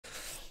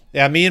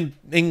Yeah, me and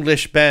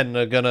English Ben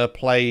are gonna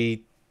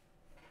play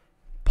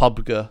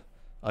PUBG.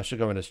 I should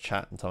go in his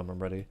chat and tell him I'm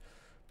ready.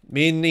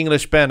 Me and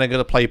English Ben are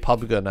gonna play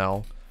PUBG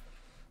now.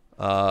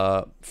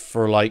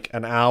 For like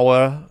an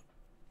hour.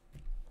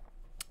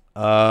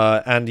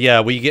 And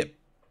yeah, you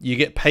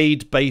get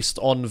paid based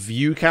on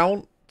view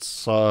count.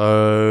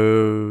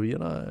 So, you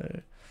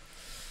know.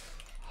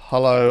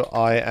 Hello,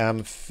 I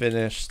am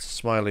finished.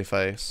 Smiley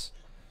face.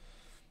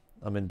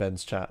 I'm in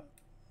Ben's chat.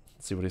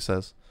 Let's see what he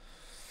says.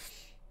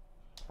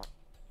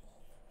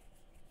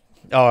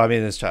 Oh, I'm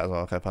in his chat as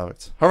well. Okay,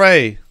 perfect.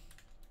 Hooray!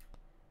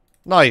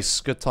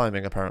 Nice. Good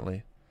timing,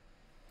 apparently.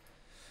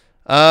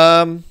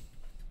 Oh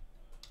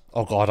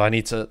god, I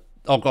need to...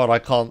 Oh god, I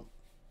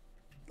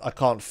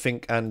can't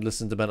think and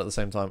listen to Ben at the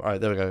same time.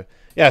 Alright, there we go.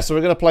 Yeah, so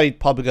we're going to play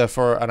PUBG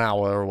for an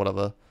hour or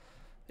whatever.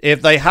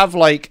 If they have,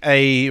 like,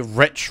 a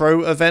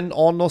retro event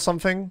on or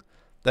something,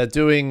 they're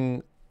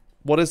doing...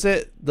 What is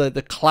it?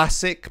 The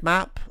classic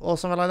map or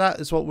something like that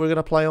is what we're going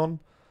to play on.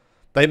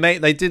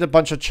 They did a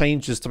bunch of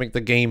changes to make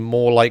the game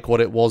more like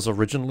what it was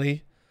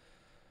originally.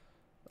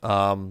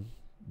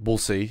 We'll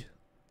see.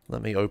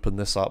 Let me open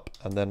this up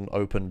and then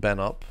open Ben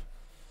up.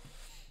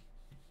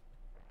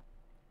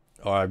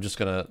 Alright, I'm just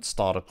gonna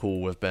start a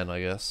call with Ben,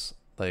 I guess.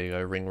 There you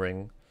go, ring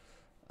ring.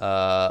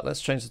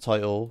 Let's change the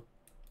title.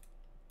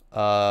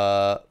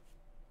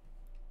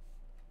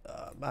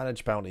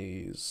 Manage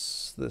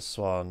bounties. This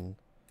one.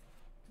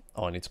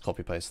 Oh, I need to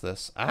copy paste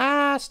this.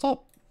 Ah,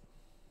 stop.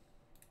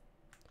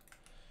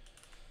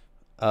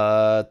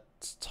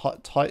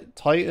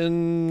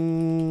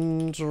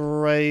 Titan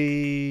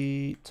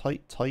Ray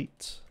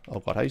tight. Oh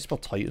god, how do you spell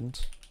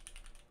tightened?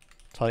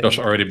 Titan. Josh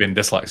already been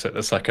dyslexic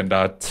the second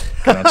I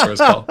can answer his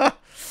call.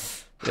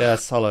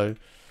 Yes, hello.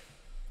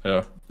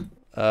 Yeah.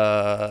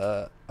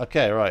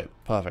 Okay, right,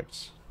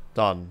 perfect.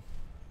 Done.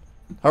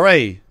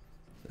 Hooray!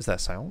 Is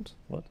that sound?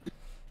 What?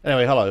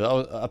 Anyway,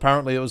 hello.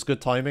 Apparently it was good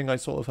timing, I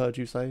sort of heard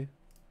you say.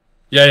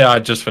 Yeah, I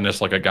just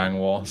finished like a gang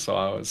war, so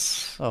I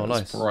was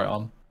nice. Right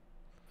on.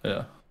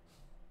 Yeah.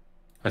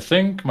 I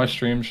think my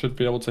stream should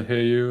be able to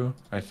hear you,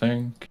 I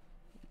think.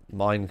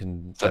 Mine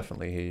can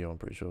definitely hear you, I'm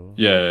pretty sure.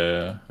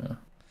 Yeah.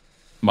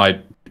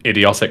 My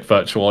idiotic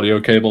virtual audio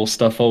cable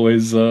stuff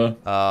always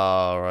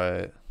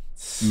right.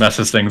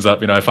 messes things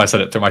up. You know, if I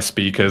set it to my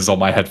speakers or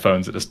my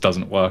headphones, it just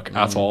doesn't work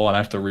at all, and I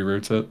have to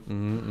reroute it.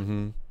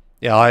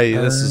 Yeah,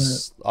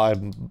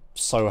 I'm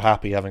so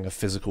happy having a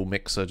physical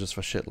mixer just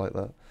for shit like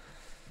that.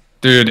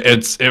 Dude,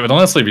 it would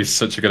honestly be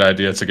such a good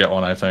idea to get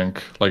one, I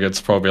think. Like,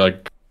 it's probably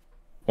like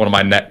one of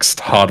my next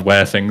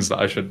hardware things that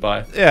I should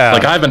buy. Yeah.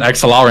 Like, I have an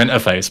XLR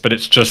interface, but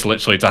it's just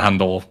literally to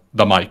handle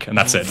the mic, and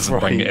that's it. It doesn't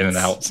bring it in and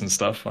outs and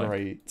stuff. Like,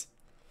 Great.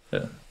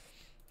 Yeah.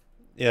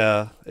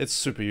 Yeah, it's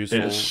super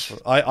useful.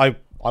 I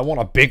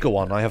want a bigger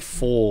one. I have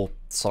 4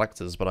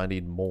 selectors, but I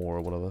need more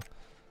or whatever.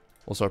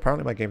 Also,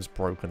 apparently my game's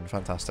broken.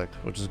 Fantastic.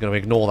 We're just going to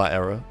ignore that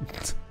error.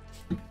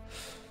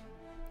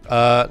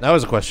 Now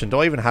is a question. Do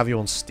I even have you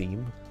on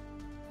Steam?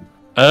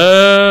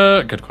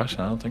 Good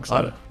question. I don't think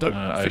so.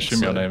 I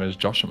assume your name is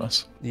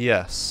Joshimus.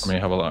 Yes. Let me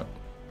have a look.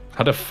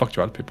 How the fuck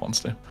do you add people on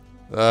Steam?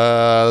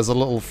 There's a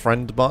little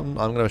friend button.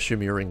 I'm going to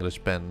assume you're English,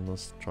 Ben.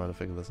 Let's try to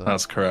figure this out.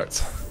 That's correct.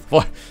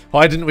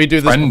 Why didn't we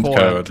do this friend before?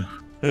 Code.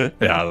 Yeah,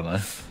 I don't know.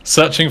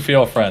 Searching for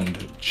your friend,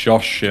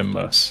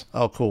 Joshimus.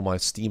 Oh, cool. My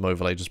Steam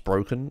overlay just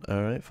broken.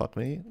 All right, fuck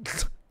me.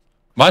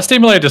 My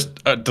Steam overlay just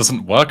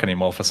doesn't work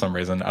anymore for some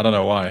reason. I don't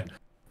know why.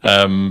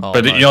 But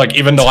no. you know, like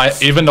even though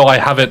I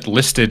have it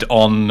listed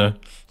on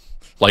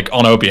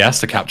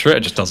OBS to capture it, it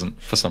just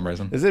doesn't for some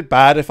reason. Is it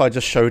bad if I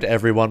just showed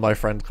everyone my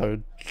friend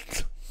code?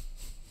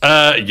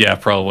 Yeah,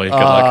 probably. Good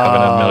luck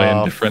having a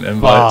million different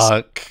invites.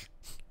 Fuck.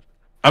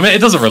 I mean,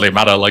 it doesn't really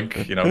matter.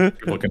 Like, you know,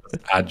 people can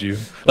just add you.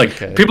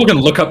 Like, people can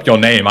look up your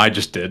name. I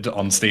just did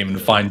on Steam and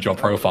find your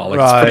profile. Like,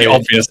 it's pretty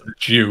obvious that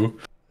it's you.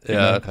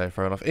 Yeah. Okay.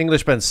 Fair enough.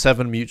 English Ben,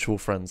 7 mutual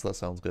friends. That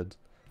sounds good.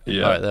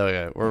 Yeah. All right. There we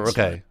go. We're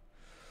okay.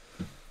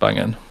 Bang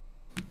in.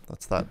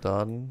 That's that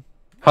done.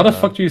 How the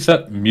fuck do you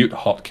set mute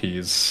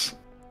hotkeys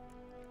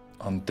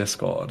on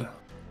Discord?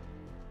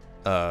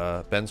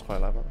 Ben's quite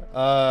loud.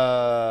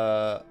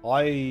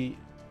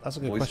 That's a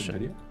good question.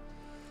 Video?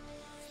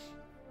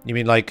 You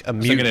mean like a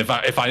mute? Thinking if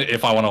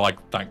I want to like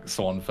thank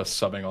someone for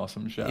subbing or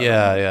some shit.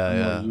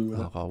 Yeah.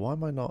 Oh god, why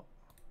am I not?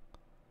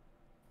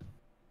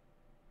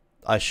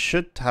 I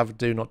should have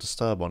do not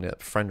disturb on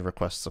yet. Friend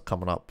requests are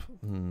coming up.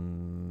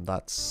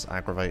 That's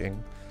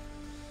aggravating.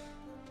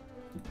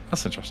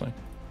 That's interesting.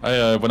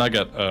 When I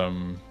get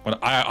I'm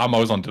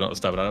always on do not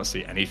disturb, but I don't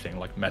see anything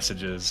like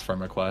messages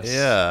from requests.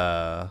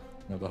 Yeah.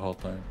 The whole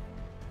thing.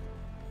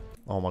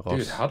 Oh my gosh.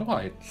 Dude, how do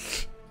I?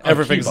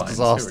 Everything's a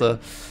disaster.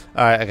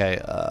 Alright, okay.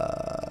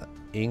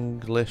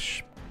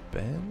 English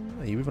Ben?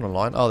 Are you even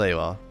online? Oh, there you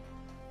are.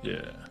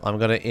 Yeah. I'm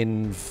gonna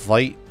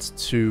invite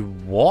to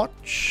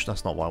watch.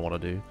 That's not what I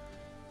want to do.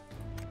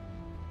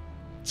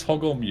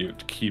 Toggle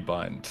mute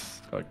keybind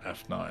like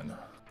F9.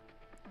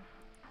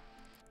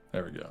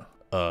 There we go.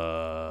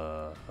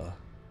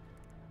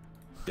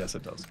 Yes,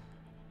 it does.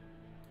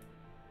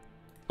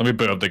 Let me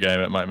boot up the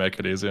game. It might make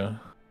it easier.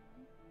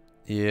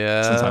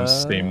 Yeah. Sometimes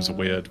Steam's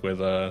weird with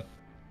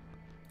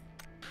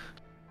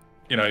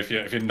you know, if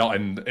you're not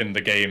in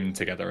the game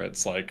together,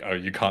 it's like, oh,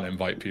 you can't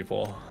invite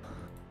people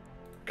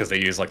because they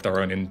use like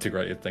their own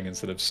integrated thing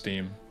instead of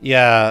Steam.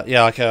 Yeah,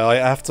 yeah, okay. I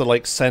have to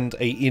like send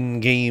a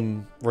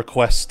in-game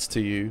request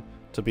to you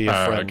to be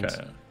a friend.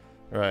 Okay.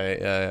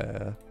 Right,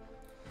 yeah.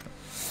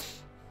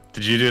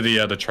 Did you do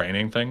the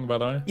training thing, by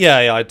the way?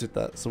 Yeah, I did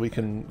that, so we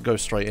can go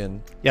straight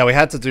in. Yeah, we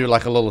had to do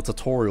like a little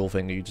tutorial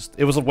thing.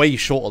 It was way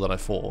shorter than I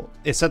thought.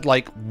 It said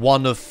like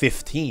 1 of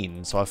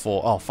 15, so I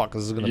thought, oh fuck,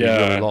 this is gonna be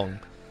really long.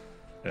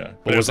 Yeah,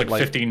 but it was like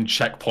 15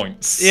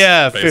 checkpoints.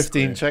 Yeah,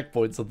 basically. 15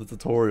 checkpoints of the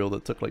tutorial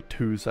that took like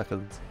 2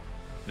 seconds.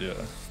 Yeah.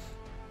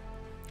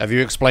 Have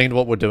you explained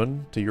what we're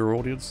doing to your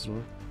audience?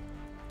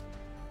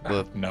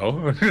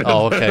 No.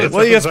 Oh, okay.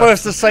 Well, you're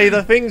supposed to say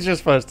the things you're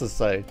supposed to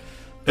say.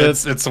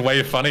 It's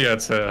way funnier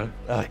to...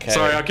 Okay.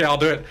 Sorry, okay, I'll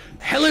do it.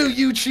 Hello,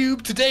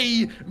 YouTube.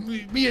 Today,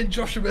 me and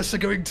Joshua are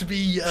going to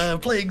be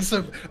playing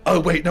some...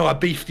 Oh, wait, no, I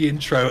beefed the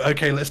intro.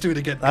 Okay, let's do it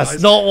again, guys.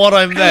 That's not what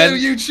I meant. Hello,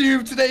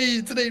 YouTube.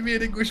 Today, me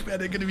and Englishman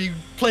are going to be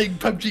playing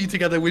PUBG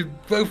together. We've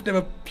both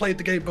never played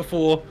the game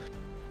before.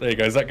 There you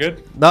go. Is that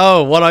good?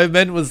 No, what I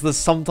meant was that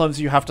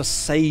sometimes you have to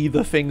say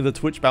the thing the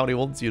Twitch bounty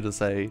wants you to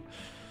say.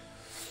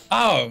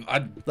 Oh,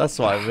 that's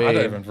what I mean. I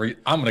don't even read.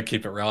 I'm gonna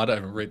keep it real. I don't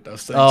even read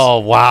those things. Oh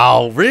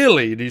wow,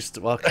 really?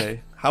 Okay.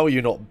 How are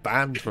you not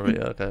banned from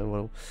it? Okay,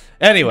 well.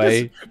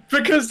 Anyway,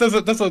 because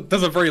there's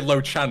a very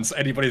low chance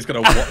anybody's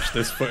gonna watch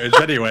this footage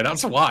anyway.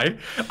 That's why.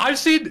 I've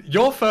seen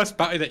your first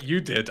bounty that you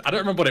did. I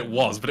don't remember what it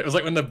was, but it was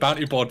like when the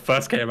bounty board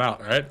first came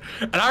out, right?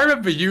 And I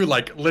remember you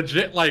like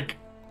legit like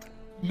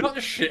not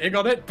shitting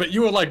on it, but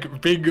you were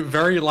like being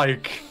very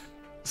like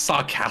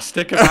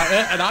sarcastic about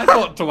it, and I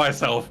thought to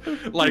myself,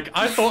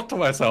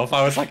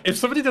 I was like, if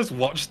somebody just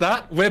watched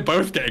that, we're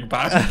both getting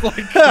banned.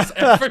 Like, 'cause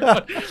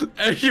everyone,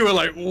 and you were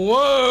like,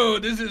 whoa,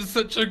 this is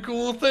such a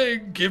cool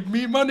thing, give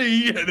me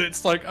money. And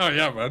it's like, oh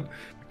yeah, man,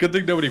 good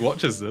thing nobody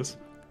watches this.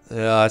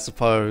 Yeah, I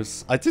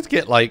suppose. I did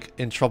get like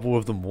in trouble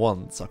with them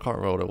once. I can't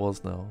remember what it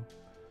was now.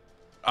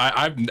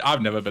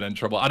 I've never been in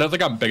trouble. I don't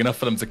think I'm big enough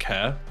for them to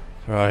care.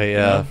 Right,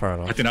 yeah, fair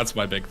enough. I think that's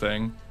my big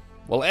thing.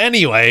 Well,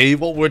 anyway,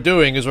 what we're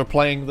doing is we're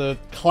playing the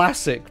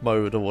classic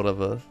mode or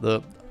whatever.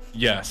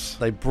 Yes.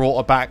 They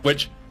brought back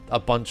a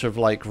bunch of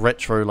like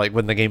retro, like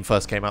when the game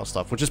first came out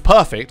stuff, which is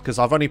perfect because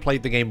I've only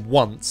played the game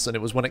once and it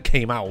was when it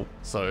came out.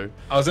 So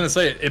I was gonna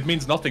say it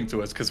means nothing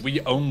to us because we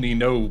only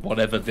know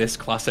whatever this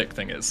classic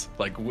thing is.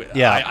 Like,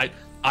 yeah,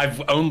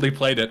 I've only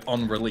played it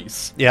on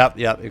release. Yeah,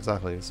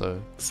 exactly.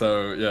 So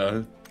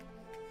yeah.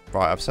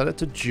 Right, I've set it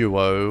to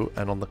duo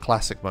and on the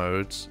classic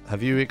mode.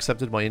 Have you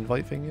accepted my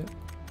invite thing yet?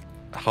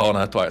 Oh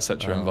no, do I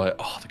accept your invite?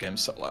 Oh, the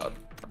game's so loud.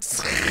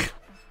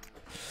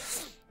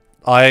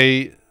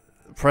 I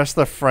press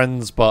the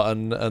friends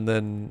button and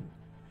then,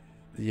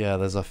 yeah,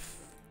 there's a...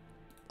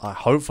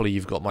 hopefully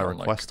you've got my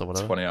request like or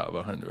whatever. 20 out of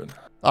 100.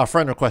 Ah,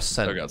 friend request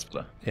sent.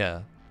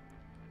 Yeah.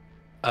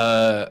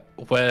 Yeah.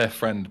 Where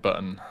friend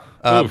button?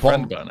 Ooh,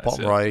 bottom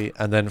right,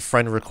 and then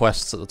friend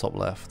requests at the top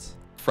left.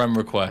 Friend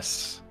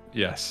requests.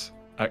 Yes.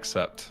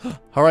 Accept.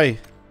 Hooray.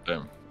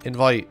 Boom.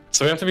 Invite.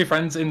 So we have to be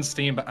friends in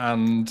Steam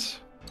and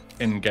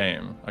in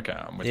game. Okay,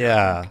 I'm with you.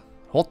 Yeah.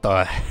 What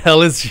the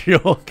hell is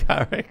your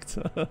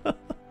character?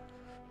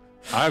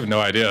 I have no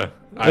idea.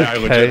 I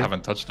legit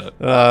haven't touched it.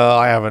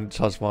 I haven't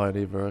touched mine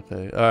either.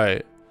 Okay.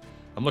 Alright.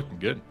 I'm looking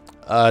good.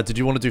 Did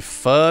you want to do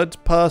third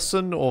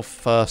person or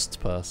first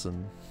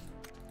person?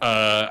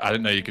 I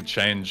didn't know you could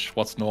change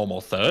what's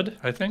normal. Third,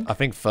 I think? I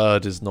think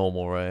third is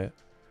normal, right?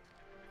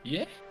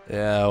 Yeah.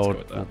 Yeah,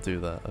 we'll do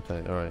that.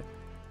 Okay, alright.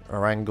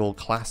 Orangle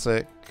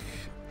Classic.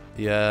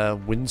 Yeah,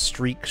 Win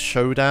Streak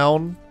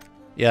Showdown.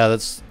 Yeah,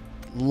 let's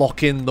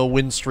lock in the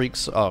win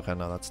streaks. Oh, okay,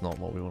 no, that's not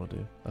what we want to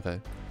do.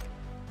 Okay.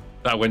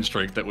 That win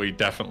streak that we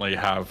definitely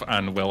have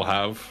and will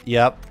have.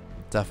 Yep,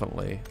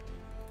 definitely.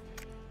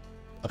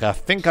 Okay, I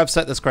think I've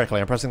set this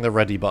correctly. I'm pressing the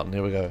ready button.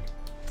 Here we go.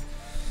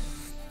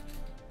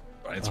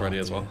 Right, it's ready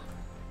as well.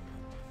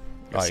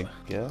 I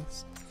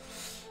guess.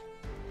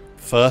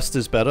 First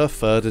is better.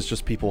 Third is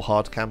just people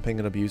hard camping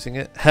and abusing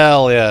it.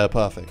 Hell yeah,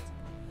 perfect.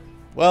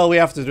 Well, we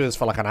have to do this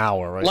for like an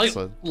hour, right?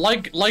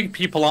 Like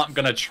people aren't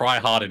gonna try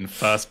hard in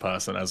first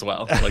person as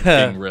well. Like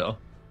being real.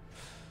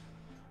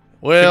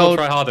 Well, people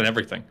try hard in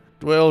everything.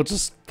 We'll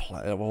just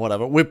play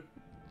whatever.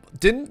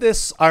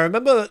 I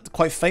remember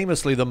quite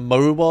famously the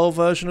mobile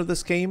version of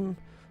this game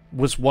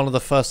was one of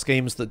the first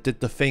games that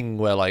did the thing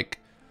where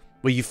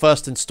you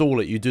first install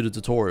it, you do the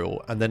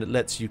tutorial, and then it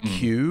lets you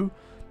queue.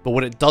 But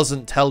what it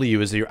doesn't tell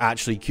you is that you're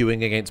actually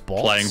queuing against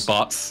bots. Playing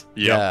bots.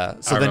 Yep. Yeah.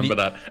 So I remember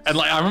that. And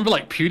I remember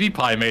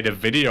PewDiePie made a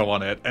video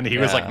on it and he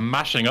was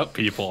mashing up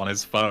people on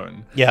his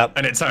phone. Yeah.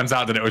 And it turns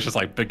out that it was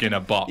just beginner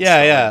bots.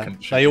 Yeah,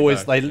 They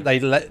always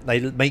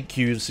they make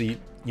you so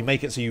you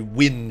make it so you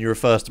win your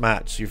first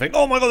match. So you think,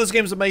 oh my god, this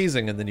game's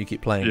amazing, and then you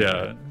keep playing.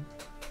 Yeah.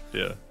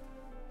 Yeah.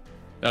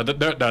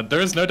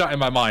 There is no doubt in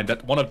my mind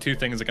that one of two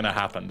things are going to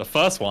happen. The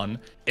first one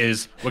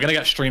is we're going to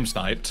get stream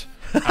sniped,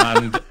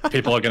 and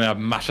people are going to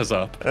mash us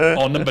up.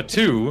 Or number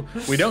two,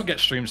 we don't get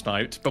stream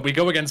sniped, but we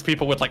go against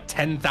people with like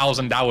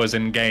 10,000 hours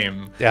in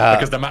game. Yeah.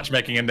 Because the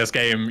matchmaking in this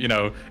game, you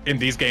know, in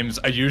these games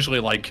are usually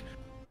like,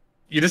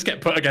 you just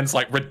get put against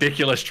like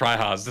ridiculous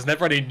tryhards. There's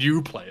never any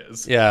new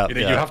players. Yeah. You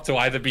know, you have to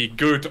either be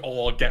good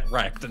or get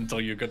wrecked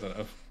until you're good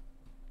enough.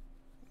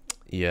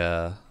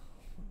 Yeah.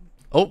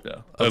 Oh. Yeah.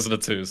 Those are the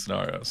two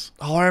scenarios.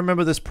 Oh, I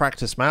remember this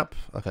practice map.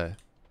 Okay.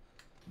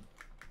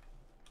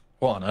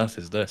 What on earth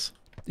is this?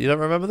 You don't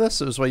remember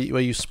this? It was where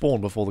you spawn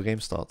before the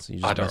game starts. You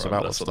just I don't mess remember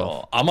about with this at stuff.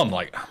 all. I'm on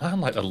like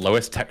the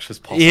lowest textures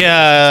possible.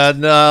 Yeah,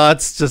 no,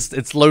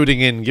 it's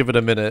loading in. Give it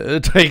a minute.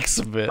 It takes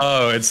a bit.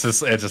 Oh, it's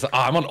just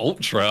I'm on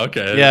ultra.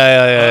 Okay.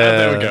 Yeah.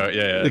 There we go.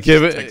 Yeah.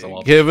 Give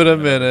it a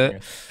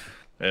minute.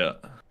 Yeah.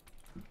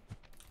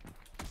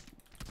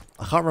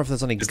 I can't remember if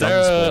there's any Is gun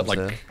there spawns like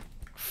here.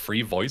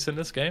 free voice in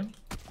this game?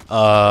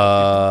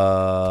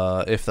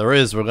 If there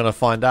is, we're gonna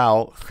find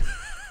out.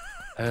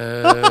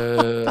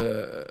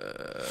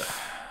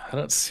 I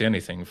don't see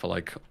anything for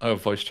like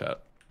voice chat,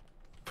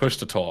 push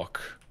to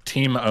talk,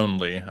 team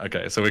only.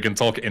 Okay, so we can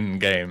talk in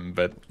game,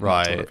 but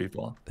not to other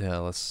people. Yeah,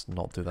 let's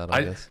not do that.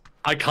 I guess.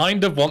 I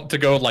kind of want to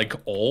go like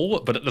all,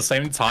 but at the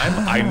same time,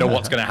 I know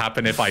what's gonna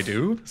happen if I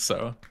do.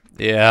 So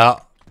yeah,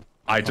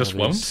 I just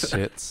won't.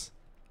 Shit.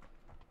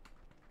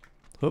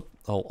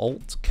 Oh,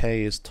 Alt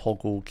K is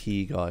toggle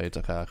key guide.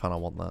 Okay, I kind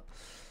of want that.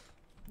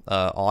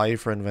 I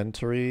for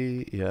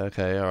inventory. Yeah,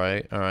 okay,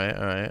 alright.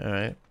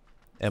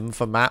 M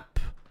for map.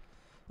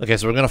 Okay,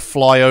 so we're gonna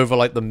fly over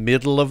like the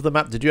middle of the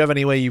map. Did you have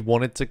anywhere you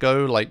wanted to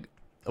go? Like,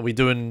 are we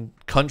doing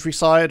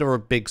countryside or a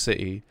big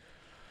city?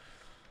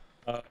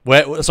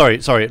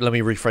 Sorry, let me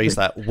rephrase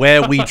that.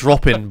 Where we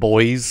dropping,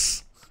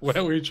 boys?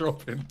 Where we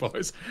dropping,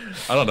 boys?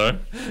 I don't know.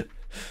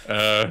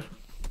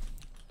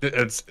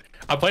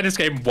 I played this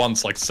game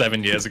once, like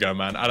 7 years ago,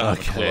 man. I don't have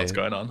a clue what's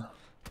going on.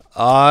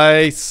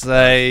 I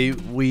say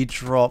we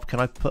drop. Can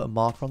I put a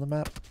marker on the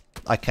map?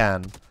 I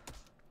can.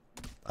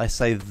 I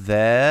say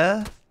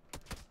there.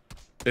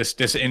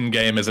 This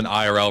in-game is an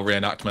IRL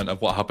reenactment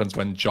of what happens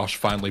when Josh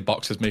finally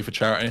boxes me for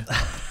charity.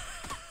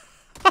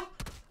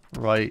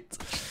 Right.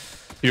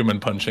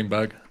 Human punching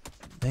bag.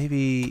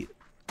 Maybe,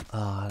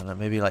 I don't know,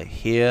 maybe like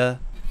here.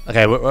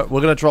 Okay, we're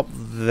gonna drop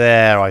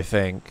there, I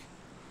think.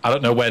 I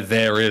don't know where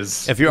there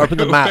is. If you open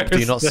the map, do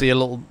you not see a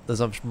little,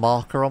 there's a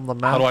marker on the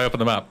map? How do I open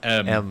the map?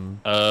 M.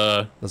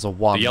 There's a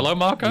 1. The yellow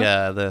marker?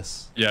 Yeah,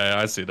 this. Yeah,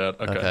 I see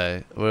that.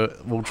 Okay. We'll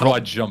drop. How do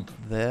I jump?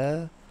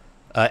 There.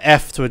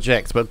 F to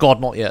eject, but God,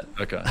 not yet.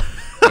 Okay.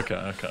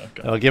 Okay.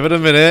 I'll give it a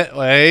minute.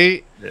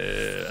 Wait.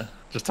 Yeah.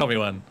 Just tell me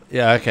when.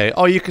 Yeah, okay.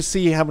 Oh, you can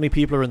see how many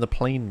people are in the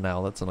plane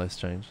now. That's a nice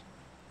change.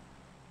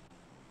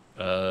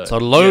 So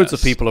loads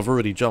of people have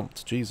already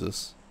jumped.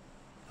 Jesus.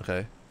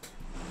 Okay.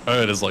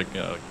 Oh, it is like,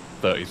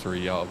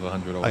 33 out of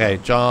 100. Or okay,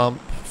 jump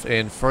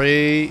in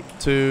 3,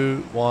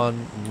 2,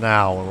 1,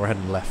 now. And we're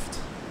heading left.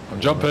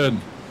 I'm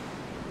jumping.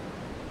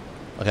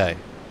 Okay.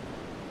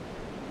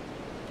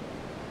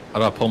 How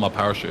do I pull my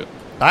parachute?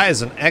 That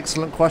is an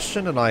excellent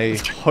question, and I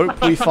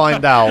hope we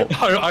find out.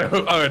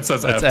 Oh, it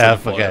says F. It's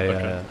F, okay,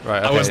 yeah.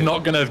 Right, okay. I was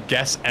not going to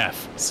guess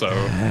F, so...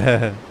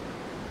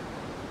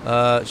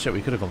 shit,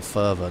 we could have gone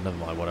further. Never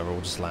mind, whatever,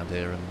 we'll just land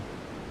here. And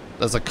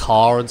there's a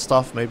car and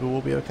stuff, maybe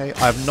we'll be okay.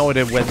 I have no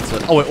idea when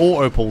to... Oh, it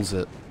auto-pulls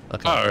it.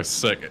 Okay. Oh,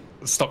 sick.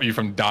 Stop you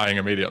from dying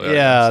immediately.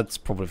 Yeah, it's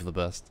probably for the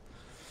best.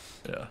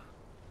 Yeah.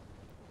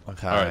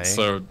 Okay. Alright,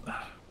 so...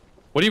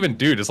 What do you even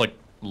do? Just, like,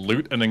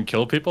 loot and then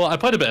kill people? I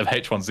played a bit of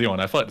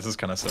H1Z1. I feel like this is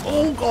kind of similar.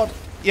 Oh, God.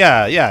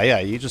 Yeah.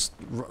 You just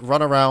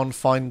run around,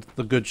 find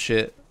the good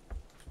shit.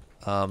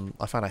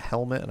 I found a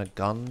helmet and a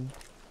gun.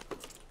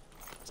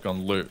 Let's go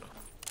and loot.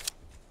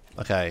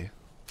 Okay.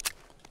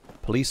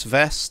 Police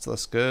vest,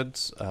 that's good.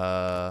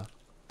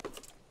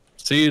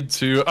 Seed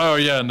to... Oh,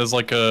 yeah, and there's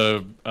like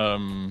a...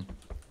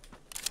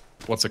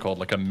 What's it called?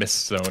 Like a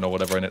mist zone or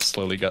whatever, and it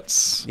slowly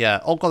gets... Yeah.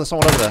 Oh, God, there's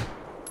someone over there.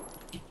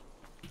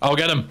 I'll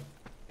get him.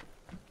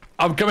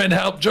 I'm coming to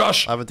help,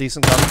 Josh. I have a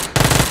decent gun.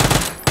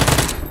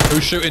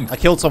 Who's shooting? I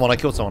killed someone.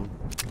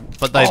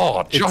 But they...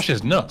 Oh, Josh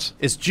is nuts.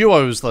 It's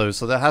duos, though,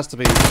 so there has to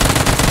be...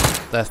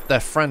 Their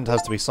friend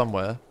has to be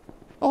somewhere.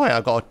 Oh, wait,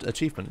 I got an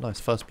achievement. Nice,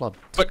 first blood.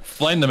 Quick,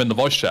 flame them in the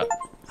voice chat.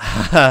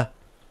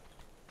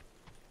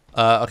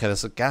 Okay,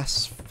 there's a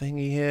gas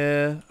thingy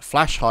here.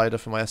 Flash hider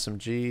for my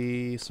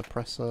SMG.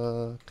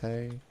 Suppressor,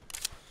 okay.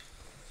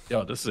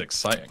 Yo, this is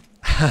exciting.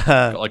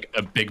 Got like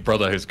a big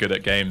brother who's good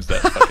at games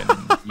that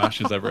fucking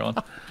mashes everyone.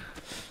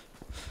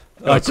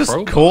 I just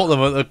caught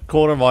them at the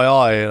corner of my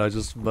eye and I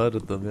just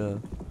murdered them, yeah.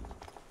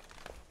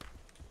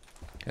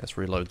 Okay, let's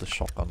reload the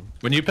shotgun.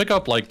 When you pick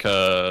up like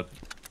stuff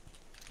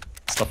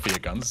for your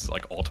guns,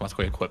 like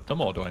automatically equip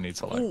them, or do I need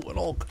to like ooh, an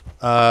AUG.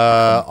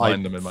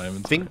 find them in my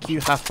inventory? I think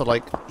you have to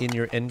like in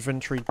your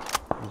inventory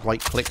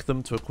right click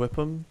them to equip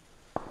them.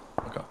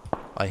 Okay.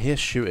 I hear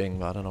shooting,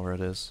 but I don't know where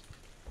it is.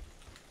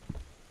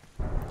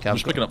 Okay, I'm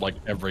just picking up like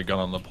every gun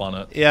on the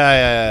planet.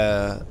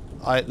 Yeah.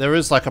 There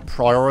is like a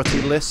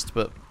priority list,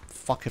 but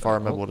Fuck if I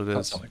remember what it That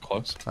is. sounded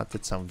close. That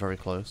did sound very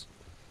close.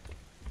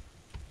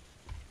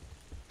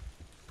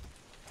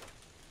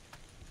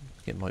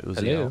 Get my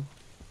Uzi out.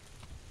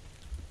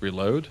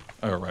 Reload?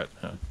 Oh, right.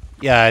 Yeah.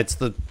 Yeah, it's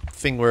the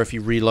thing where if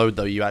you reload,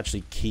 though, you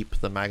actually keep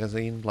the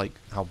magazine, like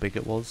how big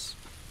it was.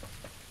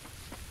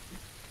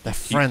 They're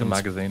friends. Keep the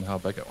magazine, how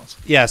big it was.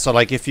 Yeah, so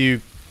like if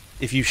you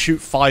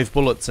shoot 5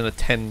 bullets in a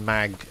 10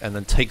 mag and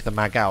then take the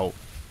mag out,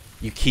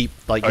 you keep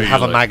like you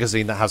have a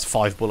magazine that has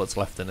 5 bullets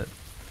left in it.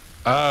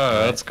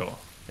 Oh, that's cool.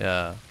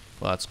 Yeah,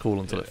 well, that's cool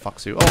until it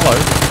fucks you. Oh,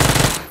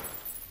 hello.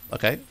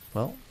 Okay,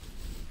 well,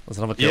 there's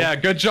another kill. Yeah,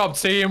 good job,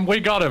 team. We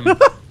got him.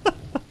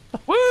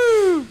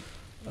 Woo!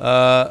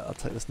 I'll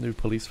take this new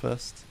police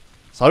first.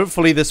 So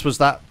hopefully this was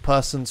that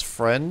person's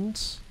friend.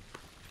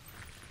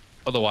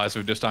 Otherwise,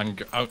 we've just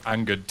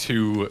angered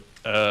two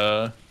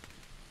other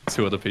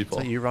people.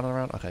 Is that you running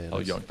around? Okay. Oh,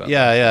 yoink that.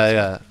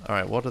 Yeah. All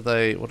right. What do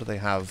they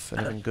have?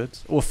 Anything good?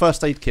 Oh, a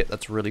first aid kit.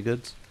 That's really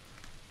good.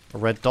 A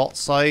red dot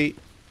sight.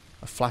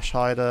 A flash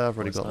hider. I've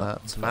already got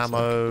that. Some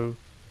ammo.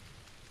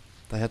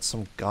 They had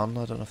some gun.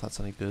 I don't know if that's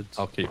any good.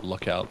 I'll keep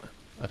lookout.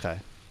 Okay.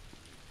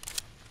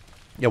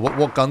 Yeah.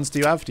 What guns do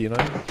you have? Do you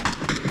know?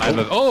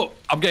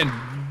 I'm getting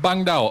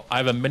banged out. I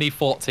have a Mini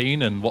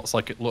 14 and it looks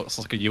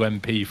like a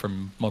UMP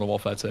from Modern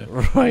Warfare 2.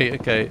 Right.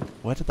 Okay.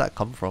 Where did that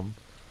come from?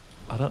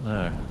 I don't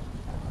know.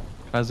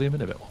 Can I zoom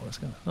in a bit more? Let's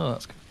go. Oh,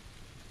 that's good.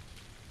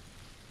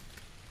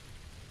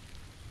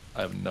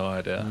 I have no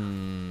idea.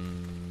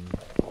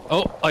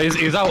 Oh,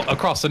 he's out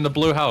across in the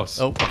blue house.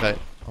 Oh, okay.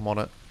 I'm on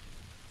it.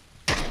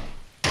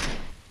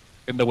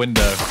 In the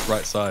window,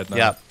 right side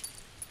now.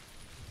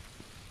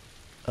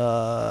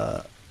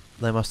 Yeah.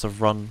 They must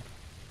have run.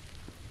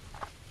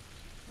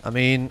 I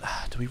mean,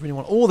 do we really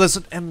want... Oh, there's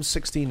an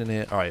M16 in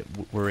here. All right,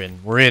 we're in.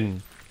 We're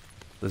in.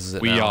 This is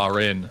it We now. are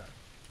in.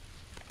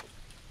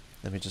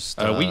 Let me just...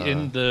 Are we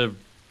in the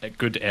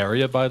good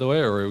area, by the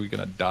way, or are we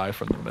going to die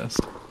from the mist?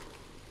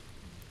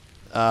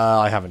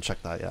 I haven't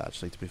checked that yet,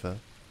 actually, to be fair.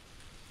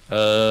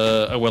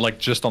 We're like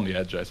just on the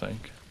edge, I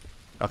think.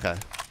 Okay.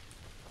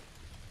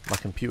 My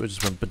computer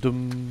just went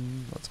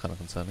ba-dum. That's kind of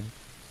concerning.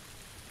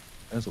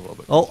 There's a little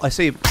bit. Oh, I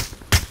see him.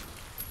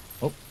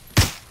 Oh.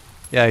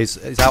 Yeah,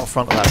 he's out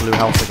front of that blue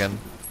house again.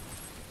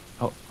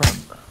 Out front?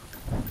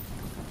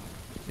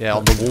 Yeah,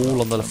 on the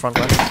wall on the front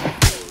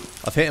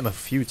left. I've hit him a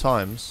few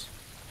times.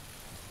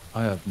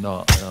 I have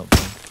not, I don't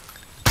think.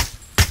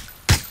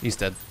 He's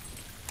dead.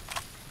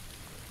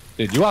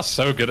 Dude, you are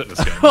so good at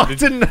this game. I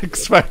didn't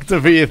expect to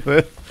be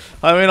there.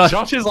 I mean,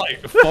 Josh is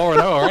like 4-0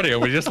 already,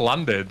 and we just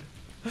landed.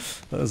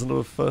 There's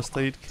another first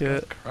aid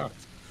kit. Crap.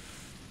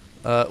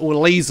 Or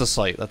laser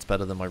sight. That's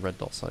better than my red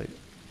dot sight.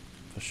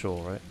 For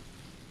sure, right?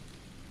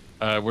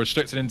 We're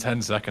restricted in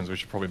 10 seconds. We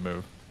should probably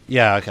move.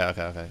 Yeah,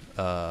 okay.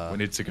 We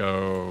need to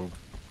go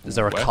Is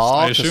there a west.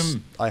 car? I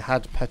assume, I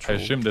had petrol.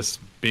 I assume this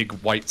big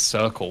white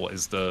circle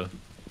is the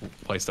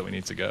place that we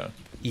need to go.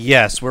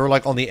 Yes, we're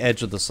like on the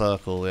edge of the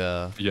circle,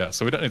 yeah. Yeah,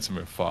 so we don't need to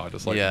move far.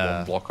 Just like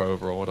one block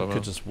over or whatever. We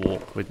could just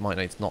walk. We might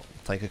need to not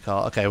take a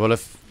car. Okay, well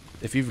if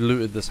you've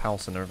looted this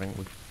house and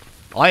everything,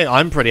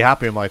 I'm pretty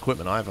happy with my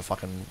equipment. I have a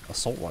fucking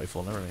assault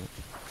rifle and everything.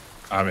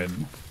 I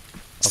mean,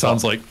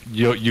 sounds like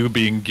you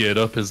being geared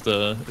up is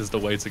the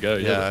way to go.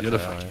 Yeah, you're the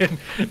fucking,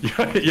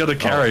 you're the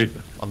carry.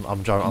 I'm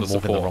walking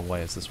the wrong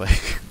way. It's this way.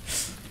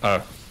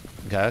 Oh.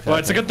 Okay. Well,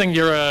 it's a good thing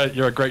you're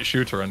a great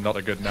shooter and not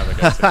a good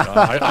navigator.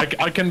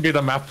 I can be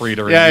the map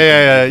reader.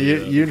 Yeah.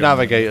 You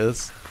navigate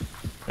us.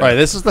 Yeah. Right.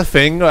 This is the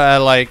thing.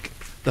 Like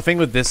the thing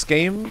with this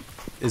game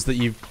is that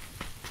you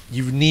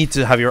need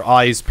to have your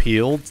eyes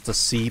peeled to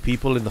see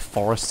people in the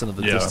forest and in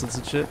the distance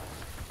and shit.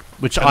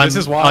 Which I'm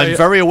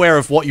very aware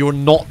of what you're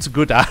not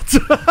good at.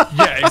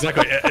 Yeah,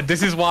 exactly.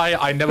 This is why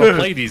I never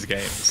play these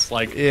games.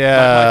 Like, my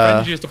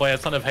friends used to play a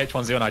ton of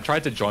H1Z and I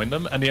tried to join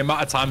them, and the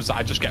amount of times that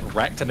I just get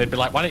wrecked and they'd be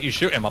like, why don't you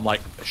shoot him? I'm like,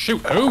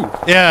 shoot who?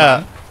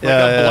 Yeah.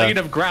 A blade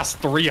of grass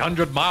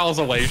 300 miles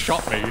away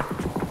shot me.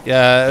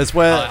 Yeah, it's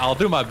where I'll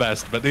do my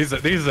best, but these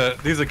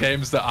are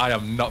games that I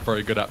am not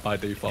very good at by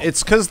default.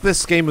 It's because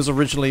this game was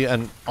originally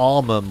an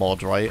armor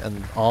mod, right?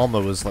 And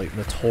armor was like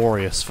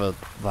notorious for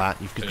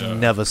that. You could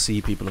never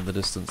see people in the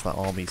distance. That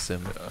army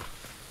sim.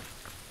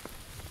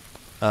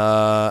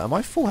 Yeah. Am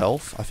I full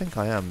health? I think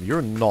I am.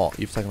 You're not.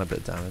 You've taken a bit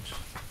of damage.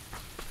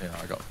 Yeah,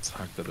 I got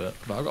tagged a bit,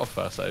 but I've got a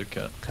first aid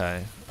kit.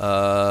 Okay.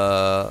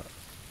 I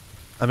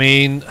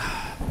mean.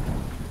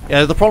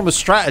 Yeah, the problem with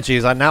strategy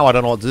is now I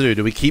don't know what to do.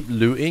 Do we keep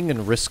looting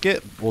and risk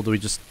it, or do we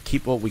just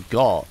keep what we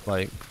got,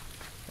 like,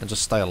 and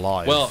just stay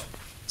alive? Well,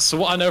 so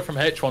what I know from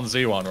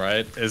H1Z1,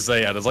 right, is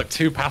that there's like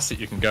 2 paths that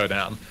you can go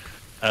down.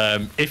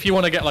 If you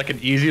want to get like an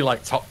easy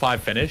like top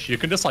 5 finish, you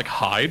can just like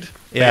hide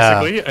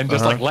basically and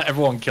just like let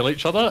everyone kill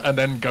each other and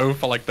then go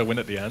for like the win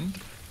at the end,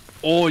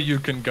 or you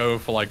can go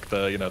for like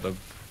the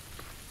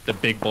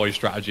big boy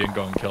strategy and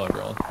go and kill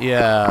everyone.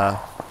 Yeah.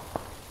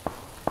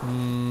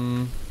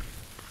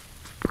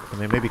 I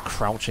mean, maybe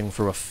crouching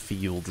through a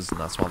field isn't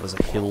that smart. There's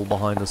a hill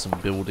behind us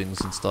and buildings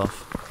and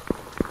stuff.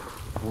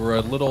 We're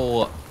a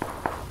little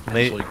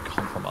potentially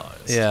compromised.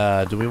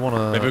 Yeah, do we want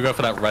to... Maybe we go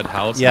for that red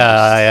house. Yeah.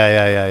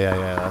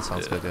 That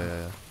sounds good,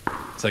 yeah.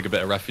 Take a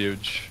bit of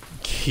refuge.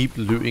 Keep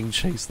looting,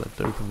 chase that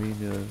dopamine,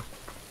 yeah.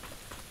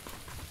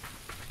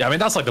 Yeah, I mean,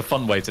 that's like the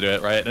fun way to do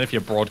it, right? And if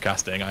you're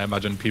broadcasting, I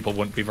imagine people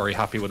wouldn't be very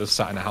happy with us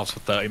sat in a house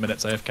for 30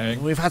 minutes AFKing.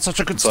 We've had such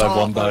a good So start,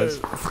 everyone dies.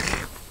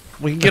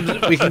 We can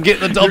get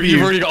the W.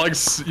 You've already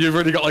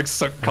got like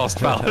sunk cost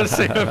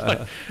fallacy.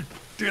 Like,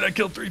 dude, I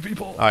killed 3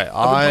 people. Alright, I've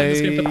been playing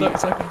this game for 30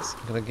 seconds.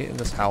 I'm gonna get in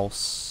this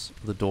house,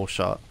 the door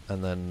shut,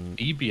 and then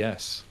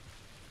EBS.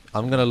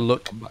 I'm gonna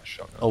look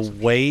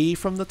away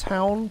from the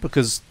town,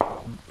 because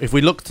if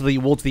we look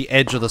towards the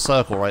edge of the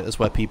circle, right, that's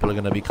where people are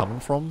gonna be coming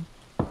from.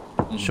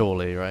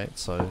 Surely, right?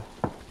 So.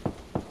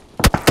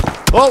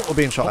 Oh, we're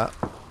being shot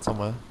at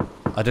somewhere.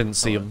 I didn't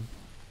see him.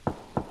 I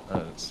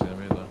didn't see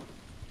him either.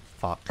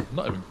 Fuck. I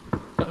don't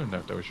even know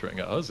if they were shooting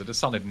at us. It just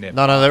sounded near.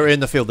 No, they're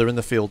in the field. They're in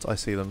the field. I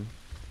see them.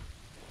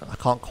 I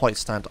can't quite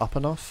stand up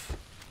enough.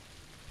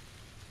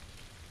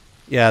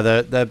 Yeah,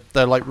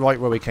 they're like right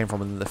where we came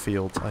from in the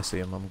field. I see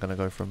them. I'm gonna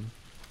go from.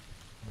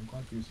 I'm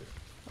glad you see it.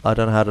 I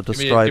don't know how to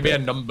describe Give me a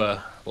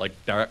number,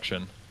 like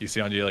direction. You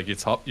see on your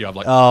top, you have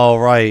like. Oh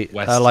right,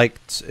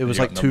 west, it was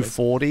like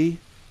 240.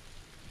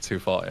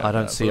 240. I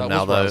don't see them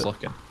them now though.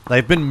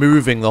 They've been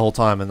moving the whole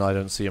time, and I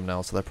don't see them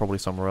now, so they're probably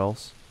somewhere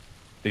else.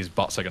 These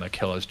bots are gonna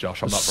kill us,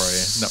 Josh. I'm not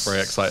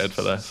very excited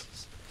for this.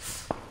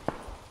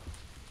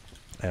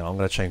 Yeah, I'm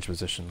gonna change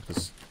position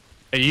because.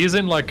 Are you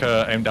using like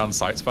aim down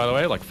sights, by the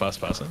way, like first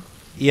person?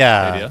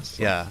 Yeah. ADS?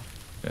 Yeah.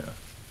 Yeah.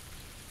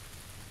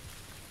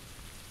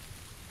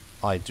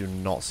 I do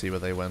not see where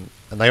they went,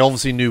 and they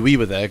obviously knew we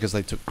were there because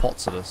they took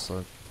pots at us.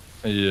 So.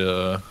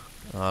 Yeah.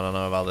 I don't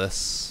know about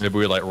this. Maybe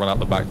we like run out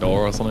the back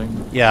door or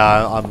something.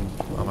 Yeah,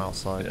 I'm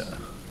outside.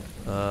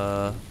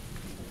 Yeah.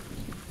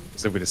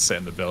 So if we just sit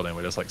in the building,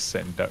 we're just like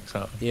sitting ducks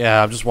out.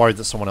 Yeah, I'm just worried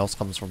that someone else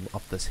comes from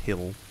up this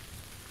hill.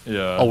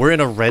 Yeah. Oh, we're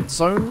in a red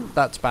zone?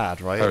 That's bad,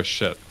 right? Oh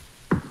shit.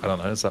 I don't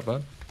know, is that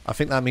bad? I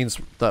think that means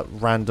that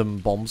random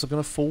bombs are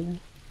gonna fall.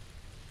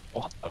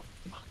 What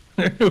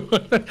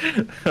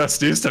the That's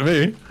news to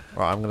me.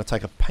 Right, I'm gonna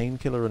take a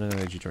painkiller and an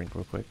energy drink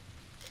real quick.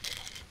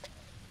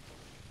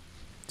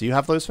 Do you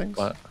have those things?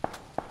 What?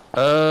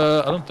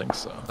 I don't think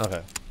so.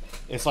 Okay.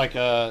 It's like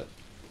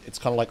it's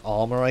kind of like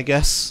armor, I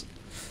guess.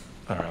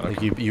 Alright,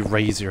 Like okay. you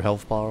raise your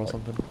health bar or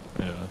something.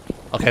 Yeah.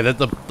 Okay,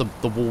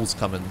 the wall's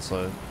coming,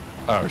 so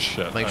Oh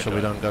shit. make sure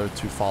we don't go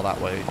too far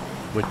that way.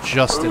 We're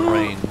just in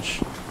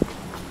range.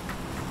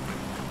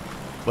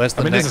 Where's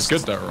the next? This is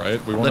good though,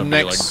 right? We want to be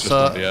like next just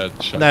on the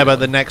edge. no, but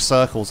the next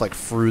circle's like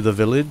through the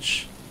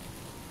village.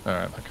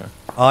 Alright, okay.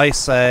 I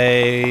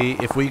say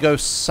if we go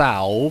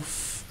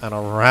south and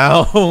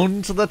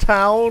around the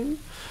town.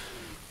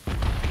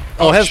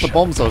 Oh, here's the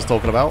bombs I was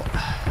talking about.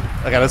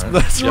 Okay, let's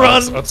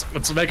run.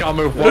 Let's make our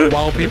move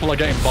while people are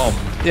getting bombed.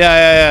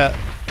 Yeah.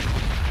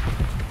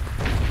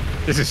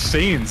 This is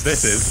scenes.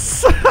 This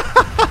is.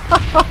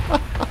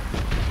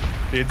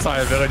 The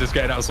entire village is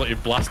getting absolutely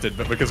blasted,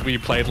 but because we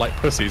played like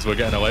pussies, we're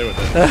getting away with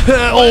it.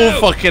 Oh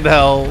fucking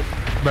hell!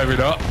 Maybe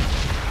not.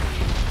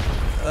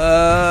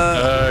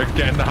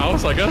 Get in the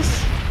house, I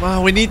guess.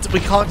 Well, we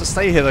can't just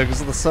stay here though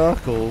because of the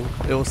circle.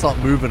 It will start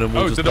moving and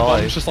we'll just did die.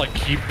 the bombs just like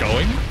keep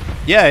going?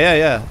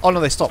 Yeah. Oh no,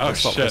 they stopped. Oh, They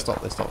stopped. shit.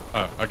 They stopped.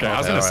 Oh, okay. I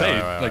was gonna say,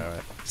 like,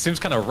 right. seems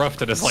kind of rough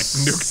to just like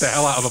nuke the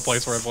hell out of a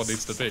place where everyone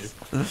needs to be.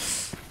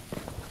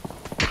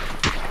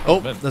 Oh,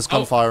 there's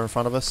gunfire in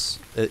front of us.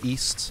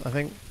 East, I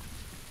think.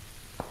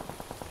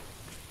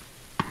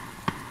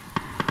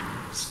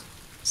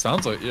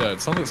 Sounds like, yeah,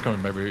 it sounds like it's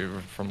coming maybe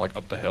from like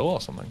up the hill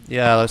or something.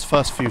 Yeah, those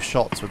first few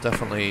shots were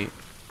definitely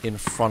in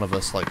front of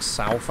us, like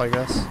south, I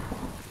guess.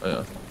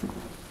 Yeah.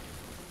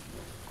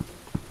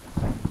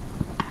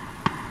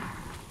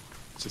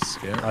 It's just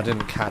scary. I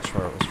didn't catch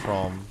where it was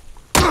from.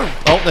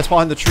 Oh, that's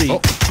behind the tree.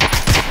 Oh.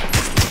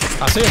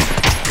 I see him.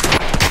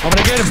 I'm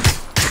gonna get him.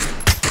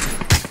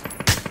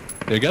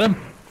 Did you get him?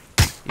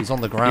 He's on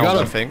the ground,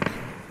 I think.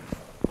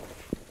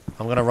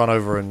 I'm gonna run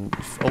over and...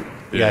 Oh,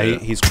 yeah.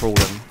 He's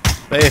crawling.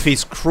 But if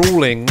he's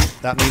crawling,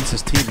 that means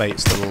his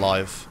teammate's still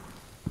alive.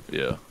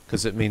 Yeah.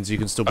 Because it means you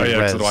can still be rezzed.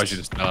 rezzed. Otherwise you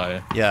just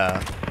die.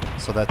 Yeah.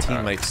 So their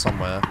teammate's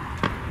somewhere.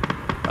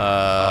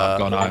 I've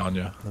got an eye on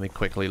you. Let me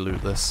quickly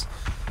loot this.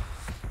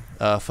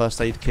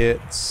 First aid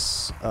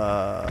kits.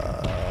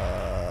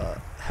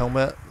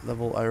 Helmet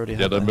level, I already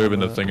have. Yeah, they're moving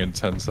helmet. the thing in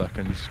 10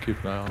 seconds. Just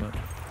keep an eye on it.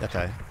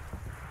 Okay.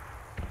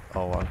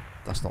 Oh, well,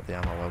 that's not the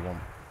ammo I want.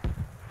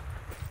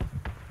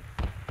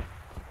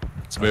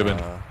 It's moving.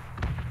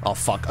 Oh,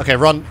 fuck. Okay,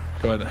 run.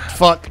 Go ahead.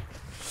 Fuck.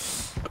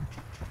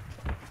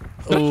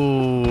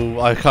 Ooh,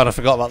 I kind of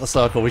forgot about the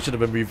circle. We should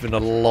have been moving a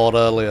lot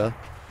earlier.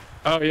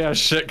 Oh yeah,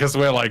 shit, because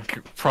we're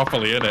like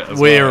properly in it as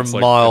We're well.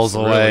 miles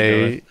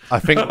away. Really I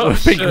think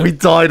we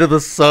died of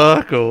the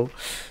circle.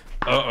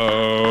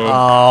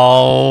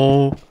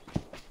 Oh.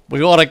 We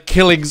got a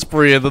killing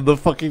spree and then the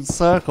fucking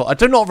circle. I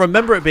do not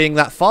remember it being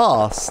that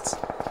fast.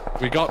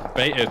 We got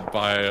baited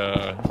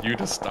by you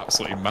just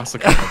absolutely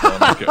massacring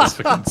everyone to get us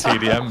fucking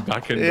TDM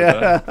back into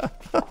there.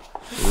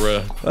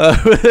 Rip.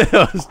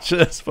 It was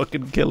just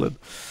fucking killing.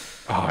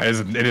 Oh,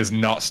 it is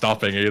not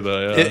stopping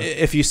either. Yeah.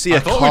 If you see a I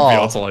thought car, we'd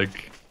be able to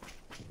like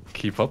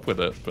keep up with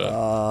it, but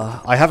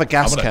I have a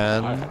gas I'm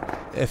can. gonna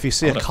If you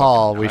see a gonna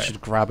car, fucking we die.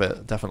 should grab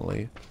it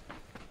definitely.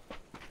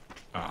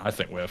 I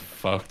think we're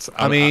fucked.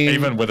 I mean,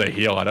 even with a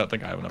heal, I don't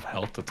think I have enough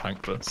health to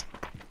tank this.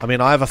 I mean,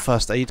 I have a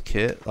first aid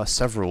kit, like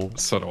several.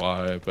 So do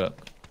I, but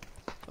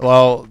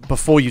Well,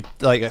 before you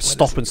like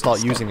stop and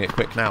start using it,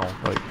 quick now.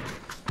 Like,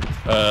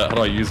 how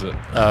do I use it?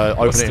 open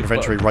What's it in the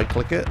inventory, button? right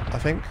click it, I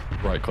think.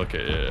 Right click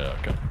it. Yeah,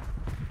 okay.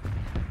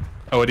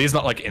 Oh, it is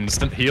not like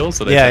instant heal,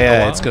 so they Yeah, take a yeah,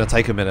 while? it's gonna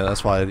take a minute.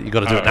 That's why you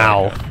got to do it Oh,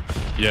 now. okay.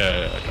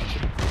 Yeah, I got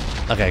you.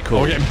 Okay, cool.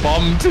 Oh, we're getting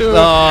bombed too.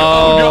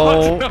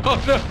 No. Oh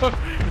god, no.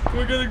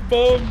 We're getting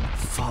bombed.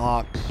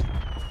 Fuck.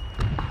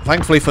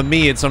 Thankfully for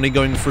me, it's only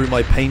going through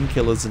my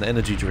painkillers and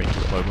energy drink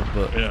at the moment,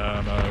 but...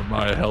 Yeah, no,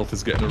 my health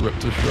is getting ripped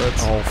to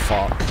shreds. Oh,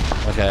 fuck.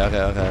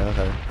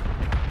 Okay.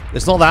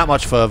 It's not that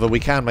much further. We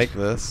can make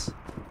this.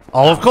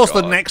 Oh, of course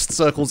God. the next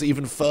circle's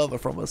even further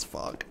from us.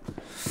 Fuck.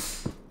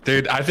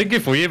 Dude, I think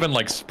if we even,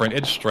 like,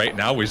 sprinted straight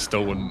now, we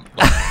still wouldn't...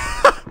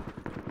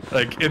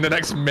 Like, in the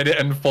next minute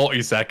and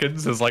 40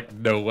 seconds, there's, like,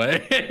 no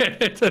way.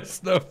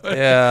 There's no way.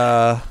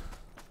 Yeah.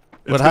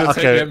 It's gonna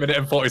take me a minute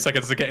and 40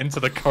 seconds to get into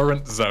the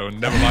current zone,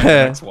 never mind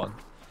the next one.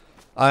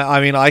 I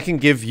mean, I can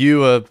give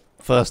you a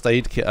first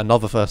aid kit,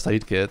 another first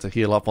aid kit to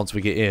heal up once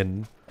we get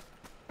in.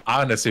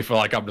 I honestly feel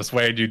like I'm just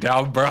weighing you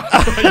down, bro.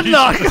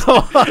 No,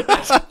 come on.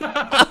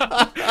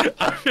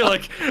 I feel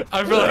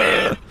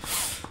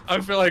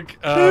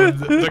like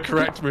the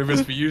correct move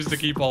is for you to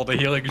keep all the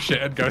healing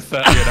shit and go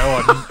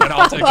 30-0, and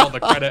I'll take all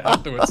the credit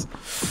afterwards.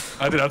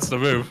 I think that's the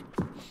move.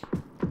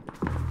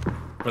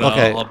 But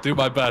Okay. I'll do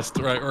my best.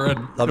 Right, we're in.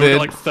 I'm We've in.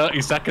 got like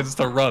 30 seconds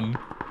to run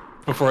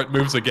before it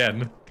moves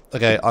again.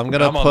 Okay, I'm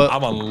gonna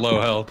I'm on low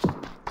health.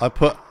 I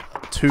put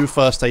 2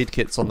 first aid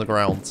kits on the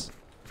ground.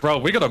 Bro,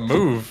 we gotta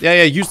move.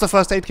 Yeah, use the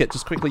first aid kit.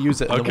 Just quickly use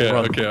it and then we'll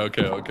run.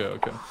 Okay.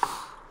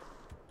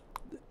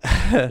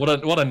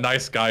 What a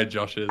nice guy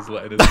Josh is,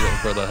 letting his little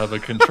brother have a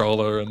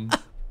controller and...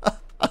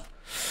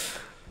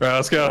 Right,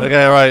 let's go.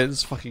 Okay, right,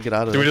 let's fucking get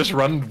out of Do there. we just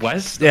run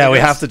west? Yeah, I we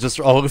guess? have to just...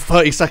 Oh,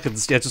 30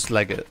 seconds. Yeah, just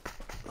leg it.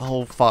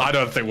 Oh, fuck. I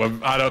don't think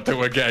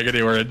we're getting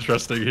anywhere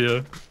interesting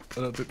here. I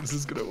don't think this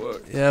is gonna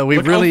work. Yeah, we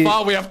Look really... how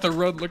far we have to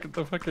run. Look at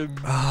the fucking...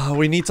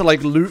 we need to,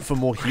 like, loot for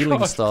more healing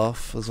God.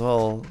 stuff as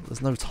well.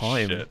 There's no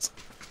time. Shit.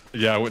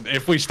 Yeah,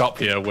 if we stop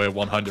here, we're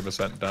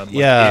 100% done. Like,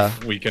 Yeah.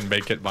 If we can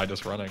make it by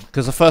just running.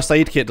 Because the first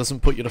aid kit doesn't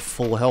put you to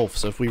full health,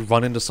 so if we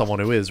run into someone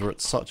who is, we're at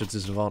such a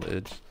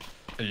disadvantage.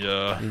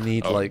 Yeah. You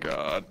need, oh, like...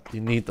 God. You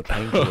need the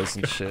painkillers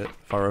and shit.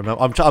 If I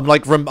remember...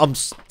 I'm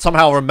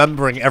somehow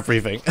remembering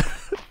everything.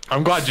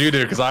 I'm glad you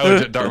do, because I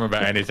legit don't remember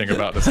anything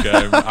about this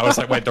game. I was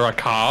like, wait, there are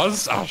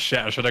cars? Oh shit,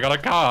 I should have got a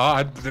car.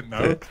 I didn't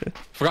know.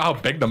 Forgot how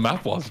big the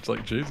map was. It's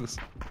like, Jesus.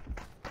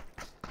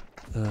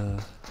 I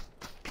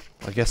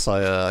guess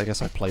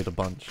I played a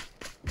bunch.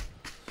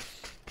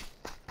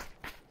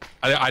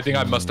 I think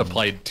I must have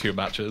played 2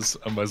 matches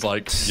and was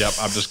like, yep,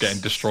 I'm just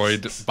getting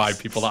destroyed by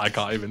people that I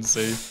can't even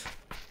see.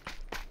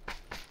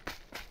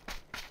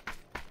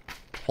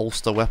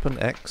 Holster weapon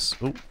X.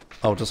 Ooh.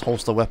 Oh, does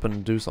holster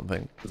weapon do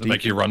something? Does it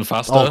make you run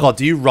faster? Oh god,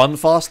 do you run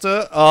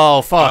faster?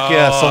 Oh fuck,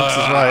 yeah, Sonks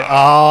is right.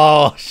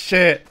 Oh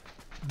shit.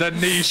 The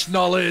niche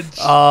knowledge.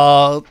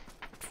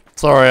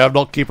 Sorry, I'm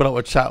not keeping up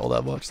with chat all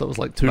that much. That was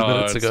like 2 No,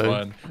 minutes it's ago.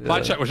 fine. Yeah.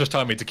 My chat was just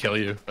telling me to kill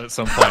you at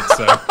some point,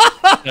 so...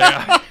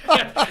 yeah.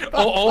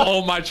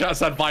 all my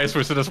chat's advice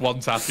was to just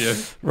one-tap you.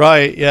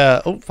 Right,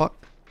 yeah. Oh fuck.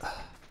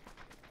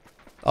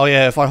 Oh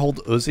yeah, if I hold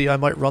Uzi, I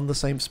might run the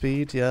same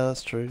speed. Yeah,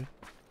 that's true.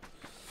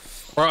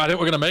 Bro, I think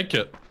we're gonna make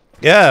it.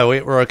 Yeah,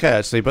 we're okay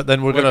actually, but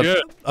then we're gonna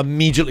good.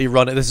 immediately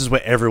run it. This is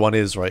where everyone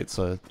is, right?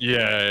 So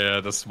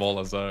Yeah, the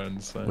smaller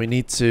zones. So. we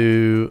need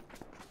to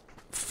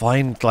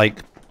find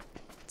like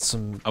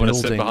some I'm gonna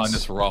buildings. sit behind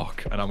this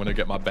rock and I'm gonna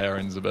get my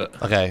bearings a bit.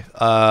 Okay,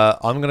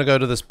 I'm gonna go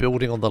to this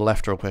building on the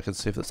left real quick and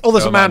see if there's... Oh,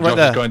 there's a man right Josh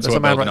there. is going to There's a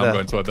man right I'm there.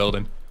 going to a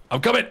building.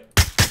 I'm coming!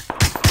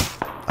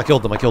 I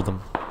killed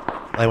them.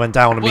 They went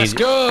down Let's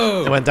immediately.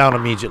 go! They went down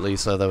immediately,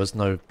 so there's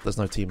no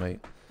teammate.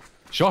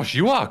 Josh,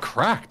 you are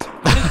cracked.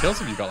 How many kills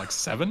have you got? Like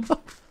 7?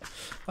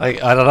 I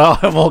don't know.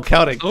 I'm all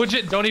counting.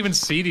 Legit, don't even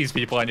see these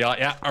people and you're like,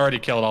 yeah, I already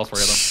killed all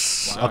 3 of them.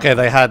 Wow. Okay,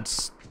 they had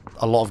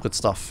a lot of good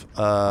stuff.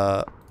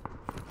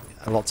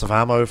 Lots of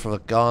ammo for the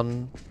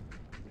gun.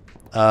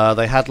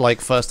 They had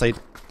like first aid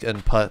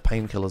and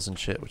painkillers and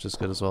shit, which is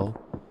good as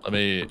well. Let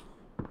me...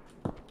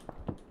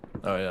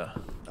 Oh, yeah.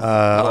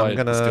 I'm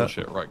gonna steal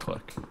shit, right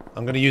click.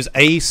 I'm gonna use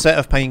a set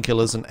of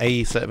painkillers and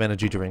a set of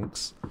energy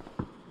drinks.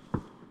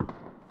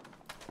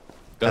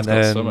 That's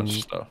And got so then-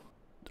 much stuff.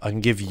 I can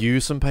give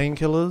you some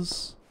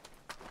painkillers.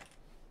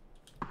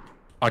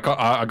 I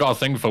got a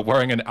thing for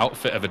wearing an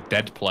outfit of a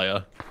dead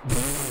player.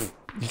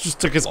 You just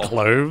took his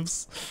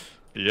clothes.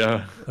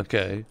 Yeah.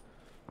 Okay.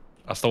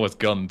 I stole his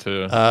gun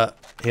too. Here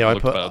I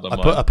Looked put better than a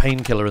mine.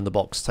 painkiller in the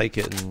box. Take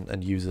it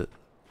and use it.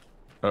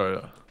 Oh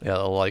yeah. Yeah,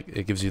 like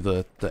it gives you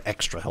the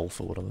extra health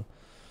or whatever.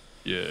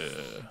 Yeah.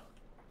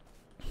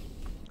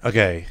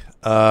 Okay.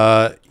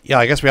 Yeah,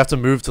 I guess we have to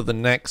move to the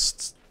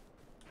next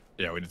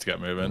Yeah, we need to get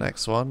moving.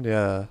 Next one,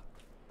 yeah.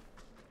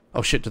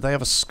 Oh shit, do they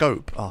have a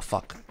scope? Oh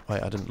fuck.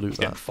 Wait, I didn't loot It's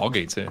getting that.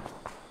 foggy too.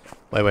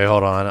 Wait,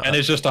 hold on. And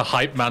it's just a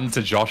hype man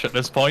to Josh at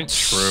this point.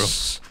 True.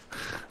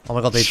 Oh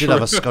my god, they did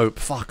have a scope.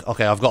 Fuck.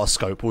 Okay, I've got a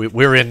scope.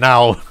 We're in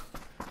now.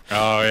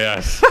 Oh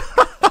yes.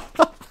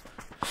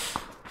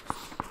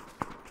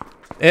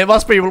 It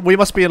must be. We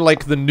must be in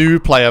like the new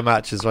player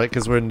matches, right?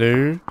 Because we're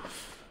new.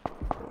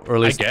 Or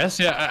at least. I guess.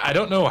 Yeah. I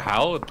don't know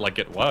how like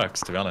it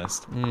works, to be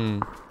honest.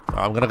 I'm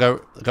gonna go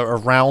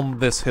around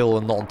this hill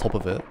and not on top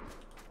of it.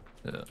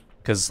 Yeah.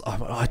 Because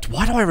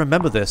why do I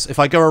remember this? If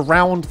I go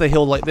around the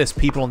hill like this,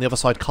 people on the other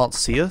side can't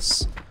see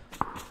us.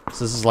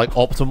 So this is like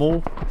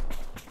optimal.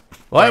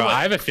 Bro,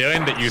 I have a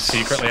feeling that you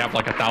secretly have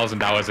like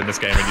 1,000 hours in this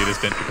game and you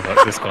just didn't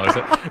disclose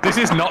it. This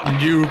is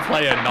not new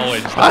player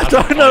knowledge. I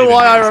don't know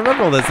why I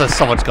remember all this. There's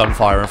so much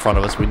gunfire in front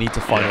of us. We need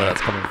to find where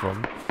that's coming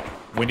from.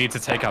 We need to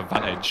take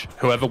advantage.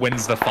 Whoever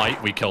wins the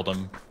fight, we kill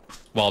them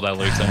while they're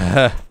looting.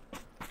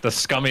 The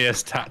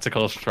scummiest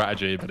tactical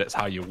strategy, but it's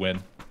how you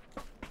win.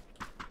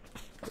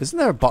 Isn't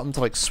there a button to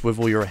like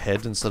swivel your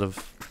head instead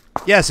of...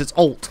 Yes, it's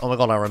Alt. Oh my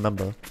god, I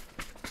remember.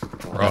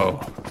 Bro.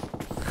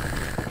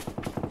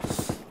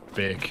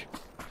 Big.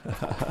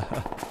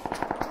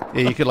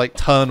 Yeah, you could like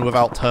turn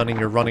without turning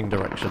your running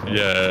direction.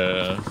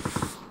 Yeah.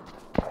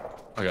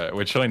 Okay,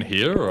 we're chilling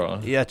here, or?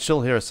 Yeah,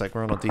 chill here a sec.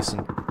 We're on a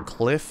decent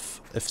cliff.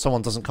 If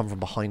someone doesn't come from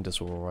behind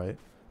us, we're alright.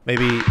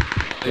 Maybe the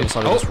other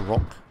side of this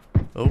rock.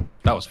 Oh.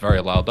 That was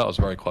very loud. That was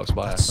very close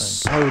by, That's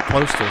so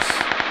close to us.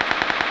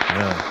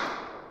 Yeah.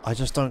 I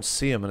just don't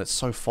see him and it's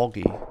so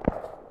foggy.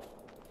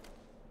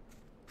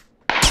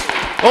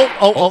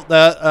 Oh,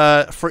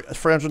 there.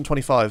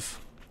 325.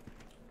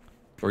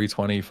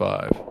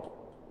 325.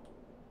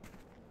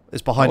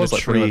 It's behind a That was,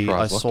 like, pretty much tree. where I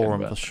I was saw looking, him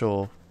but- for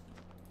sure.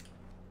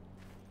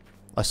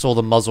 I saw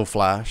the muzzle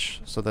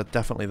flash, so they're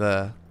definitely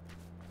there.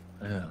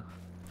 Yeah.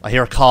 I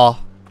hear a car.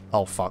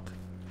 Oh fuck.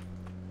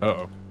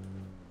 Uh-oh.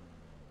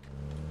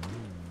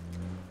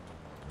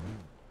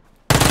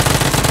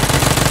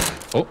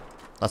 Oh.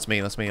 That's me.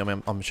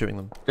 I'm shooting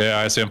them. Yeah,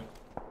 I see him.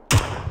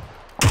 Another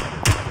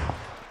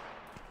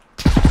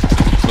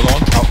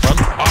one out front.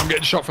 Oh, I'm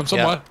getting shot from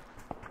somewhere.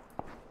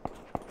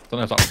 Don't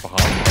know if that was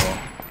behind me or...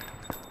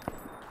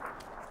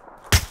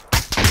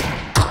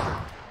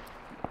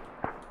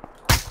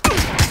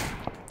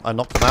 I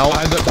knocked them out.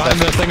 Behind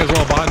the thing as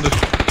well, behind the...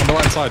 on the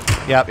right side.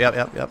 Yep.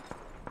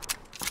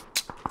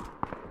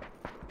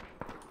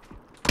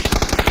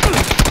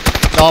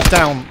 Half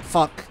down.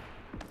 Fuck.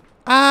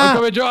 I'm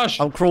coming, Josh!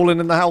 I'm crawling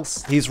in the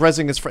house. He's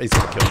rezzing his friend. He's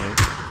gonna kill me.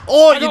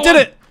 Oh, you did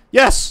it!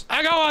 Yes!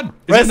 Hang on! Is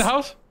Res he in the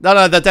house?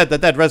 No, they're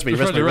dead. Res me.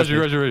 Res me.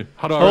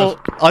 How do I Oh,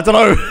 I don't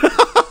know.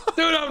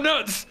 Dude, I'm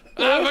nuts!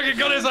 I fucking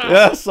got his ass!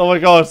 Yes, oh my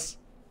god.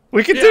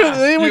 We can do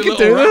it. We can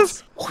do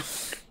this.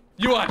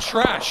 You are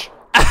trash.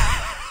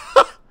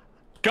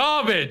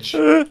 Garbage.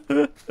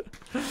 Oh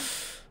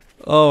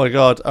my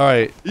god.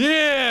 Alright.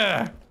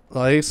 Yeah.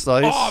 Nice.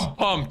 Oh, I'm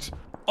pumped.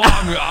 Oh,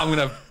 I'm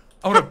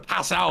gonna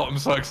pass out. I'm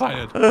so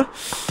excited.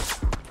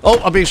 Oh,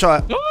 I'm being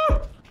shot at.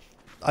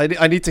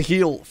 I need to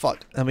heal.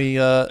 Fuck. Let me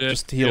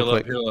just heal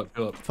quick. Heal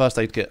up. First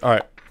aid kit.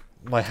 Alright.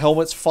 My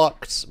helmet's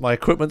fucked. My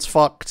equipment's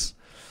fucked.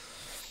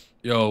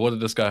 Yo, what did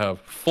this guy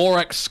have?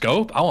 4x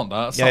scope? I want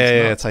that.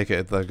 Yeah, take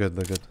it. They're good.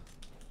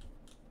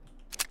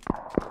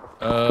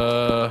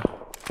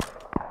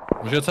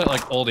 We should take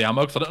like all the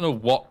ammo because I don't know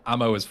what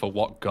ammo is for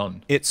what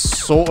gun. It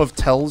sort of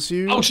tells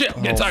you. Oh shit!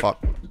 Get attacked.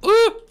 Fuck.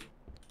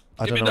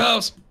 I Give don't me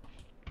know.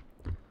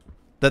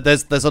 those.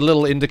 There's a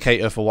little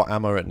indicator for what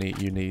ammo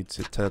you need.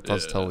 It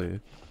does tell you,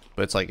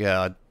 but it's like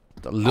a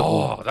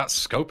little. Oh, that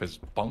scope is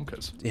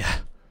bonkers. Yeah.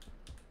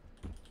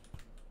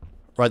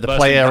 Right, the First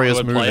play encounter area's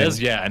with moving.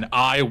 players, yeah, and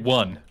I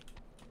won.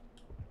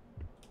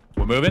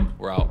 We're moving.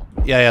 We're out.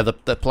 Yeah, the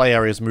play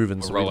area's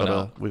moving, so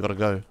rolling we gotta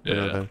go. We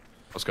gotta go.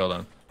 Let's go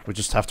then. We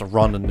just have to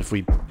run, and if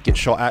we get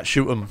shot at,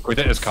 shoot them. Can we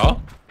take this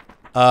car?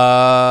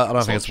 I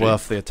don't think it's cheap.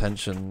 worth the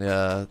attention.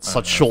 Yeah, it's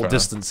such short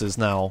distances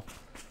now.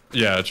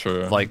 Yeah,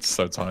 true. Like, it's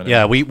so tiny.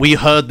 Yeah, we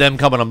heard them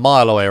coming a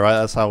mile away, right?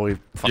 That's how we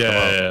fucked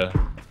them up.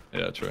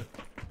 Yeah, true.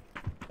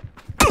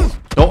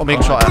 Oh, I'm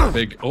being shot at.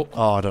 Big. Oh,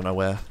 I don't know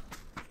where.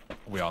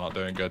 we are not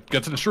doing good.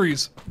 Get to the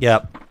trees.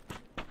 Yep.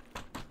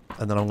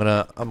 And then I'm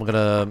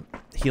gonna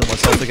heal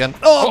myself again.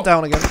 Oh, I'm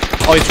down again.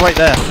 Oh, he's right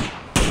there.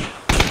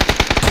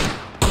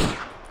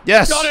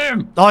 Yes. Got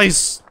him.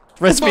 Nice.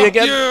 Res me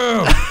again.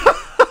 You.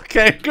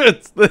 Okay,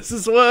 good. This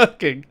is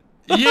working.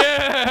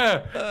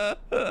 Yeah.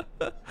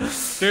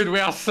 Dude, we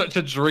are such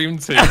a dream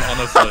team,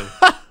 honestly.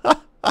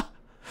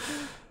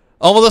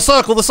 Oh, well, the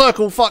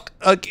circle. Fuck.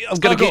 I'm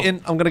gonna get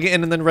in. I'm gonna get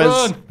in and then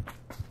res.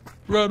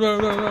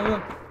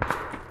 Run.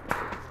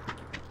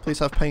 Please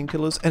have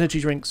painkillers, energy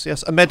drinks.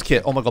 Yes, a med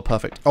kit. Oh my god,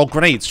 perfect. Oh,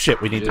 grenades. Shit,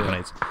 we need the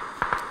grenades.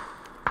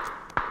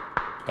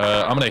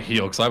 I'm gonna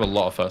heal because I have a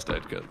lot of first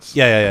aid kits.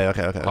 Yeah.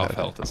 Okay. Half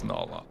health is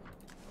not a lot.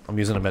 I'm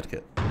using a med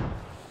kit.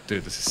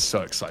 Dude, this is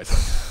so exciting.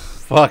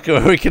 Fuck,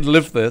 we can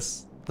live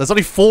this. There's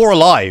only 4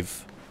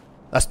 alive.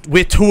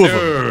 We're 2 of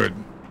them. Dude.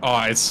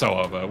 Oh, it's so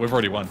over. We've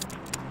already won.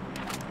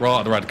 We're all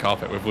on the red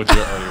carpet. We've legit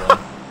already won.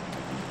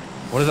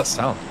 What does that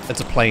sound? It's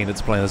a plane.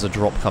 It's a plane. There's a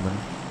drop coming.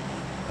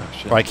 Oh,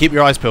 shit. Right, keep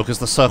your eyes peeled because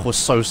the circle is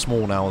so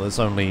small now. There's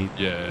only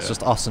Yeah. it's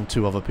just us and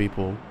 2 other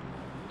people.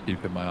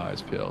 Keeping my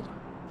eyes peeled.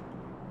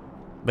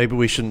 Maybe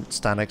we shouldn't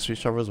stand next to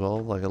each other as well,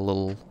 like a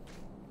little.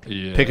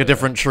 Yeah. Pick a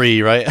different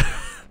tree, right?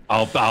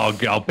 I'll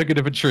pick a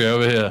different tree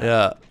over here.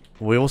 Yeah.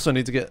 We also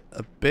need to get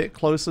a bit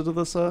closer to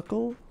the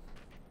circle.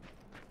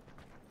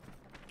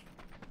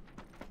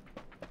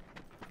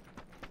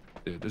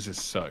 Dude, this is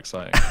so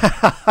exciting.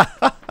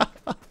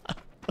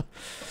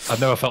 I've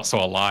never felt so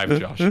alive,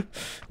 Josh.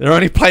 They're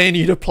only paying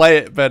you to play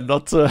it, Ben,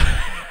 not to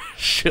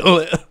shill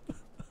it.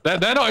 They're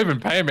not even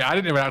paying me. I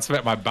didn't even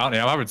activate my bounty.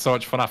 I'm having so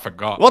much fun, I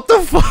forgot. What the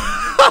fuck?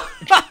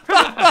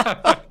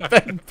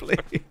 Ben,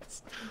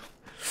 please.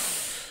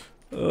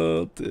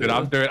 Oh, dear.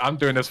 Dude, I'm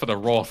doing this for the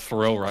raw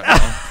thrill right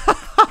now.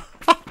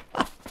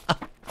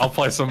 I'll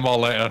play some more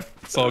later.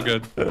 It's all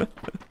good.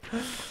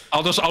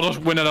 I'll just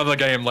win another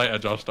game later,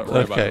 Josh. Don't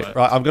worry about it. Okay,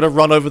 right. I'm gonna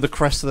run over the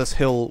crest of this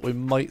hill. We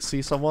might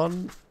see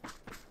someone.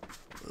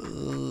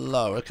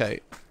 Low. Okay.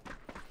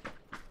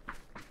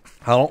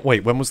 How long?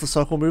 Wait, when was the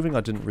circle moving?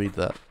 I didn't read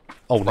that.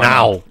 Oh, Right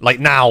now. now. Like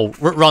now.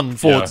 Run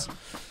forwards. Yeah.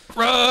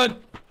 Run!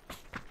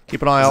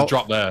 Keep an eye There's out. a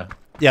drop there.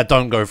 Yeah,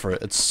 don't go for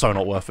it. It's so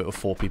not worth it with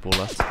 4 people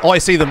left. Oh, I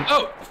see them.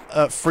 Oh!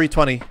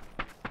 320.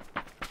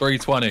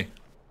 320.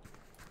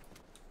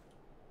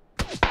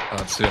 I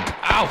don't see him.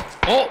 Ow!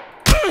 Oh!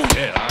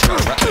 Yeah, I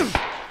got a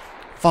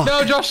Fuck.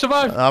 No, Josh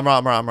survived! I'm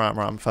right.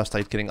 I'm first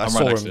aid kidding. I I'm saw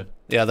right next to him.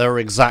 you. Yeah, they were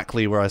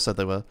exactly where I said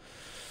they were.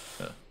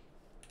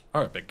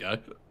 Alright, big guy.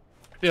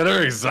 Yeah,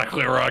 they're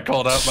exactly where I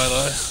called out, by the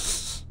way.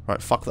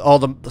 Right, fuck the. Oh,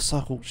 the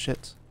circle.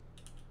 Shit.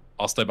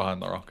 I'll stay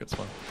behind the rock, it's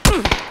fine.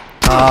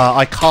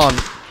 I can't.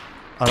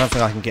 I don't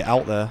think I can get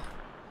out there.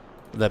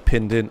 They're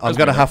pinned in. I'm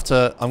gonna have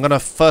to. I'm gonna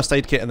first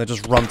aid kit and then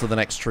just run to the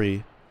next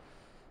tree.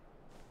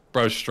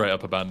 Bro's straight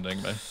up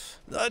abandoning me.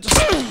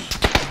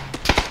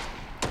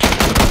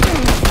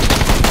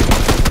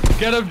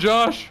 Get him,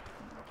 Josh!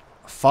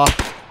 Fuck.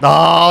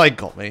 No, they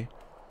got me.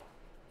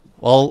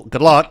 Well,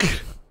 good luck.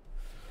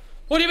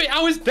 What do you mean?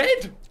 I was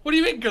dead! What do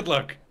you mean, good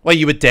luck? Wait,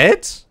 you were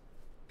dead?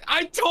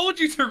 I told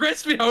you to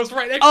rest me, I was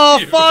right next Oh,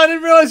 to you! fuck, I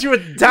didn't realize you were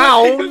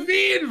down! What do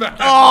you mean, man?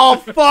 Oh,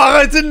 fuck,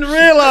 I didn't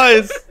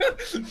realize!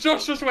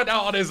 Josh just went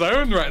out on his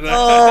own right there.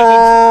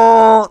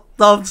 Oh,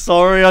 I'm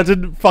sorry, I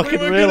didn't We fucking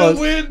were realize.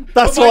 gonna win,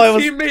 That's but why my I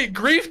was. teammate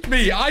griefed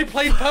me. I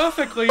played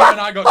perfectly and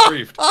I got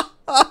griefed.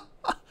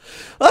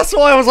 That's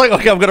why I was like,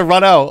 okay, I'm gonna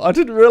run out. I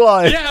didn't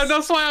realize. Yeah, and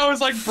that's why I was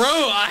like, bro,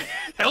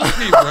 help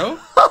me, bro.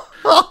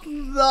 Oh,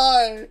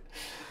 no.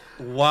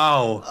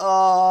 Wow.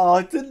 Oh,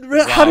 I didn't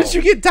realize. How did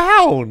you get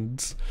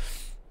downed?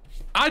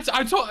 I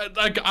thought,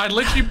 like, I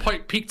literally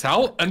peeked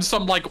out and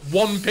some, like,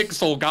 1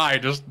 pixel guy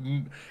just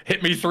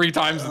hit me 3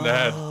 times in the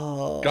head.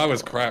 Guy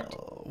was cracked.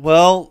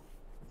 Well,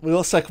 we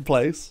got 2nd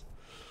place.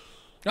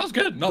 That was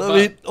good, not I bad.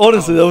 mean,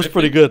 honestly, that was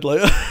pretty good.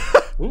 Like,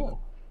 Ooh.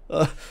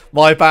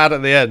 my bad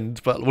at the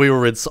end, but we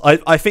were in.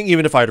 I think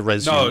even if I had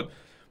res No. you,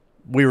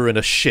 we were in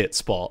a shit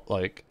spot.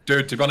 Like,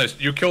 Dude, to be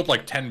honest, you killed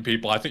like 10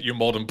 people. I think you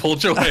more than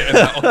pulled your weight in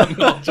that one.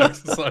 No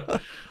jokes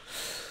aside.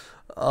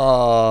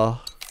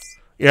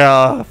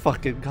 yeah,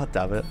 fucking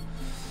goddamn it.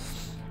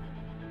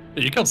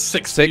 You killed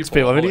 6 6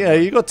 people. I mean, yeah,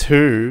 you got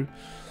 2.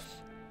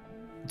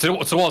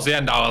 Towards the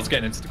end, I was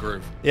getting into the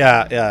groove.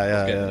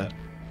 Yeah.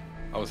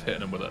 I was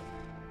hitting him with it.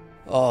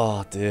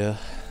 Oh dear.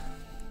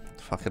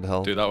 Fucking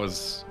hell. Dude, that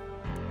was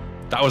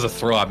a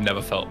thrill I've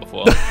never felt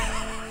before.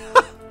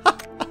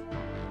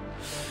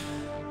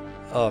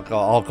 Oh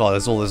god,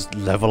 there's all this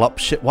level up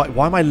shit.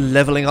 Why am I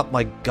leveling up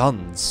my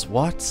guns?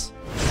 What?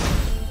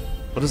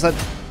 What does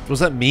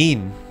that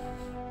mean?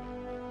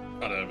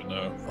 I don't even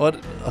know.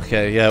 What?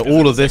 Okay, yeah,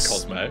 all of this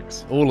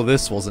Cosmetics. all of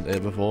this wasn't here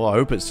before. I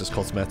hope it's just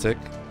cosmetic.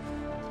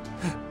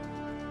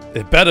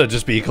 It better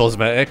just be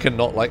cosmetic and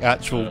not like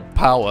actual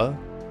power.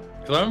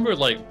 Because I remember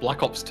like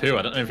Black Ops 2,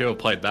 I don't know if you ever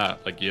played that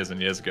like years and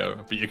years ago,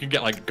 but you could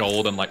get like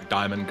gold and like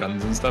diamond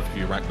guns and stuff if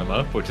you rank them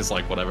up, which is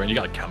like whatever, and you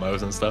got like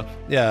camos and stuff.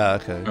 Yeah,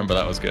 okay. Remember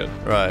that was good.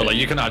 Right. But like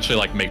you can actually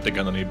like make the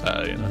gun any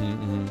better, you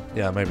know?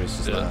 Yeah, maybe it's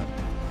just that.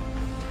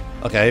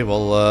 Okay,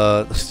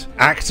 well,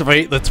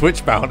 activate the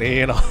Twitch bounty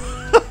and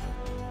Oh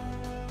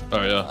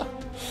yeah.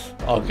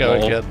 I'll go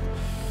again.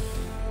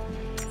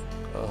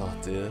 Oh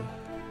dear.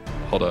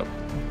 Hold up.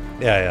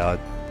 Yeah,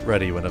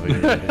 ready whenever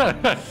you're ready.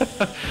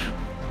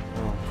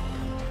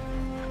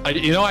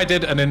 I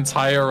did an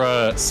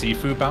entire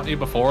seafood bounty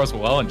before as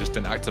well and just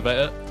didn't activate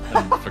it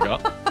and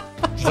forgot.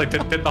 Just like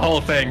did the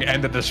whole thing,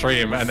 ended the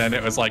stream, and then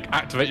it was like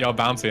activate your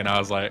bounty, and I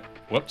was like,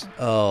 whoops.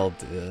 Oh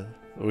dear.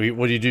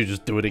 What do you do?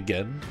 Just do it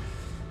again?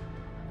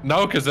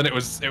 No, because then it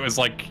was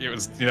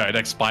it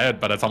expired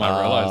by the time I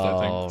realized. I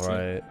think. Oh So,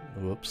 right.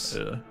 Whoops.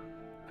 yeah.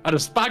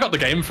 But I got the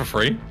game for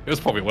free. It was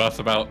probably worth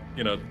about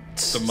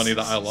the money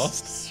that I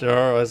lost.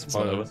 Sure, I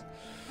suppose.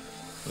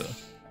 So,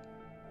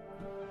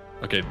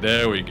 yeah. Okay,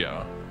 there we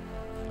go.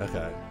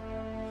 Okay.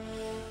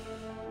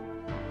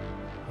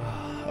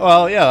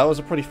 Well, yeah, that was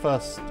a pretty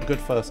good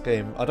first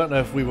game. I don't know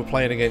if we were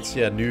playing against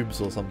noobs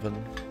or something.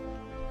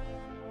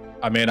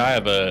 I mean, I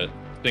have a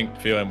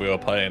distinct feeling we were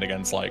playing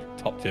against like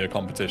top tier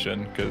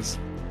competition, because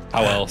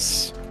how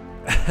else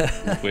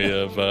would we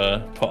have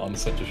put on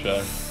such a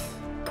show?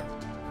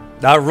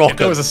 That rocket. If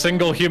there was a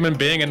single human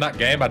being in that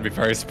game, I'd be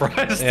very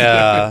surprised.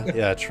 Yeah,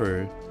 yeah,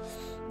 true.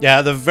 Yeah,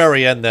 at the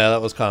very end there,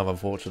 that was kind of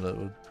unfortunate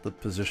with the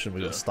position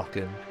we got stuck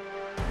in.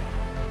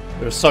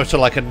 There was such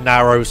a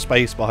narrow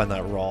space behind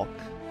that rock.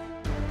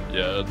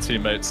 Yeah,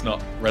 teammates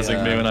not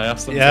rezzing me when I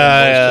asked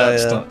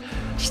them.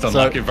 Just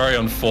unlucky, very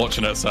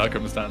unfortunate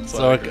circumstance.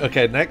 So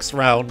okay, next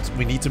round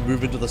we need to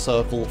move into the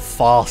circle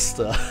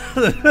faster.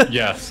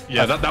 Yes,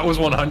 yeah, that was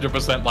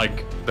 100%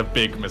 like the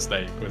big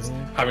mistake, was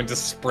having to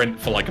sprint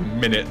for like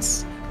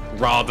minutes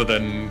rather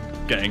than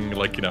getting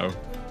like, you know,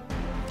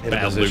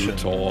 better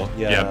loot or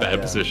better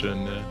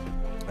position. Yeah.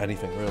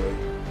 Anything really.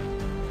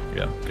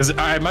 Yeah, because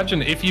I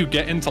imagine if you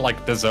get into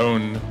like the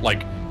zone,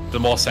 like the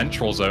more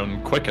central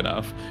zone quick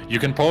enough, you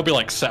can probably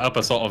like set up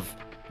a sort of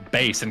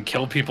base and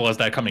kill people as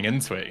they're coming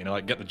into it, you know,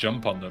 like get the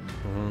jump on them,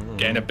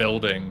 get in a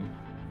building.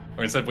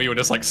 Or instead we were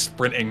just like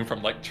sprinting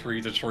from like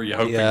tree to tree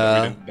hoping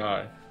that we didn't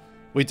die.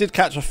 We did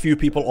catch a few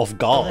people off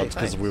guard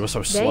because we were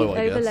so slow,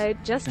 I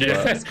guess.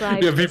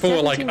 Yeah, people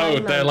were like, oh,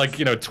 they're like,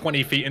 you know,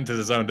 20 feet into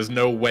the zone. There's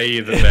no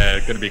way that they're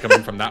going to be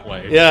coming from that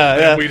way.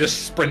 Yeah. We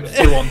just sprint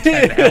through on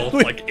 10 health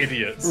like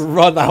idiots.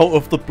 Run out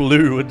of the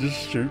blue and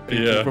just shoot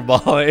people from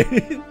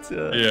behind.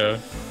 Yeah.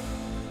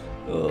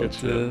 Oh, good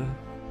shit.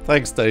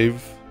 Thanks,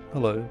 Dave.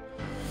 Hello.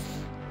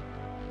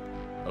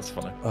 That's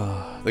funny.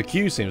 The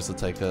queue seems to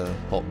take a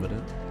hot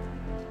minute.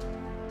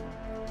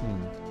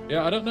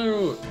 Yeah, I don't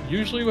know.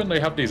 Usually when they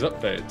have these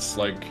updates,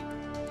 like,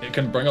 it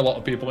can bring a lot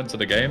of people into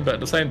the game, but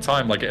at the same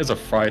time, like, it is a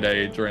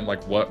Friday during,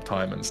 like, work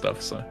time and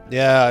stuff, so...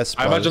 Yeah, I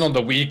suppose. I imagine on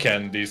the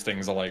weekend, these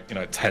things are, like, you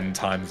know, 10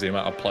 times the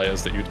amount of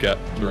players that you'd get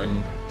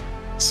during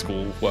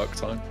school work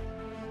time.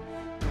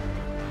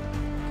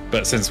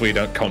 But since we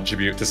don't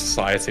contribute to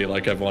society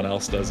like everyone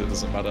else does, it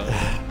doesn't matter.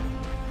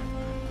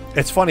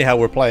 It's funny how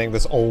we're playing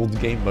this old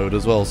game mode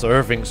as well, so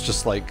everything's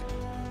just, like...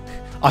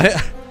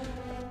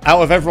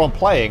 Out of everyone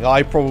playing,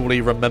 I probably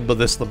remember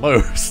this the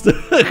most.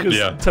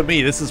 To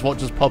me, this is what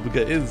just PUBG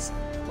is.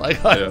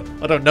 Like, I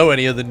don't know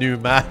any of the new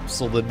maps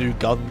or the new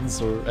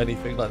guns or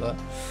anything like that.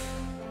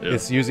 Yeah.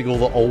 It's using all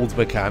the old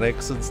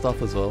mechanics and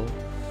stuff as well.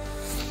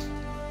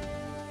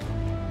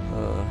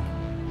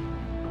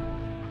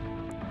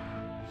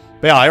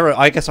 But yeah,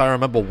 I guess I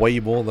remember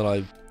way more than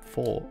I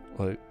thought.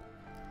 Like,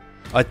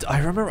 I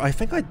remember, I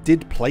think I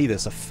did play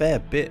this a fair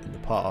bit in the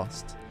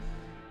past.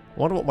 I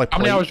wonder what my How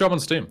many hours do you have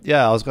on Steam?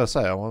 Yeah, I was going to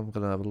say, I'm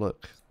going to have a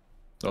look.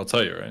 I'll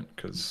tell you, right?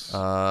 Because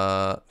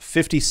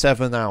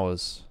 57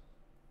 hours.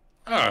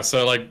 Oh,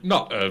 so like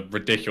not a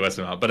ridiculous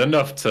amount, but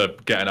enough to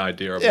get an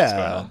idea of what's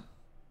going on.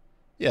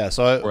 Yeah,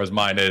 so... Whereas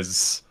mine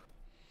is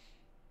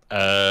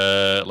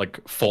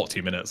like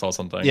 40 minutes or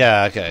something.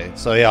 Yeah, okay.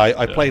 So yeah,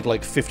 I played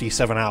like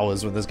 57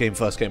 hours when this game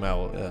first came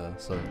out. Yeah,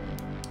 so...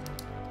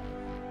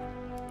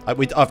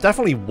 I've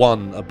definitely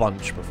won a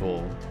bunch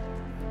before.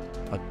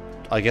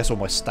 I guess all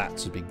my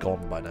stats would be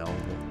gone by now.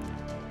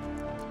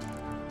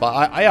 But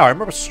I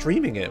remember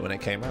streaming it when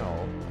it came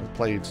out.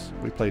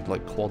 We played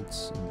like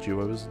quads and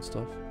duos and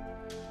stuff.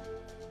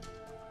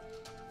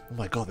 Oh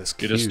my god, this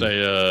queue.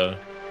 You're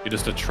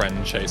just a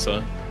trend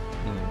chaser.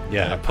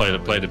 Yeah. Play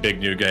the big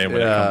new game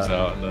when it comes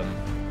out, and then.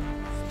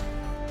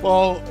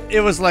 Well,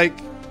 it was like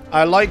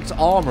I liked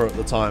Armor at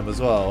the time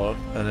as well,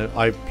 and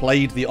I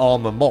played the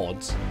Armor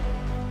mod,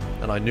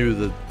 and I knew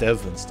the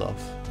dev and stuff.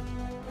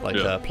 Like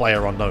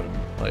Player Unknown,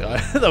 like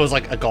there was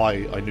like a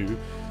guy I knew,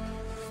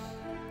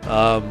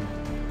 not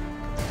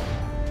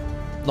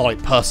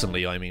like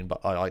personally, I mean, but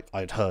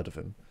I'd heard of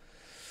him,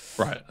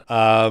 right?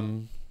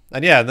 And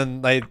yeah, and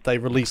then they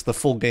released the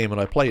full game and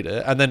I played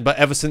it, and then but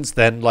ever since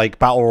then, like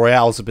battle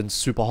royales have been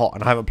super hot,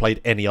 and I haven't played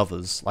any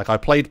others. Like I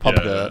played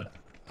PUBG,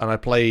 and I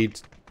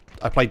played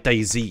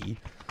DayZ,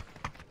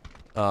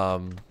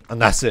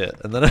 and that's it.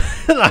 And then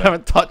I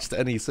haven't touched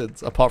any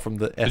since, apart from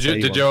the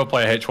Did you ever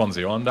play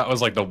H1Z1? That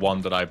was like the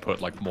one that I put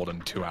like more than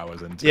 2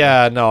 hours into.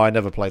 Yeah, no, I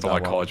never played that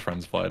one. My college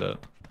friends played it.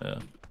 Yeah,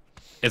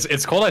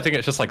 it's called, I think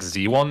it's just like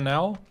Z1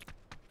 now.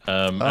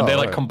 And they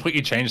like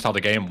completely changed how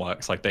the game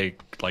works. Like they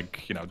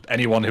you know,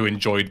 anyone who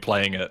enjoyed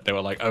playing it, they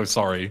were like, oh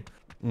sorry,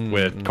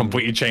 we're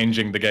completely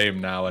changing the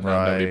game now, and then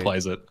nobody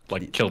plays it.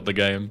 Like killed the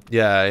game.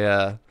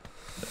 Yeah.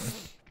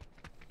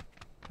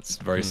 It's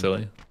very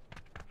silly.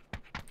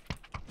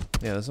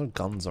 Yeah, there's no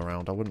guns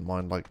around. I wouldn't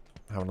mind like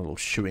having a little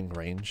shooting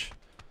range.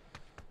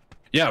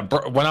 Yeah,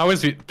 when I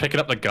was picking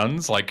up the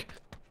guns, like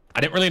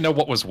I didn't really know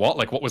what was what.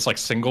 Like what was like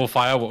single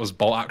fire, what was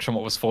bolt action,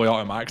 what was fully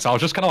automatic. So I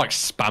was just kind of like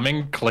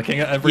spamming, clicking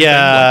at everything.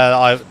 Yeah,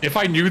 like, if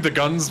I knew the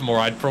guns more,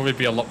 I'd probably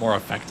be a lot more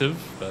effective.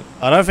 But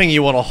I don't think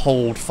you want to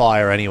hold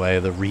fire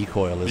anyway. The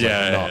recoil is like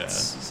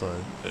nuts. Yeah. So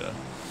yeah.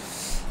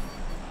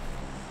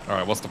 All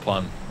right, what's the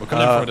plan? We're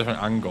coming in from a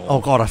different angle. Oh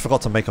god, I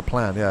forgot to make a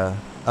plan. Yeah.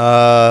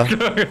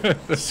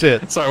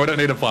 Shit. Sorry, we don't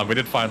need a plan. We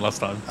did fine last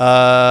time.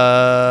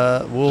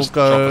 We'll just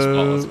drop a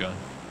spot, let's go.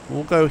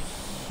 We'll go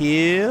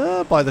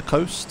here by the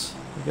coast.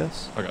 I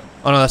guess. Okay.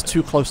 Oh no, that's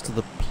too close to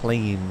the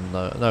plane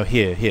though. No,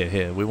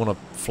 here. We want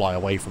to fly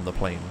away from the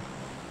plane.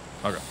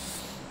 Okay.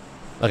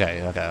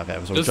 Okay.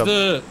 So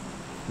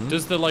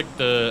does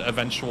the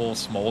eventual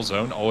small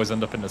zone always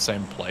end up in the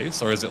same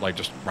place, or is it like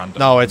just random?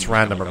 No, it's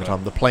random every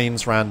time. The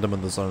plane's random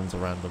and the zones are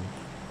random.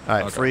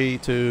 Alright, Okay. 3,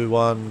 2,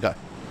 1, go.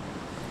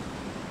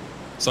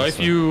 So if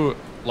you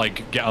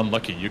like get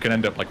unlucky, you can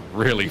end up like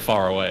really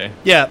far away.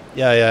 Yeah,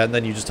 and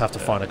then you just have to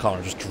find a car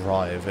and just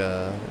drive.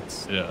 Yeah,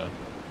 Yeah.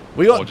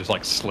 we got. Or just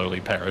like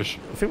slowly perish.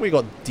 I think we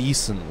got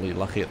decently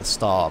lucky at the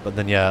start, but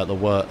then yeah,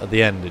 at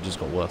the end it just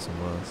got worse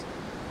and worse.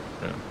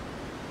 Yeah.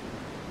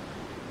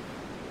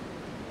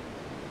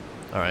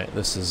 Alright,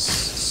 this is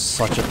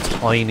such a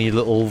tiny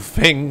little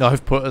thing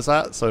I've put us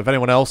at, so if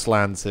anyone else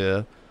lands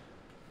here,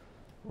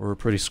 we're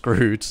pretty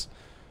screwed.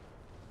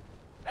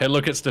 Hey,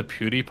 look, it's the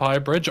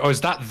PewDiePie bridge. Oh, is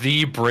that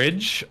the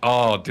bridge?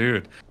 Oh,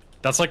 dude.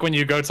 That's like when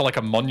you go to like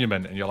a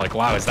monument and you're like,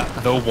 wow, is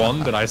that the one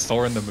that I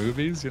saw in the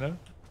movies, you know?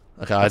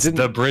 Okay, That's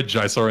the bridge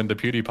I saw in the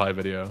PewDiePie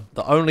video.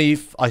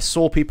 I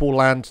saw people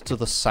land to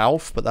the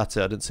south, but that's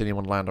it. I didn't see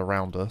anyone land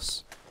around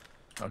us.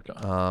 Okay.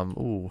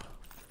 Ooh.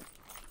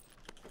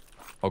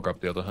 I'll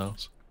grab the other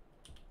house.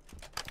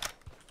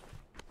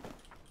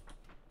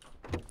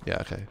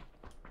 Yeah, okay.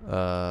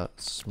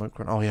 Smoke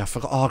grenade. Oh yeah, I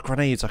forgot. Oh,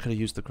 grenades. I could have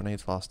used the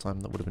grenades last time.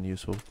 That would have been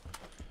useful.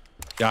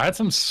 Yeah, I had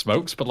some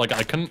smokes, but like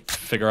I couldn't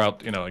figure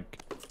out, you know, like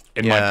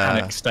in my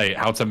panic state,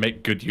 how to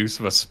make good use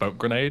of a smoke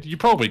grenade. You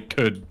probably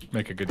could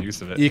make a good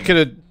use of it. You could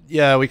have.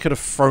 Yeah, we could have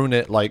thrown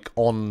it like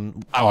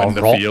on out our in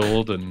the rock.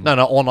 field and No,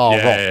 on our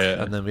rock,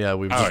 yeah. and then we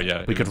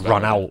could even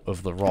run better. out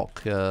of the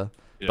rock. Yeah,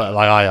 Yeah. but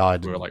like I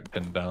We were like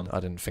pinned down. I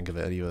didn't think of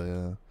it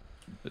either.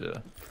 Yeah. Yeah.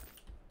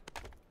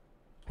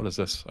 What is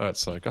this? Oh,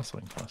 it's a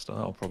gasoline canister.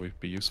 That'll probably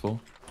be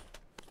useful.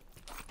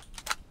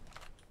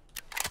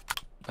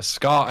 A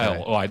Scar L.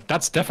 Okay. Oh,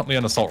 that's definitely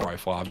an assault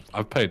rifle.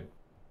 I've played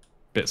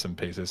bits and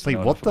pieces. Wait,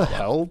 what the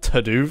hell,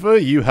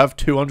 Taduva? You have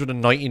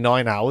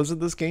 299 hours in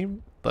this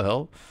game? The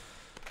hell?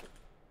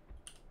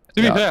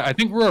 To be fair, I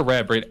think we're a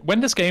rare breed.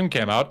 When this game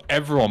came out,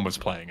 everyone was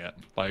playing it.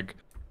 Like,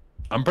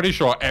 I'm pretty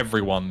sure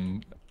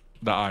everyone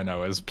that I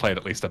know has played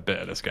at least a bit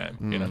of this game.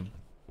 You know,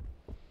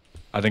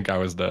 I think I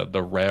was the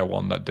rare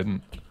one that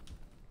didn't.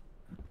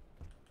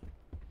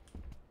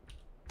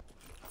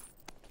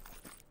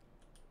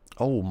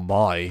 Oh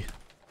my!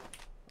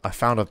 I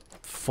found a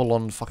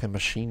full-on fucking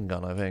machine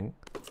gun. I think.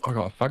 I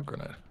got a fag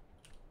grenade.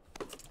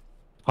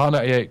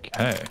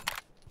 R98K.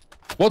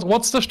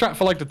 What's the strat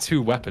for like the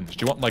two weapons?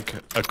 Do you want like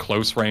a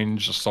close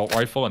range assault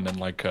rifle and then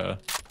like a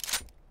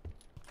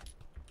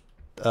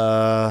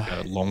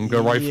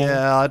longer rifle?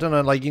 Yeah, I don't know.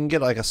 Like you can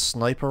get like a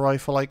sniper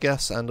rifle, I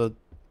guess, and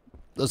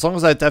as long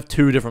as they have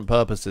two different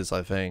purposes,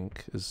 I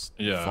think is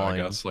fine.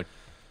 I guess like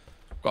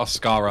got a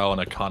Scar L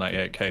and a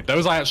Kar98K.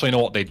 Those I actually know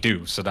what they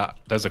do, so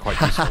those are quite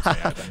useful to me,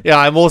 I think. Yeah,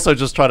 I'm also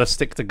just trying to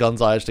stick to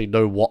guns I actually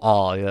know what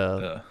are.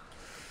 Yeah.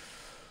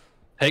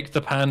 Take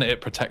the pan,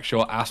 it protects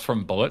your ass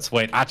from bullets.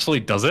 Wait, actually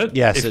does it?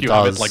 Yes, if it you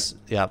does. Have it, like...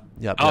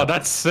 Yeah. Oh,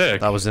 that's sick.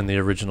 That was in the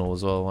original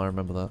as well. I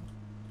remember that.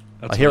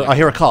 That's I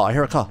hear a car.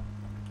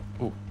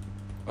 Ooh.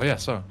 Oh yeah,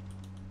 so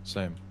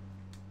same.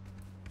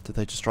 Did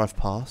they just drive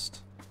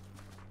past?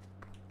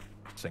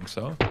 I think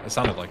so. It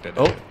sounded like they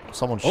did. Oh,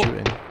 someone's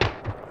shooting.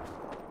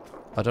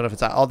 I don't know if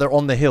it's oh, they're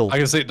on the hill. I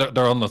can see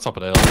they're on the top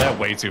of the hill. They're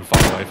way too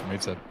far away for me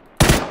to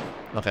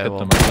Okay, hit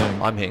well, them, I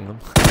think. I'm hitting them.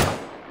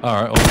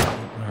 Alright,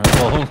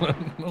 well,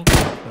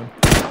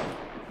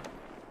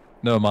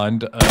 never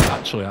mind.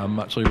 Actually, I'm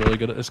actually really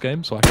good at this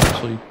game, so I can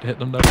actually hit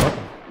them no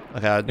problem.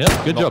 Okay,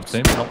 yeah, good job,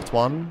 team. Knocked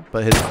one,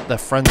 but their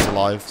friend's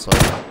alive, so...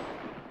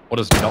 What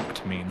does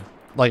knocked mean?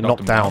 Like,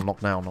 knocked down.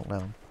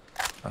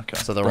 Okay,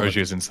 so they're Bro's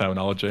using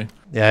terminology.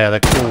 Yeah,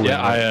 they're cool.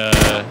 Yeah,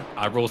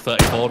 I roll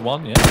 34'd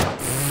one, yeah.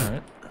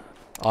 Alright.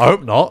 I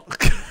hope not.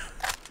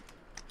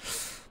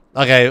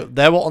 Okay,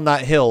 they were on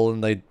that hill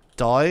and they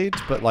died,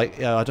 but like,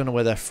 yeah, I don't know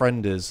where their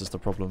friend is the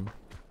problem.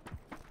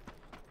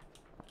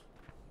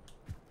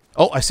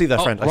 Oh, I see their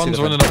friend. Ron's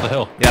running up the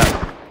hill.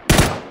 Yeah.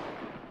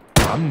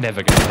 I'm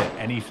never gonna hit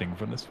anything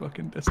from this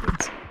fucking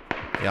distance.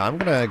 Yeah, I'm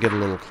gonna get a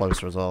little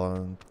closer as well.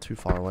 I'm too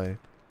far away.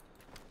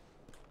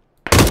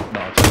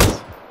 No,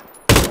 just...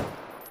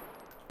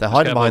 They're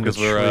hiding behind the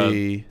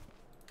tree.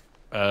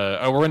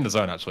 Oh, we're in the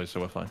zone actually,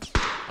 so we're fine.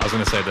 I was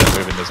gonna say they're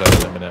moving the zone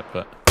in a minute,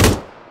 but...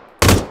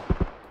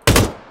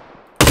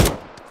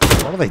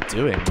 What are they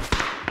doing?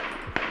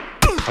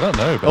 I don't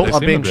know, but oh,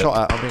 I'm being shot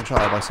at. I'm being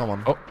shot at by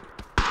someone. Oh.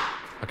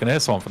 I can hear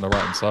someone from the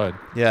right hand side.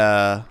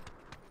 Yeah.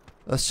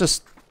 That's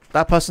just...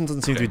 That person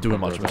doesn't seem to be doing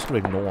much. I'm just gonna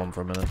ignore him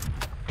for a minute.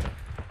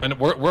 And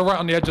we're right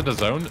on the edge of the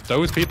zone.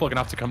 Those people are gonna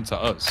have to come to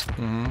us.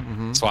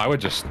 So I would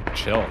just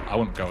chill. I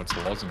wouldn't go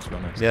towards them, to be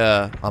honest.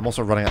 Yeah, I'm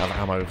also running out of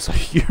ammo, so I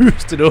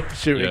used it all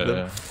shooting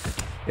them.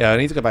 Yeah, I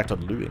need to go back to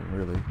looting,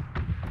 really.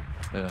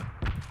 Yeah.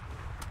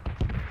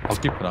 I'll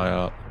keep an eye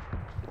out.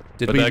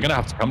 But they're gonna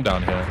have to come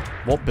down here.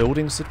 What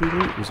buildings did we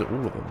loot? Was it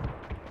all of them?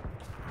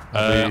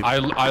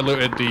 I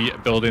looted the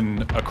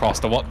building across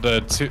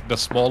the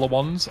smaller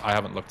ones. I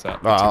haven't looked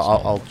at. Right,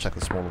 I'll check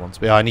the smaller ones.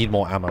 But yeah, I need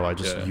more ammo. I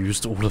just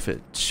used all of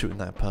it shooting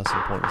that person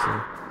pointlessly.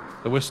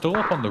 We're still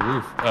up on the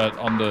roof,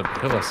 on the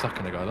hill a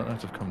second ago. I don't know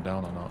if they've come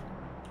down or not.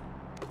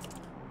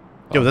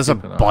 Yo, there's a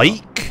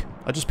bike?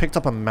 I just picked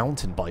up a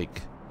mountain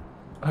bike.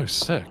 Oh,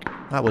 sick.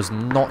 That was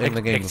not in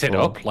the game picked before.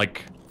 It up,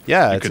 like,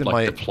 yeah, you it's could, in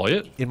like, deploy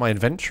it? In my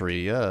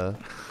inventory, yeah.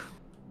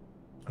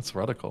 That's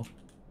radical.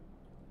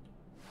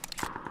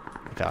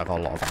 Okay, I got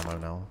a lot of ammo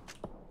now.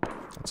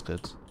 That's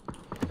good.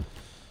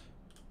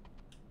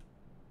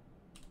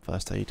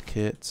 First aid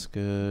kit,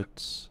 good.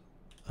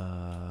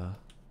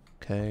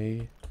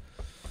 Okay.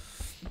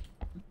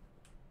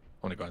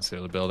 I want to go and see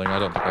the building. I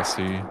don't think I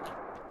see.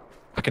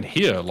 I can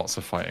hear lots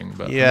of fighting,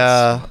 but yeah.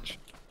 not so much.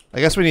 I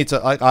guess we need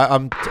to.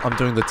 I'm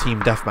doing the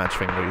team deathmatch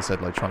thing where you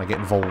said like trying to get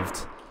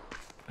involved.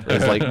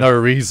 There's like no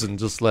reason,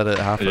 just let it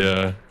happen.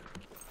 Yeah.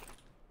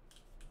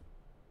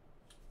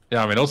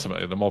 Yeah, I mean,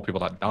 ultimately, the more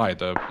people that die,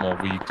 the more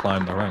we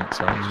climb the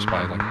ranks, right? Just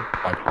by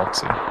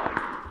proxy.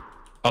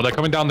 Oh, they're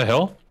coming down the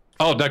hill?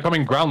 Oh, they're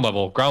coming ground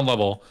level. Ground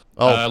level.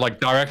 Oh. Like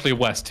directly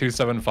west,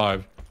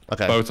 275.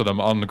 Okay. Both of them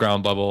on the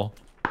ground level.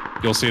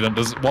 You'll see them.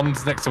 There's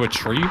one's next to a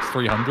tree,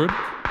 300.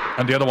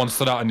 And the other one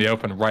stood out in the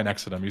open right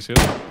next to them. You see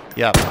them?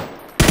 Yeah.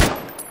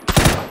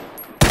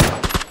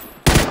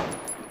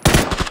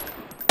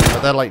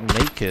 But they're like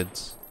naked.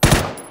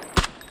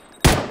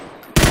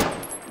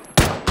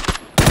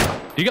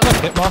 You get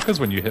like hit markers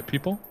when you hit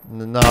people?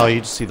 No,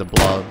 you just see the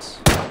blood.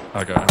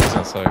 Okay, I was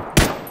gonna say.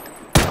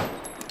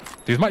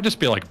 These might just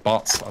be like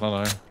bots, I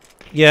don't know.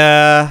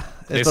 Yeah.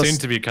 They seem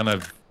to be kind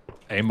of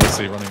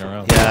aimlessly running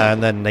around. Yeah,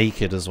 and they're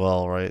naked as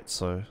well, right?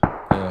 So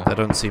yeah. They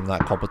don't seem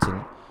that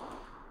competent.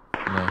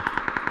 No.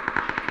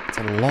 It's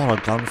a lot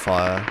of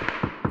gunfire.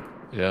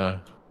 Yeah.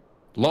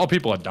 A lot of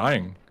people are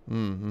dying.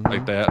 Mm-hmm.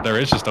 Like there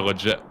is just a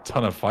legit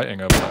ton of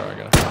fighting over there, I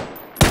guess.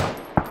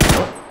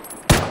 Oh.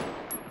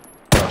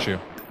 What about you?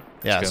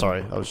 Yeah,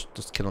 sorry, I was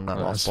just killing that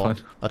last bot.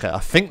 Fine. Okay, I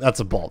think that's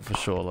a bot for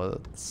sure.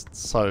 It's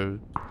so...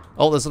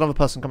 Oh, there's another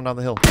person coming down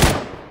the hill.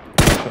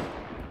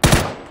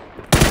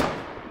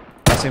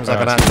 That seems like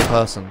an actual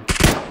person.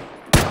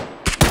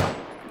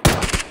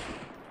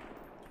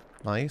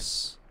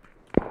 Nice.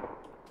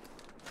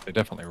 They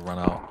definitely run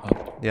out.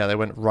 Up. Yeah, they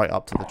went right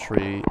up to the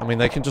tree. I mean,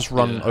 they can just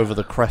run over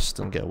the crest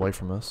and get away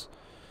from us.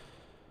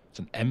 It's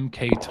an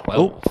MK12.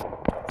 Oh.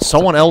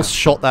 Someone else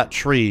shot that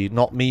tree,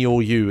 not me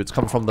or you. It's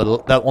come from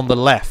on the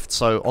left,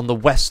 so on the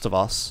west of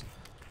us.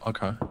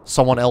 Okay.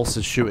 Someone else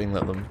is shooting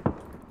at them.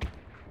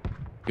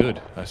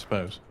 Good, I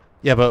suppose.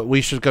 Yeah, but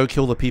we should go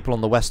kill the people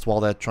on the west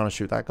while they're trying to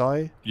shoot that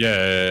guy.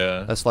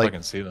 Yeah. That's like I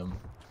can see them.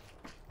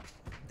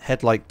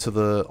 Head like to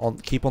the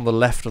keep on the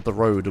left of the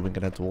road, and we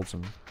can head towards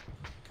them.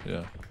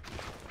 Yeah.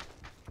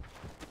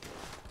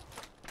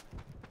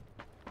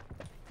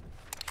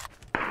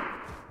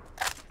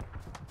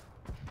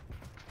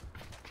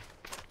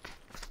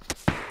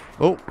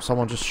 Oh,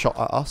 someone just shot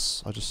at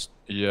us. I just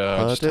I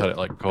just had it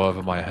like go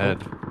over my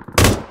head.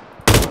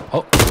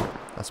 Oh,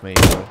 that's me.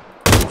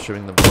 I'm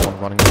shooting the one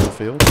running through the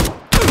field.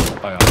 Oh,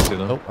 yeah, I see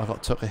them. Oh, I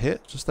took a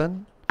hit just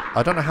then.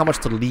 I don't know how much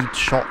to lead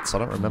shots. I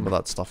don't remember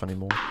that stuff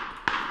anymore.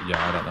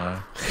 Yeah, I don't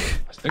know.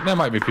 I think there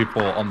might be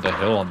people on the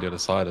hill on the other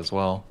side as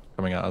well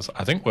coming at us.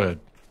 I think we're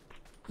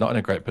not in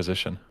a great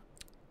position.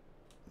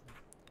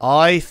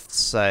 I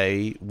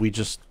say we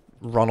just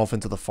run off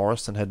into the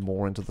forest and head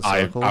more into the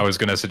circle. I was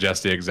going to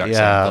suggest the exact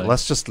same thing.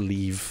 Let's just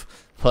leave.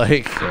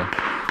 Like,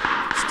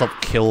 stop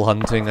kill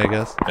hunting, I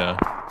guess. Yeah.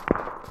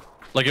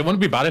 Like, it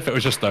wouldn't be bad if it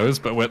was just those,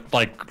 but we're,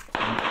 like,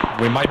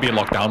 we might be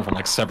locked down from,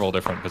 like, several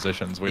different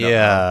positions. We don't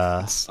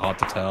know. It's hard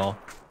to tell.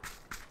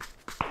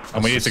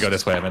 And we need to go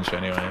this way eventually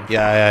anyway.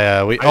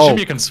 Yeah. I assume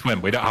you can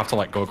swim. We don't have to,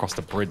 like, go across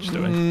the bridge,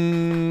 do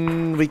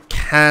we? We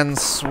can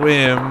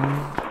swim,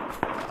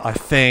 I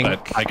think.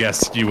 But I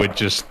guess you would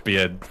just be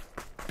a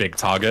big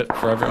target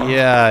for everyone.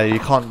 Yeah, you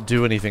can't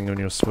do anything when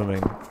you're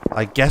swimming.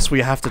 I guess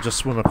we have to just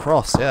swim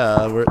across.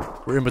 Yeah,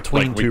 we're in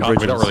between two bridges.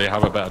 We don't really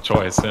have a better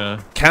choice.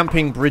 Yeah.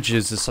 Camping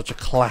bridges is such a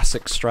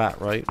classic strat,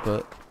 right?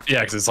 But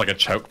yeah, because it's like a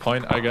choke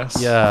point, I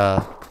guess.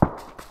 Yeah.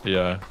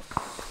 Yeah.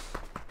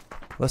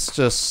 Let's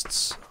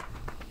just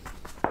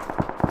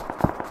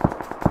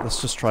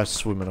try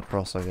swimming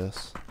across, I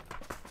guess.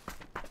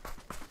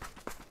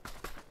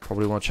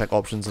 Probably want to check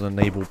options and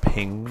enable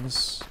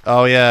pings.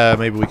 Oh yeah,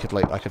 maybe we could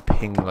I could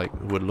ping like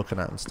who we're looking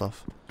at and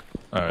stuff.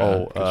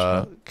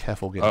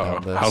 Careful getting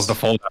down this. How's the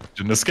fall damage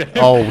in this game?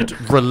 Oh,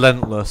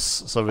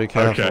 relentless. So be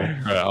careful. Okay,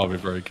 right, I'll be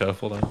very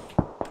careful then.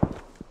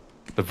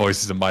 The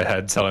voices in my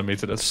head telling me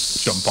to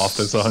just jump off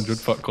this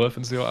 100-foot cliff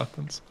and see what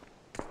happens.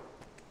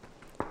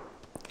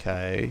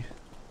 Okay.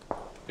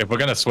 If we're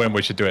gonna swim,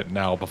 we should do it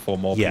now before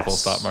more people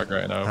start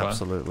migrating over.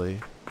 Absolutely.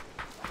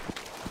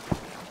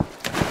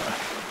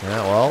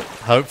 Yeah, well,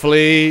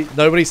 hopefully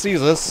nobody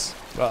sees us.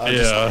 But I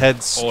just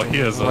head straight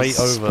over.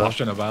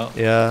 Splashing about.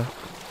 Yeah.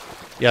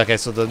 Yeah, okay,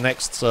 so the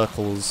next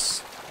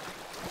circle's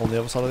on the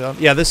other side of the island.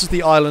 Yeah, this is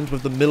the island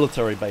with the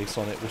military base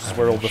on it, which is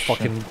where all the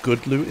fucking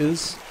good loot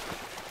is.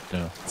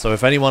 Yeah. So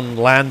if anyone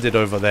landed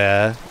over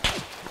there...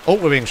 Oh,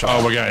 we're being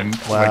shot. Oh, we're getting...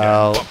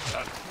 Well,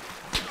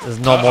 there's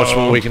not much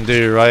more we can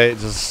do, right?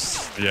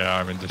 Just... Yeah,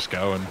 I mean, just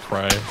go and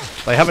pray.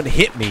 They haven't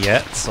hit me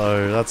yet,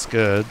 so that's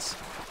good.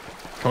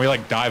 Can we,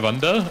 like, dive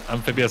under?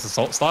 Amphibious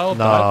assault style?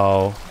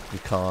 No, you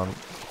can't.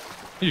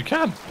 You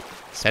can.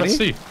 Can Let's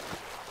you? see.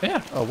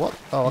 Yeah. Oh, what?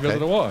 Oh, You go to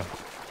the okay. water.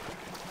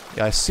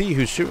 Yeah, I see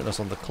who's shooting us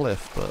on the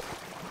cliff, but...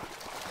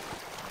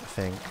 I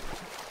think...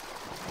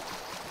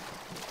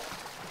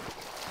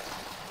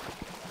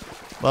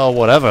 Well,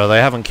 whatever. They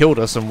haven't killed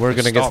us, and we're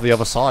going to get to the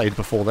other side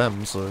before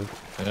them, so...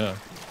 Yeah.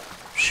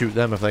 Shoot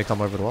them if they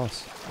come over to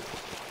us.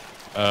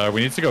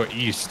 We need to go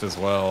east as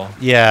well.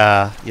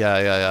 Yeah.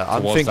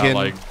 I'm Towards thinking... that,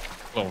 like,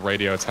 little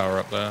radio tower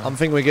up there. I'm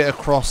thinking we get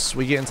across...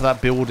 We get into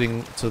that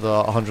building to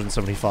the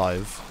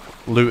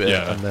 175, loot it,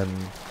 Yeah. and then...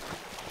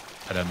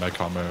 And then make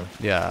our move.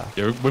 Yeah.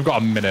 Yeah, we've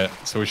got a minute,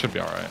 so we should be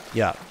alright.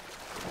 Yeah.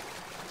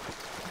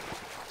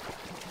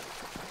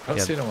 I don't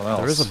see anyone else.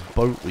 There is a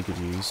boat we could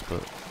use,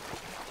 but...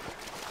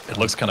 It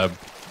looks kind of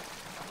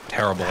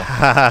terrible.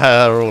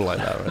 They're all like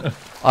that, right?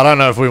 I don't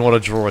know if we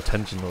want to draw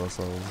attention to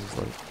ourselves. It's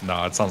like,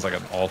 No, it sounds like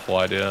an awful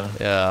idea.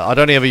 yeah, I'd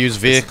only ever use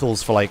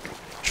vehicles for, like,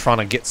 trying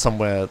to get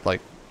somewhere,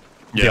 like,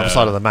 the other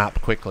side of the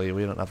map quickly.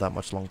 We don't have that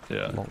much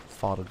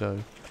far to go.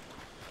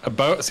 A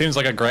boat seems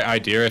like a great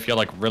idea if you're,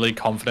 like, really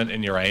confident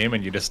in your aim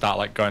and you just start,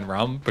 like, going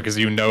around, because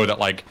you know that,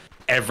 like,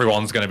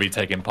 everyone's going to be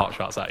taking pot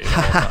shots at you the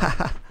whole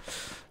time.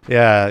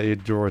 Yeah, you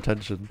draw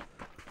attention.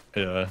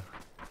 Yeah.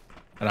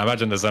 And I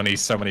imagine there's only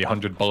so many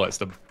 100 bullets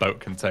the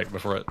boat can take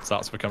before it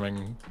starts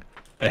becoming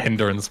a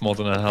hindrance more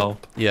than a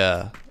help.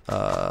 Yeah.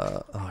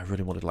 Oh, I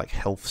really wanted, like,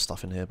 health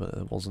stuff in here, but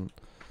it wasn't.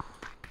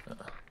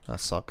 That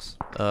sucks.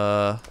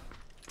 Oh,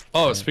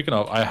 speaking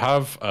of, I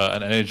have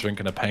an energy drink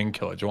and a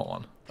painkiller. Do you want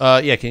one?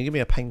 Yeah, can you give me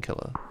a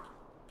painkiller?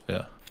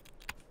 Yeah.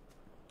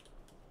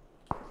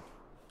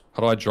 How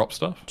do I drop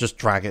stuff? Just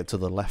drag it to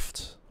the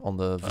left on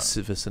the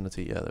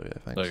vicinity. Yeah, there we go.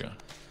 Thanks. There you go.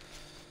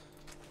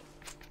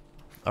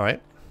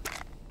 Alright.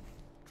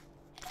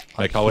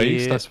 Make our way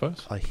east, I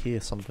suppose. I hear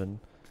something.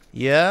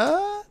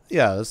 Yeah?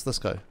 Yeah, let's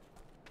go.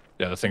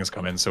 Yeah, the things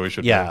come in, so we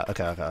should. Yeah,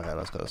 okay,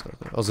 let's go.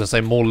 I was gonna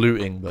say more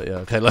looting, but yeah,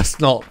 okay, let's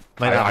not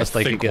make that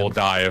mistake I think again. we'll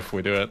die if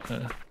we do it.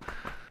 Yeah.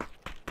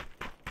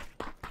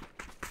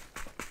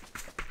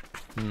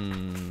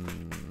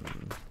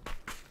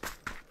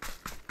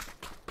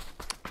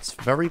 It's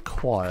very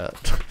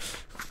quiet.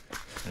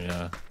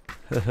 Yeah.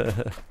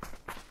 But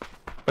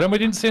then we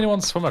didn't see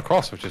anyone swim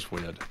across, which is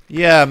weird.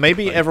 Yeah,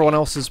 maybe Like, everyone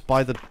else is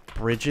by the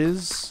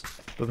bridges,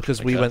 but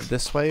because we went guess.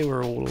 this way,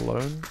 we're all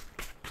alone.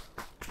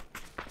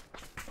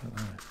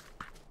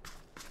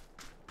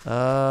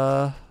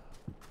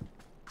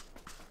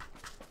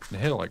 You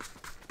hear like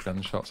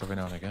gunshots every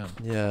now and again.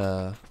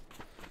 Yeah.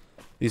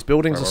 These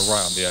buildings Right, are we're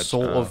right on the edge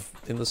sort now. of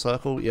in the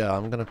circle. Yeah,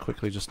 I'm gonna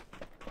quickly just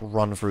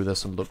run through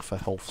this and look for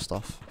health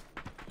stuff.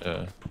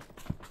 Yeah.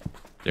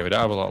 Yeah, we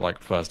don't have a lot of like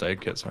first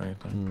aid kits or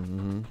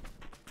anything.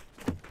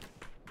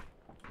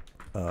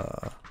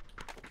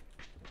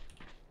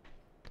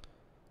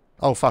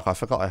 Oh fuck, I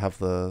forgot I have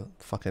the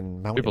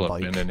fucking mountain People have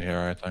bike. been in here,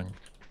 I think.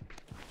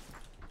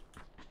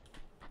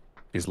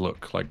 These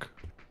look like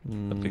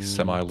at least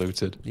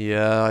semi-looted.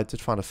 Yeah, I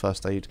did find a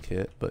first aid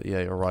kit, but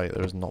yeah, you're right,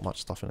 there's not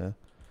much stuff in here.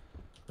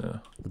 Yeah.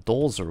 The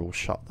doors are all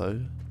shut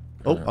though.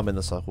 Oh, Yeah. I'm in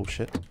the circle,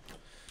 shit.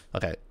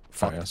 Okay, Oh,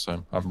 fuck. yeah,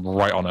 so I'm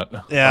right on it.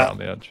 Yeah. Right on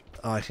the edge.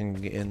 I can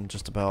get in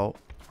just about.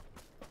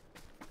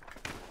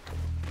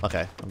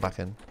 Okay, I'm back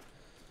in.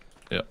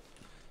 Yeah.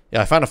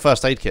 Yeah, I found a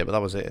first aid kit, but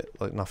that was it.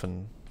 Like,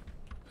 nothing.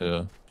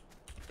 Yeah.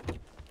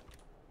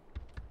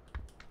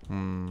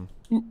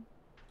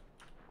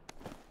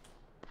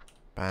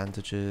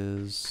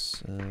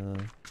 Bandages.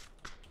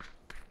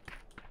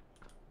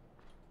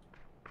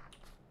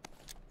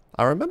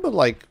 I remember,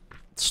 like,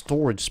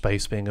 storage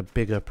space being a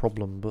bigger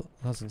problem, but it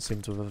hasn't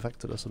seemed to have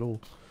affected us at all.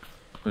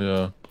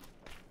 Yeah.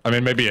 I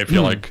mean, maybe if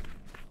you're like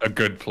a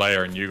good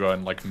player and you go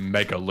and like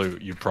make a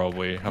loot, you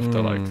probably have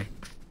to like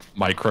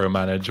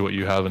micromanage what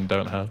you have and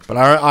don't have. But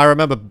I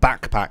remember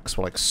backpacks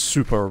were, like,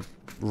 super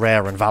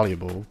rare and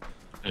valuable.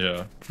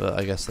 Yeah. But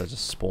I guess they're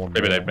just spawned.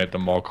 Maybe more. they've made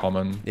them more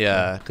common.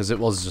 Yeah, because it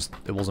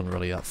wasn't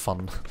really that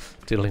fun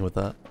dealing with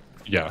that.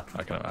 Yeah,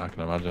 I can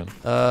imagine.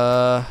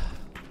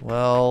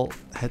 Well,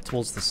 head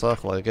towards the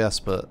circle, I guess,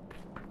 but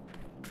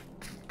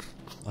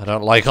I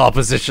don't like our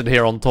position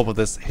here on top of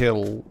this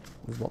hill.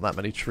 There's not that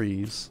many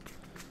trees.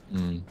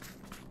 There's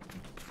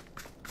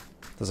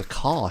a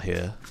car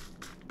here.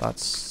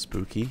 That's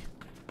spooky.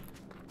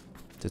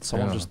 Did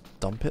someone just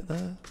dump it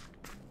there?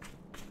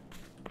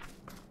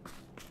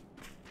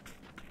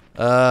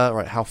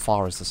 Right, how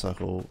far is the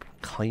circle?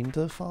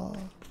 Kinda far?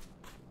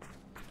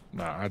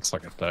 Nah, it's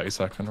like a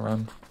 30-second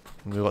run.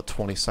 And we've got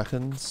 20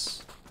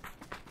 seconds.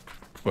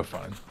 We're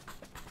fine.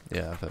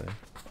 Yeah, okay.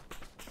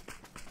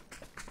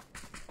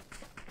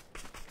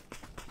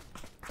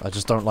 I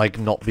just don't like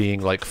not being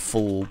like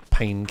full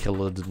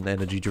painkillered and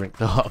energy drinked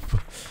up.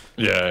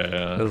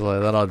 Yeah. It's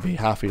like, then I'd be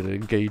happy to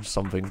engage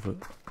something, but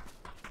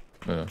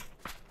Yeah.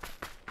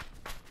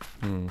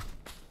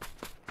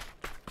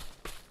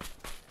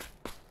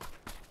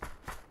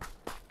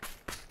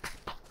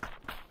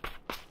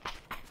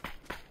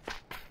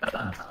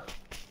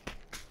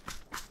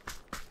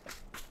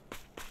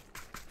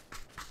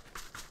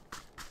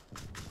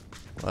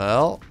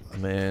 Well, I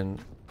mean,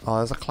 oh,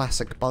 there's a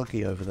classic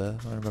buggy over there.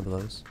 I remember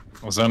those.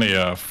 There's only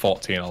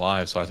 14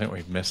 alive, so I think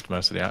we missed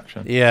most of the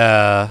action.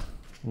 Yeah,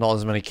 not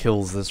as many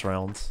kills this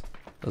round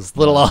as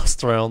the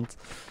last round.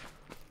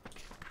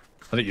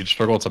 I think you'd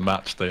struggle to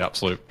match the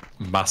absolute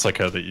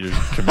massacre that you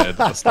committed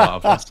at the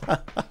start of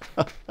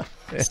this.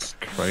 It's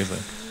crazy.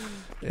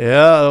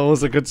 Yeah, it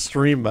was a good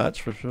stream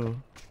match for sure.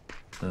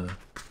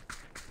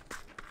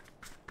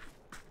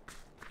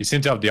 You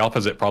seem to have the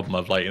opposite problem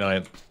of, like, you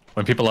know,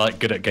 when people are like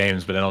good at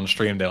games, but then on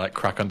stream they like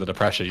crack under the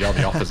pressure. You're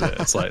the opposite.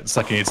 It's like the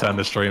second you turn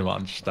the stream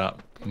on, just start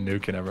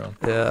nuking everyone.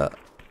 Yeah.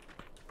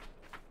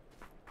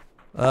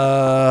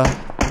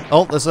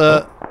 Oh, there's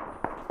a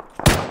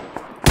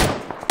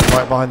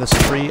right behind this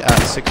tree at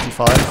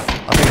 65.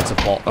 I think it's a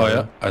bot. Oh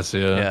yeah, I see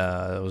it.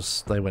 Yeah, it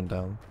was. They went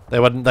down. They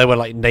were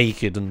like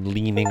naked and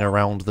leaning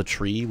around the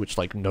tree, which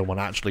like no one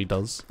actually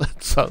does.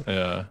 So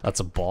yeah, that's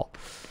a bot.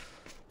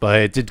 But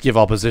it did give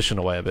our position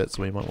away a bit,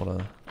 so we might want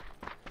to.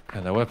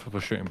 And there were people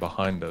shooting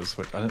behind us,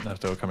 which I didn't know if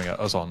they were coming at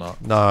us or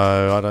not.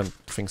 No, I don't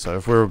think so.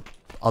 If we're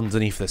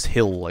underneath this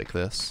hill like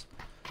this,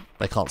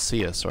 they can't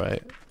see us,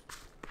 right?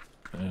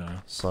 Yeah.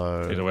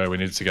 So either way, we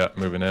need to get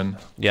moving in.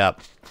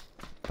 Yep.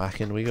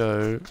 Back in we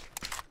go.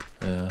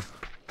 Yeah.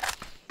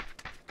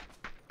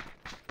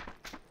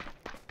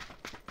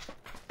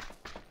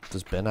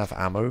 Does Ben have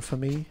ammo for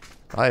me?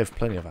 I have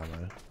plenty of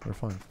ammo. We're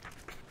fine.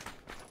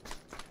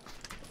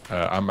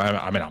 I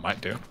mean, I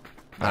might do.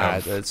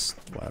 It's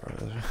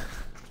whatever.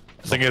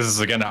 The thing is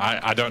again,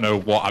 I don't know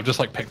what. I've just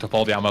like picked up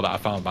all the ammo that I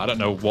found, but I don't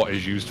know what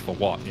is used for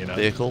what. You know.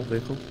 Vehicle.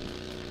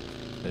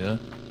 Yeah.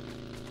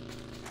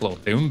 Little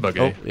doom buggy.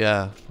 Oh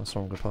yeah, that's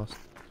wrong. Good pass.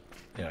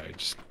 Yeah,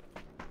 just.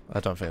 I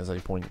don't think there's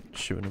any point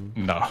shooting him.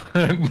 No,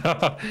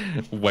 no,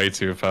 way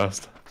too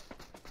fast.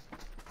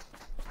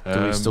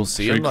 Do we still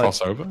see should him? We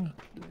cross over?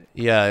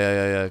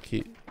 Yeah.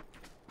 Keep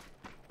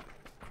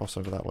cross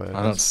over that way.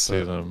 I don't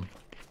see them.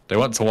 They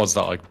went towards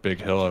that like big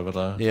hill over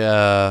there.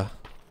 Yeah.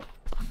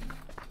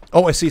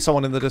 Oh, I see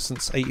someone in the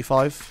distance.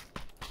 85.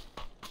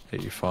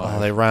 85. Oh,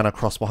 they ran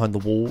across behind the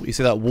wall. You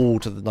see that wall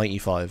to the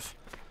 95?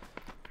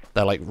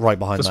 They're like right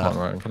behind this that. One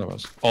right in front of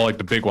us. Oh, like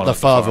the big one. The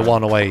further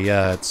one away,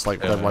 yeah. It's like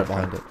they're right okay.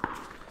 behind it.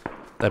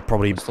 They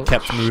probably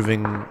kept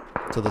moving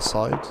to the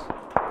side.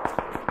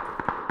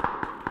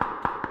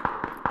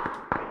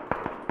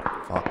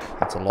 Fuck,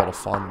 that's a lot of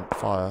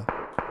fire.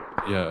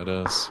 Yeah, it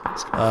is.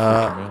 It's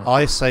kind of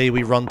I say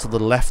we run to the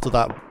left of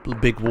that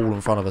big wall in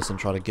front of us and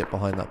try to get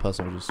behind that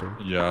person we just saw.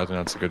 Yeah, I think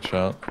that's a good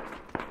shot.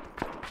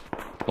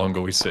 The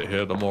longer we sit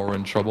here, the more we're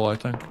in trouble, I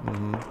think.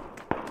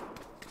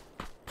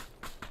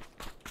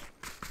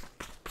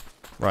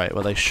 Right,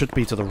 well they should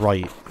be to the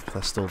right if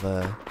they're still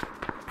there.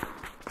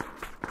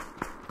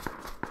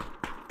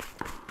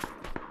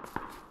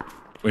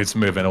 We need to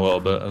move in a little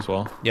bit as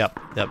well. Yep.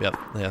 Yeah,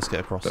 let's get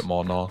across. A bit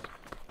more north.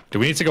 Do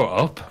we need to go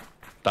up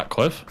that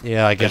cliff?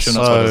 Yeah, I guess so.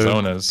 That's where the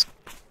zone is.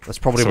 That's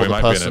probably So what we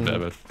the might be in person. a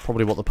bit of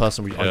Probably what the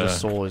person I Yeah.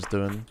 just saw is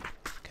doing.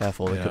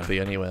 Careful, they Yeah. could be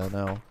anywhere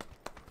now.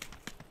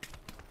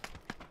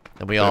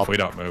 And we But are. if we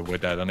don't move, we're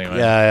dead anyway.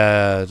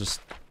 Yeah.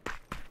 Just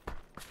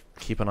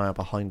keep an eye out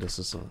behind us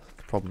is the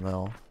problem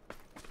now.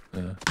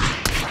 Yeah.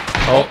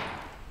 Oh,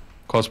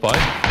 Close by.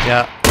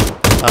 yeah.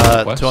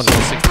 West.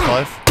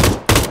 265.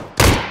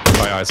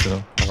 My eyes to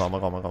them. I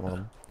got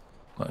him.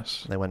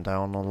 Nice. They went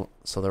down,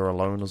 so they're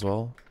alone as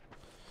well.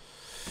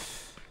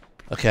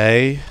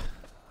 Okay.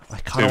 I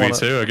kind of want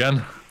 2v2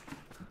 again.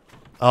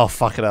 Oh,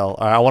 fuck it hell.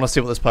 Alright, I want to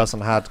see what this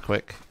person had,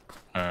 quick.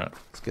 Alright.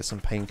 Let's get some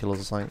painkillers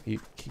or something. You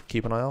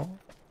keep an eye out.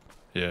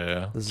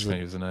 Yeah. This is Just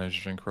gonna use an energy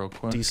drink real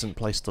quick. Decent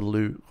place to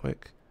loot,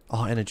 quick.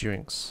 Oh, energy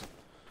drinks.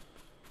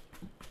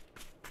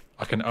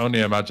 I can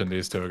only imagine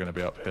these two are going to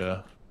be up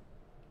here.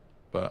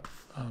 But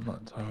I'm not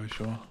entirely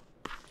sure.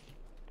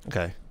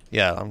 Okay.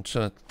 Yeah, I'm just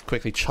gonna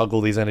quickly chug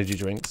all these energy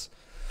drinks.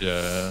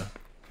 Yeah.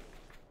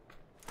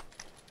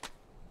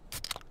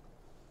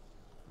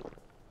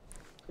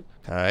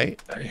 Okay.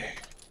 Hey.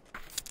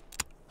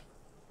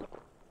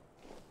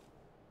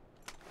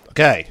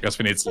 Okay. I guess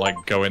we need to like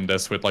go in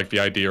this with like the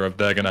idea of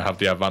they're gonna have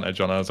the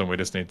advantage on us, and we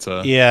just need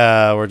to.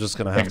 Yeah, we're just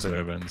gonna have things to.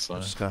 move in, so.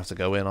 We're just gonna have to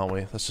go in, aren't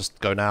we? Let's just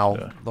go now.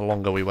 Yeah. The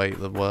longer we wait,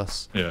 the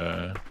worse.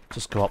 Yeah.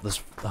 Just go up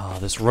this. Oh,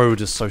 this road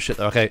is so shit.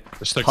 Though. Okay.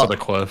 Just stick to the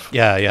cliff.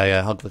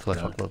 Yeah. Hug the cliff.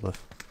 Yeah. Hug the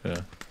cliff.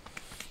 Yeah.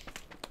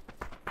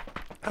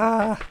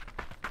 Ah.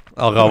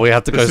 Oh god, we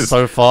have to go This is-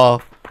 so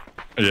far.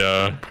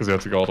 Yeah, because we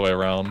have to go all the way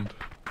around.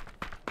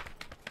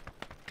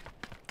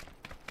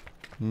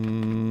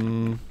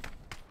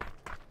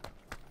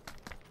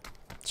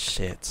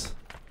 Shit.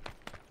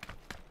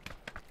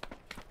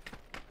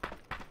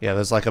 Yeah,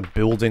 there's like a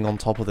building on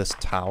top of this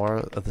tower,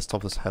 at the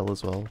top of this hill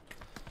as well.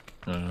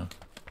 Yeah.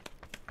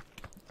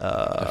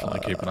 Definitely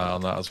keep an eye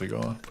on that as we go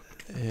up.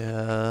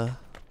 Yeah.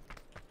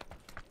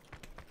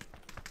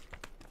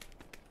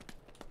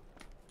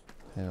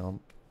 Hang on.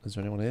 Is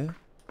there anyone here?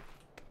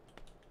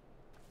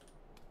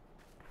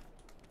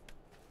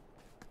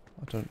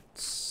 I don't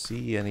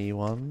see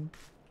anyone.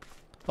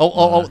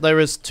 Oh, there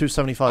is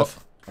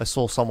 275. I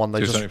saw someone. They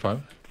just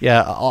 275?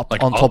 yeah, up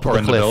Like on up top of or the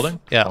in the cliff. building?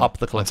 Yeah, Oh, up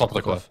the cliff. on top of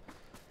the cliff.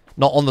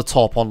 Not on the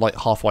top, on like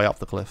halfway up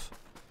the cliff.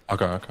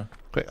 Okay, okay.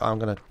 Quick, I'm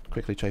gonna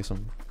quickly chase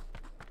him.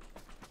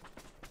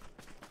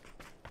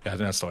 Yeah, I think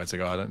that's the way to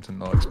go. I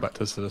didn't expect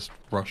us to just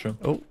rush him.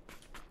 Oh,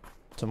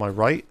 to my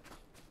right.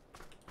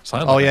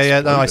 Sound Oh like yeah, it's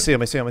yeah. No, I exploded. see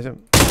him. I see him. I see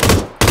him.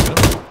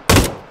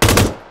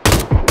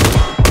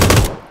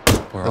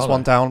 Where There's are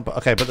one they? down, but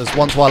okay. But there's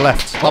one to our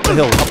left. Up the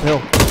hill. Up the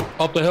hill.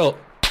 Up the hill.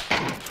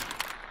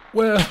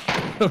 Where?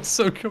 I'm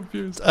so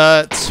confused.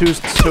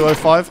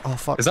 205. Oh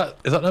fuck. Is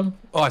that them?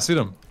 Oh, I see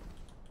them.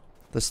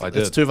 This, I it's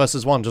did. 2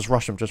 versus 1. Just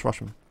rush him. Just rush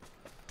him.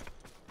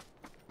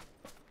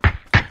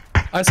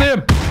 I see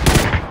him.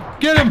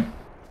 Get him.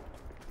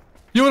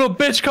 You little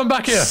bitch, come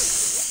back here.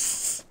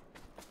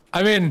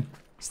 I mean,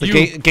 It's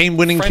the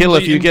game-winning kill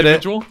if you get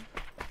it.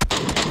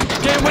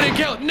 Game-winning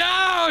kill.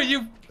 No,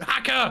 you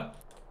hacker.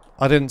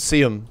 I didn't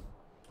see him.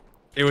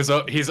 He was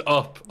up. He's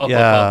up.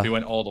 Yeah. Up. He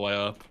went all the way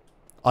up.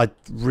 I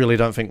really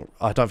don't think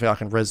I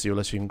can res you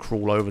unless you can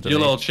crawl over to You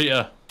me. little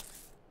cheater.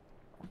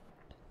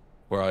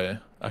 Where are you?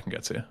 I can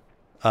get to you.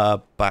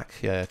 Back.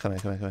 Yeah, come here,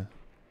 come here, come here.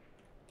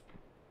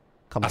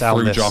 Come I down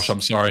threw this. Josh.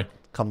 I'm sorry.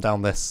 Come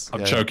down this. I'm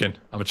yeah. choking.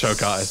 I'm a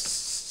choke artist.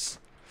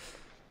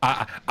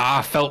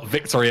 I felt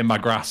victory in my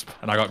grasp,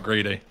 and I got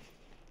greedy.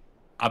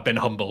 I've been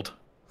humbled.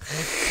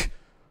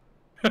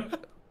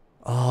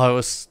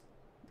 Oh,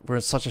 we're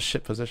in such a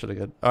shit position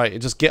again. All right,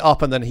 just get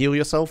up and then heal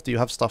yourself. Do you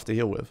have stuff to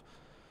heal with?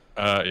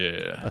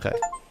 Yeah. Okay.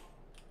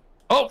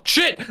 Oh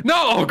shit! No!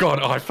 Oh god!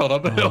 Oh, I fell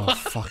down the hill. Oh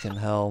fucking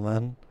hell,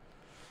 man.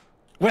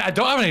 Wait, I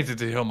don't have anything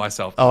to heal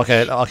myself. Oh,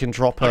 okay. I can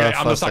drop her Okay,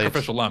 I'm the first aid.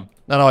 sacrificial lamb.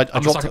 No, I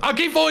dropped. I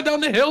keep falling down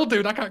the hill,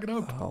 dude. I can't get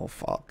up. Oh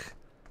fuck.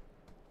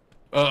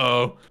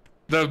 Uh-oh.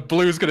 The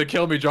blue's gonna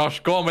kill me, Josh.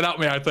 Go on without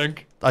me, I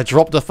think. I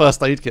dropped a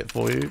first aid kit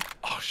for you.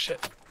 Oh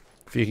shit.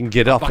 If you can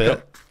get up Back it.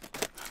 up.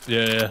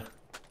 Yeah.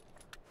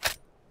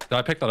 Did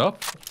I pick that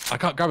up? I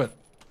can't grab it.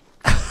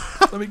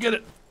 Let me get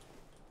it.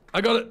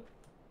 I got it.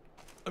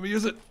 Let me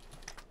use it.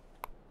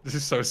 This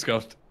is so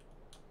scuffed.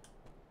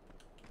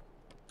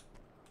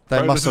 They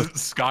Bro, must this have.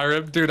 is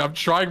Skyrim, dude. I'm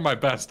trying my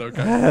best.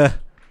 Okay.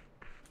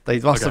 They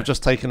must have Okay.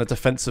 just taken a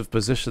defensive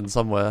position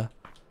somewhere.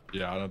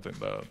 Yeah, I don't think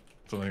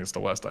it's the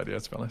worst idea,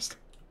 to be honest.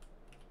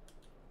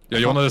 Yeah,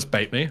 you want to just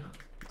bait me?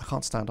 I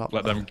can't stand up.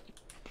 Let them.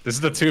 This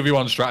is the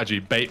 2v1 strategy.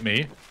 Bait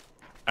me,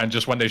 and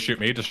just when they shoot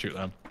me, just shoot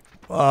them.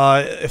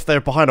 If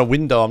they're behind a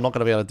window, I'm not going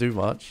to be able to do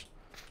much.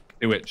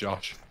 Do it,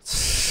 Josh.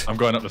 I'm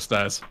going up the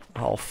stairs.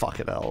 Oh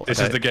fucking hell! This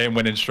is the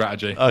game-winning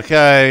strategy.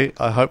 Okay,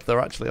 I hope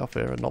they're actually up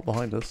here and not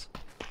behind us.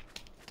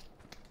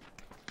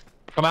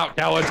 Come out,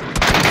 coward! Hey,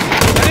 up there!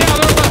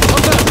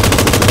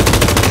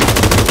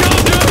 Go,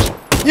 Josh!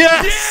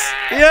 Yes!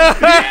 Yeah!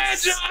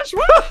 Yes! Yeah, Josh!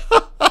 Woo!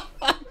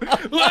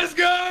 Let's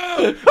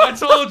go! I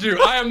told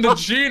you, I am the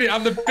genius.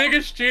 I'm the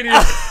biggest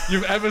genius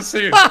you've ever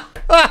seen.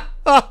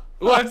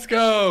 Let's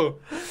go!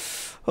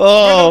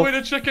 Oh,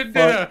 Winner chicken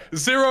dinner.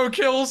 0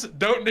 kills,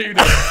 don't need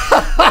it.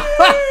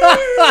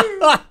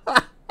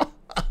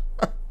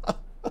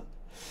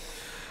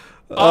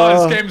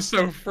 Oh, this game's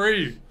so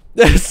free.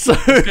 it's so.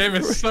 This game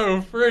is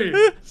so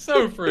free.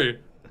 So free.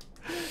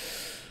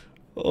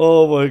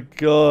 Oh my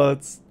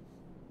god.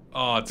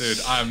 Oh, dude,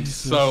 I'm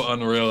so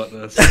unreal at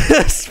this.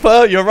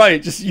 Spur, you're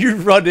right. Just you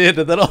run in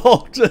and then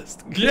I'll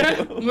just.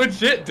 Yeah,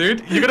 legit,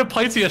 dude. You're gonna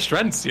play to your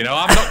strengths, you know?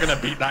 I'm not gonna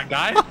beat that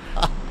guy.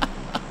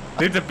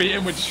 Need to beat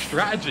him with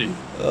strategy.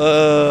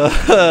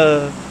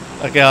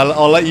 Okay,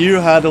 I'll let you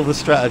handle the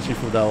strategy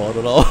from now on,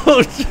 and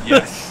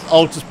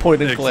I'll just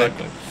point and click.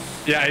 Exactly.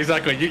 Yeah,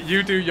 exactly.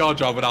 You do your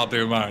job and I'll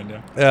do mine,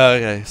 yeah.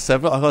 Yeah, okay. I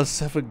got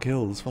 7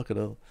 kills. Fucking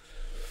hell.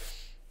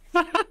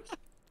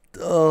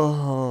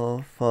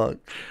 Oh fuck.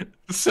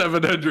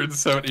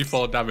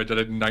 774 damage. I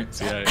did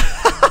 98.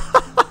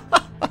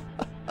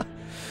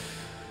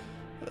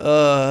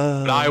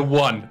 And I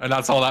won, and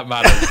that's all that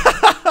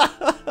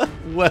matters.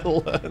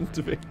 Well earned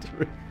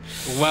victory.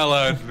 Well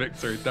earned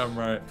victory, damn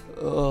right.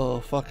 Oh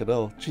fucking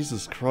hell!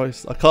 Jesus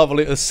Christ! I can't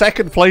believe a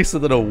second place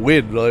and then a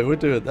win. Like we're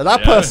doing, and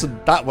that Yeah. person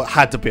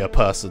had to be a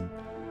person.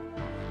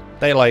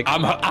 They like I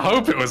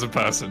hope it was a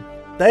person.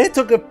 they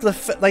took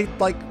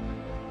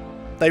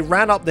they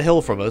ran up the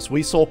hill from us.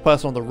 We saw a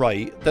person on the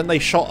right. Then they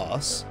shot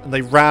us and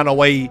they ran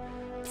away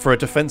for a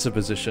defensive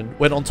position.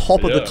 Went on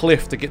top of the Yeah.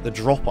 cliff to get the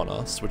drop on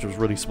us, which was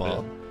really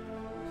smart.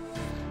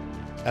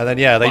 And then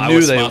yeah, I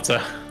was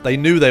smarter. they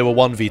knew they were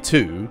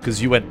 1v2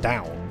 because you went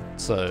down.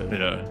 So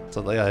Yeah.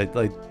 so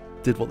they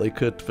did what they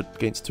could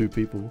against 2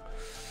 people.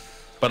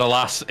 But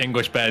alas,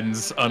 English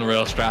Ben's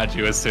unreal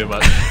strategy was too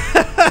much.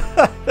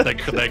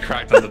 they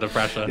cracked under the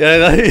pressure. Yeah,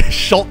 they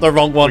shot the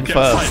wrong one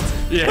first.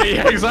 Yeah,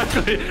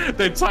 exactly.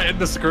 They tightened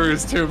the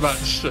screws too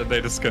much and they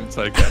just couldn't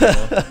take it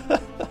anymore.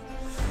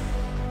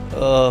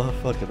 Oh,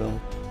 fucking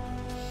hell.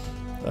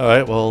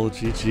 Alright, well,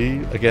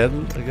 GG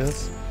again, I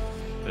guess.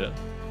 Yeah.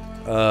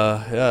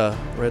 Yeah,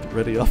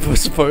 ready up, I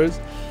suppose.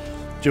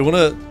 Do you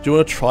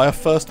wanna try a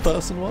first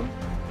person one?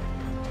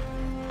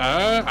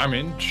 I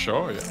mean,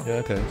 sure, yeah. Yeah,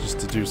 okay, just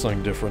to do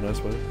something different, I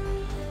suppose.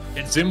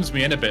 it zooms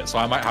me in a bit, so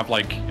I might have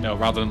like, you know,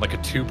 rather than like a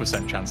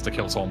 2% chance to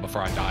kill someone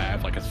before I die, I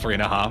have like a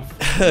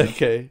 3.5.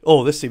 Okay.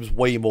 Oh, this seems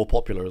way more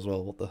popular as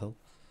well. What the hell?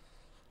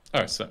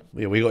 Oh, so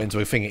Yeah, we got into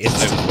a thing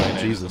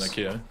instantly. Jesus.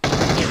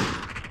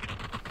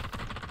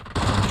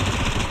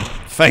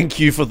 Thank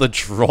you for the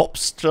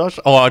drops, Josh.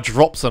 Oh, our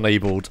drops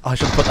enabled. I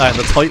should put that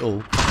in the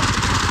title.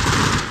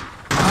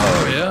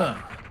 Oh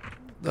yeah.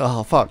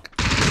 Oh fuck.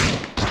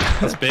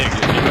 That's big. If you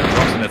put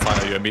drops in the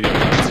title, you immediately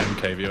have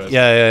 10k viewers.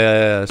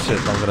 Yeah. Shit,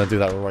 I'm gonna do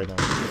that right now.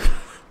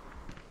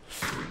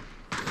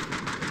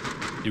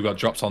 You got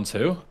drops on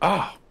too?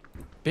 Ah,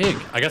 big.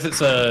 I guess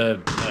it's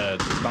a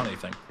bounty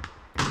thing.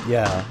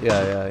 Yeah.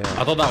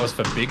 I thought that was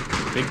for big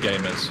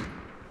gamers.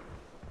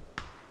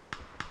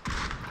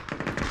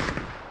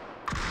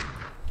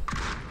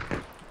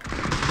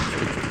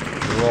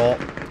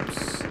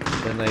 Drops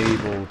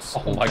enabled.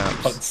 Oh my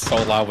god, it's so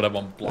loud when I'm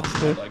on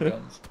blasting all their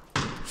guns.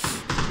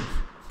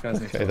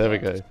 Okay, there we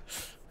go.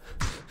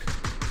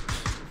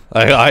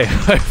 I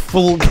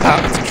full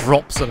capped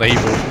drops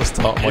enabled at the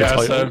start of my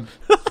title.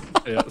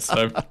 Yeah,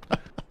 so.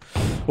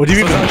 What do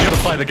you even to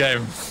play the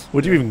game?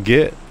 What do you even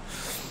get?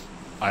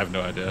 I have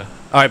no idea.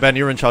 Alright, Ben,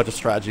 you're in charge of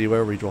strategy.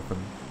 Where are we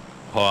dropping?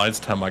 Oh, I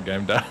just turned my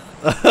game down.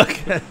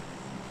 Okay.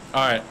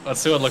 Alright,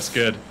 let's see what looks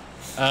good.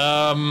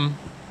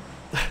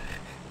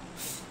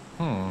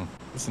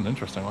 This is an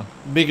interesting one.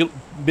 Middle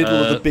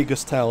of the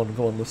biggest town.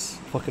 Go on, this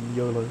fucking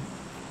YOLO.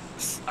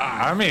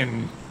 I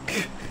mean...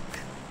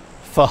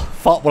 We'll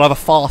have a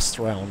fast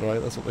round,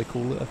 right? That's what they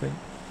call it, I think.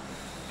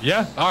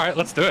 Yeah, alright,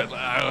 let's do it.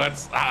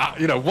 Let's,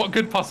 you know, what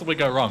could possibly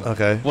go wrong?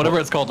 Okay. Whatever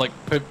it's called, like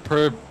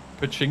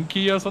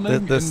Pachinki or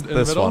something? This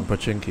middle? one,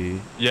 Pachinki.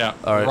 Yeah,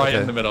 all right,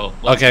 in the middle.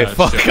 Okay,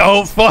 fuck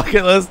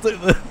it, let's do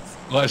this.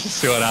 Let's just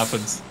see what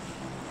happens.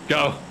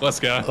 Go, let's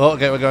go. Oh,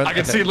 okay, we're going. I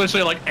can see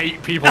literally like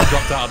 8 people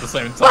dropped out at the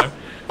same time.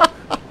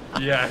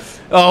 Yes.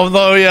 Oh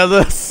no, yeah,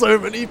 there's so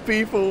many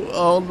people.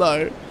 Oh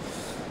no.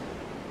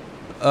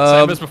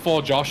 Same as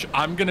before, Josh.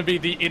 I'm gonna be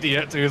the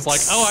idiot who's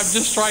like, oh, I'm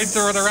just trying to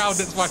run around.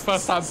 It's my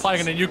first time playing,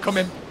 and then you come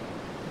in.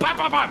 Bam,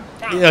 bam, bam,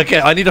 bam. Yeah, okay,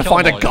 I need to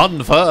find a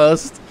gun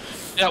first.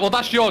 Yeah, well,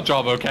 that's your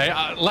job, okay?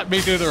 Let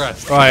me do the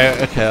rest.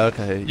 Right,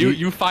 okay.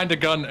 You find a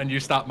gun and you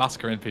start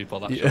massacring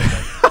people. That's your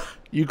job.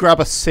 You grab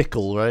a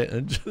sickle, right?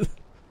 And just...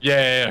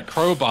 Yeah.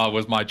 Crowbar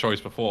was my choice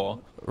before.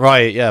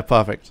 Right, yeah,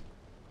 perfect.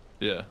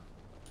 Yeah.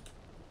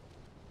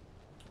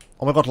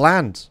 Oh my god,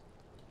 land!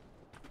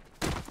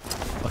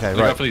 Okay,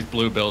 Look right. out for these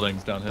blue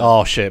buildings down here.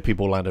 Oh shit,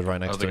 people landed right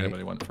next I don't think to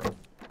anybody went through.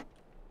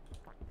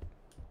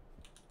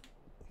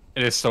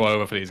 It is so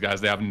over for these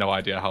guys. They have no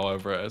idea how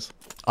over it is.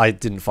 I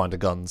didn't find a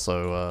gun,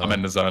 so... I'm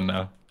in the zone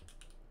now.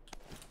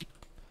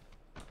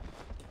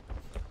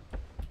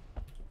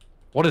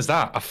 What is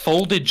that? A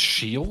folded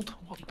shield?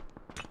 What?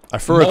 I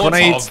threw a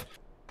grenade.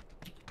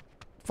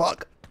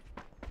 Fuck.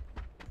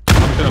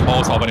 I'm gonna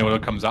Molotov anyone who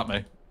comes at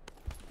me.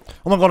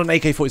 Oh my god, an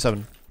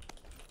AK-47.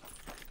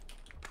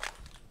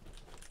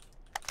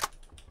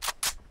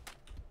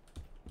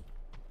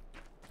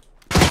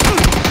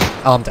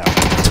 Oh, I'm down.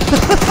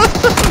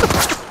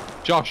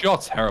 Josh, you're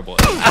terrible.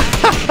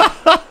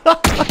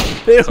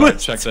 It Sorry,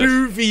 was check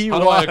 2v1. How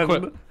do I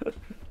equip?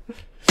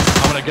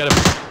 I'm gonna get him.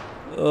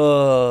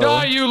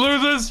 Die, you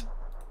losers!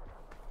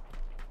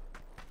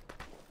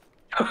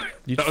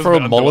 You throw a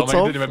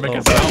Molotov? Didn't even make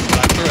a sound when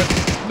I threw it.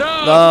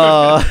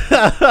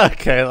 No!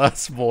 Okay,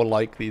 that's more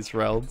like these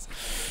rounds.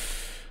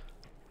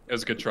 It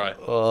was a good try.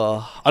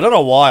 I don't know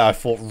why I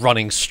thought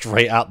running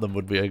straight at them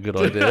would be a good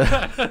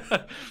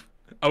idea.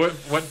 I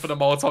went for the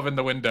Molotov in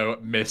the window,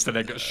 missed, and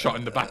then got shot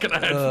in the back of the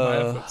head for my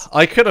efforts.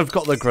 I could have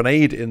got the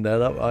grenade in there.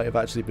 That might have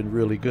actually been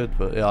really good,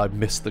 but yeah, I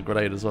missed the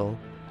grenade as well.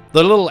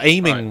 The little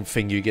aiming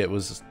thing you get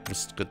was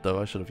good though.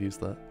 I should have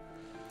used that.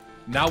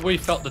 Now we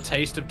felt the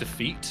taste of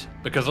defeat,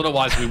 because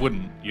otherwise we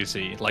wouldn't, you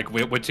see. Like,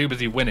 we're too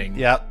busy winning.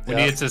 Yeah. We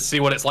needed to see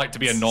what it's like to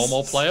be a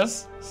normal player.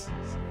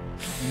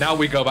 Now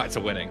we go back to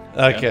winning.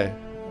 Okay.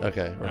 Yeah?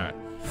 Okay. Right.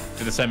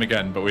 Do the same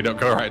again, but we don't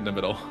go right in the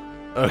middle.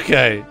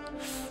 Okay.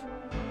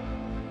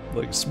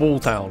 Like small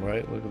town,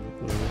 right?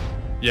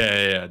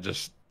 Yeah.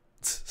 Just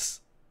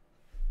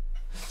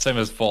same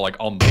as for like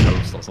on the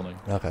coast or something.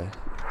 Okay.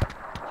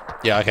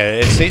 Yeah, okay.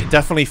 It's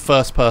definitely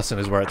first person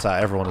is where it's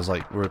at. Everyone is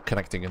like, we're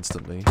connecting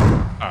instantly.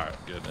 Alright,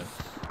 good then.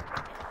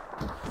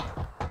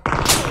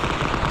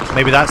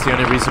 Maybe that's the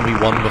only reason we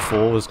won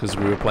before was because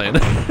we were playing.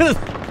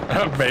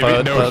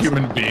 Maybe no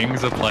human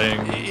beings are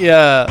playing.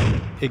 Yeah,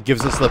 it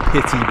gives us the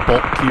pity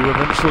bot queue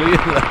eventually.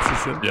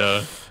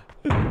 Yeah.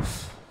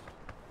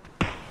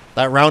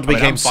 That round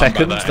became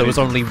second. There was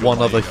only one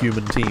other play,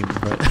 human team.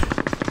 Right?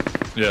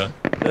 Yeah.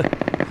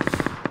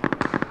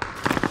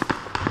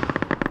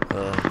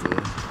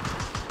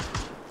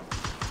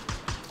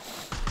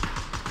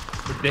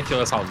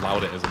 Ridiculous how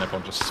loud it is and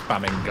everyone just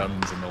spamming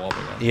guns in the lobby.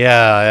 Right?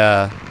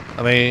 Yeah.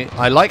 I mean,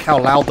 I like how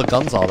loud the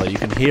guns are though. You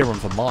can hear them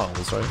for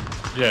miles, right?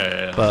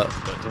 Yeah. But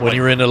when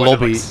you're in a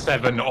lobby, like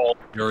 7 all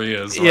in your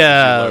ears. Like,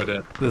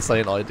 yeah, this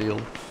ain't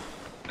ideal.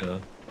 Yeah.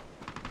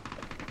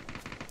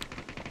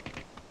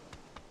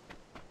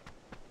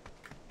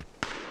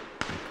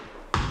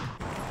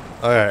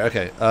 Alright,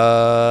 okay.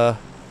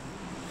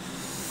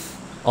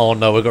 Oh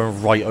no, we're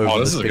going right over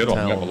this this is a big good one.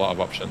 town. We have a lot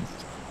of options.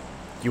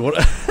 You want?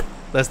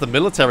 There's the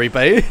military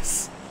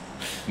base.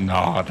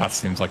 No, that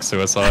seems like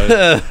suicide.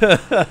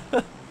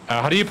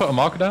 How do you put a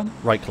marker down?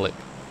 Right click.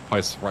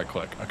 Place right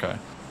click. Okay.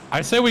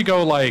 I say we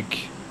go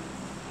like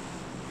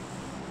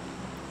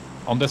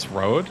on this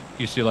road.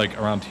 You see like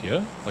around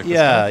here. Like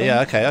Yeah, this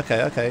yeah. Okay,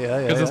 okay, okay. Yeah,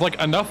 yeah. Because there's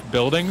like enough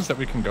buildings that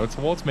we can go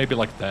towards. Maybe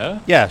like there.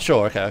 Yeah,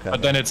 sure. Okay, okay.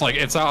 But then it's like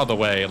it's out of the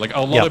way. Like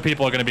a lot of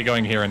people are going to be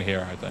going here and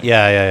here. I think.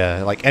 Yeah, yeah,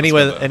 yeah. Like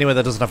anywhere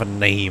that doesn't have a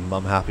name,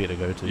 I'm happy to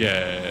go to.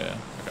 Yeah.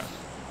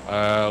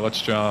 Okay.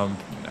 Let's jump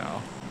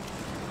now.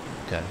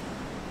 Okay.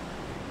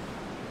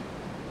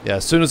 Yeah,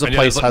 as soon as a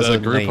place has a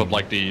group name. of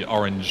like the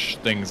orange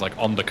things like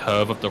on the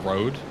curve of the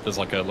road, there's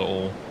like a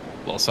little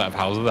set of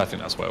houses. I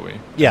think that's where we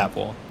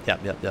for.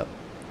 Yep.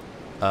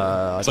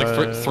 It's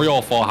like 3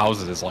 or 4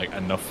 houses is like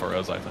enough for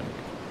us, I think,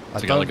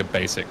 to get like a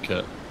basic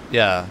kit.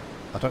 Yeah,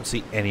 I don't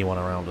see anyone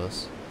around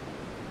us.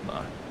 No.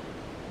 I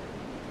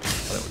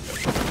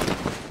think we're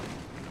good.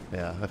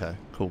 Yeah. Okay.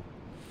 Cool.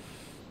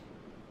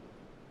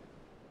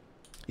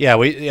 Yeah,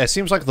 it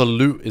seems like the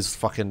loot is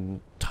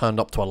fucking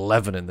turned up to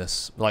 11 in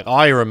this. Like,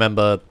 I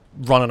remember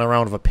running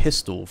around with a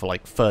pistol for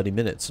like 30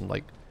 minutes and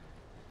like...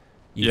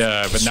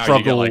 but now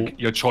you get like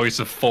your choice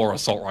of 4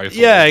 assault rifles.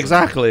 Yeah,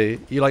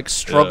 exactly. You like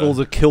struggle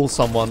to kill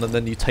someone and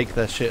then you take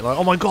their shit. Like,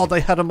 oh my god,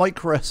 they had a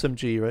micro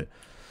SMG, right?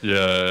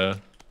 Yeah.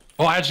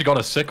 Oh, I actually got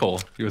a sickle.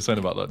 You were saying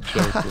about that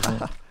joke as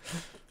well.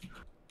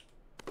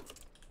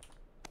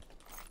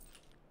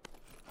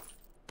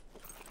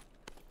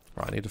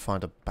 Right, I need to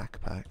find a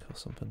backpack or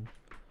something.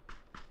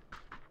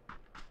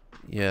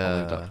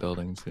 Yeah. That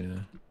buildings, yeah.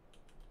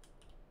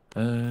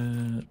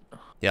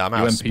 Yeah, I'm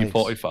out of space. UMP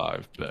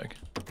 45, big.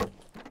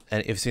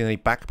 And if you see any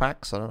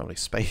backpacks, I don't have any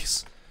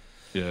space.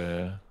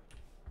 Yeah.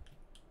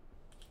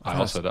 I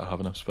also don't have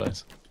enough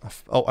space.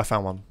 I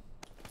found one.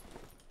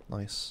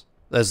 Nice.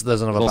 There's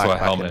another There's backpack also a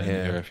helmet in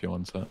here if you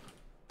want it.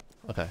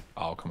 Okay.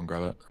 I'll come and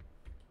grab it.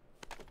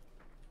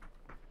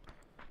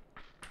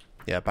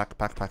 Yeah,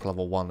 backpack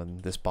level 1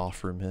 in this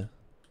bathroom here.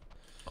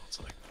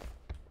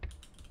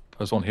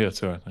 There's one here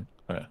too, I think.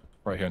 Oh, yeah.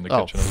 Right here in the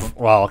kitchen as well.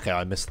 Well, okay,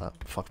 I missed that.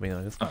 Fuck me,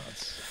 I guess. Oh,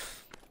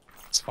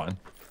 it's fine.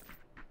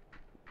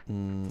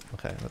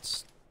 Okay,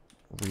 let's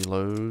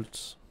reload.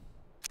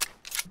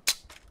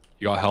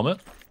 You got a helmet?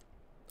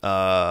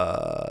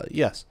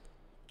 Yes.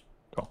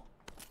 Cool.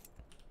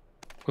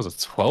 It was a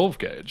 12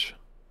 gauge.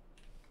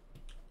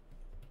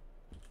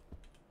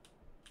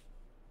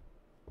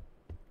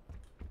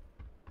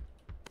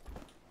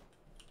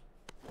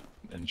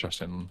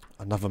 Interesting.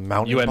 Another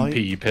mountain UMP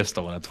bike?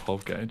 pistol and a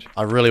 12 gauge.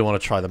 I really want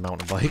to try the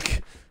mountain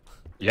bike.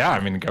 Yeah,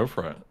 I mean, go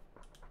for it.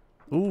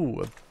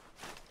 Ooh.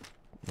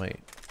 Wait.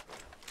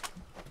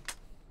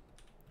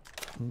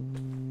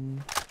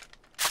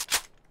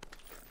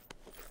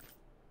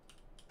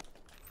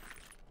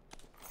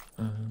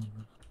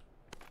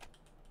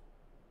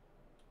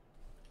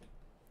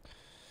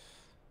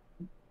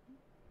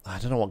 I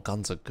don't know what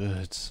guns are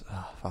good.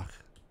 Oh, fuck.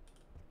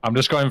 I'm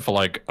just going for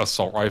like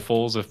assault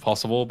rifles if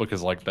possible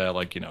because like they're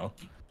like, you know,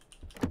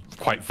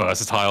 quite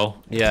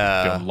versatile.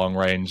 Yeah. Do them long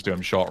range, do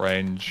them short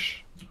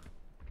range.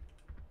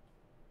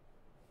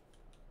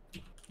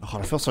 Oh,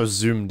 I feel so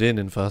zoomed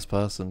in first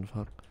person.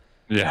 Fuck.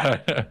 Yeah.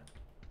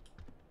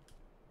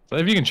 So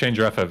if you can change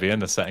your FOV in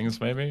the settings,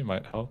 maybe it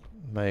might help.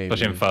 Maybe.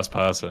 Especially in first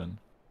person.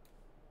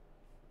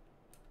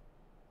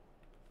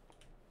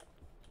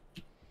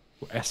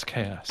 Ooh,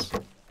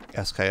 SKS.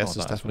 SKS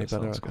is definitely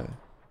better. Okay. Cool.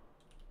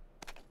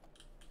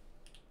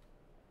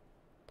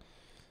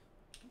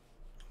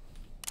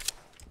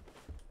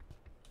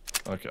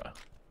 Okay.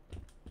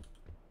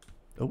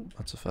 Oh,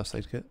 that's a first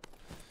aid kit.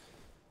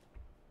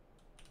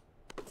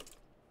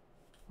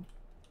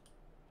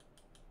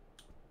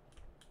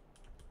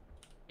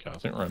 Okay, I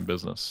think we're in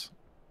business.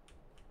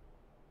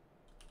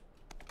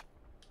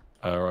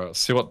 Right,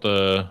 see what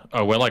the...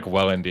 Oh, we're like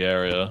well in the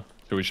area,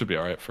 so we should be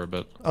alright for a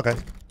bit. Okay.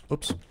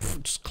 Oops.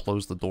 Just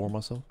close the door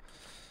myself.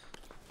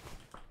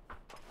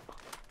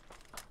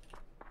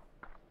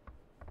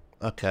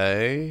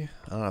 Okay.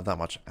 I don't have that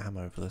much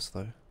ammo for this,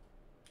 though.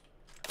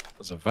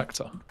 There's a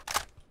vector.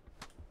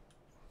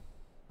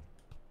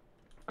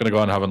 Gonna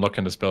go and have a look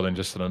in this building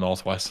just to the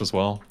northwest as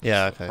well.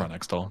 Yeah, okay. Right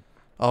next door.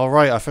 Oh,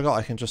 right. I forgot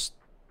I can just...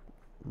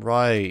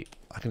 Right.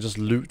 I can just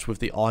loot with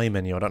the I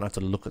menu. I don't have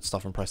to look at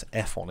stuff and press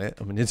F on it.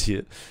 I'm an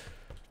idiot.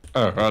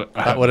 Oh, right.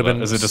 That would have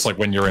been... Is it just like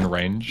when you're in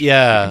range?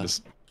 Yeah.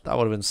 Just... That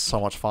would have been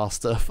so much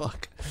faster.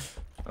 Fuck.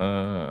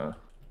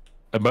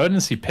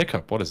 Emergency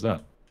pickup. What is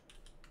that?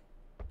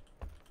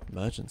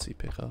 Emergency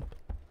pickup?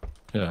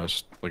 Yeah,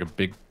 it's like a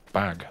big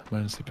bag.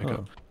 Emergency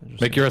pickup. Oh,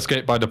 Make your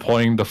escape by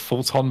deploying the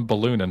full-ton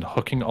balloon and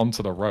hooking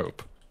onto the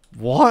rope.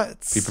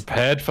 What? Be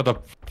prepared for the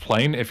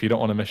plane if you don't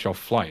want to miss your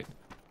flight.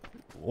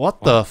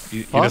 What the fuck?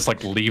 You just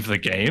like leave the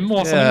game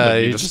or something? Yeah, Like,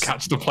 you you just just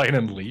catch the plane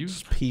and leave?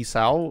 Just peace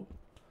out.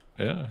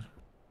 Yeah.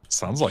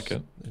 Sounds like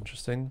it.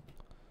 Interesting.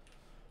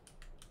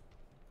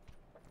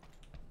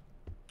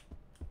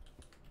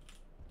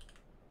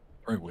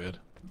 Very weird.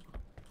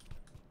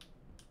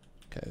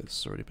 Okay,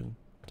 it's already been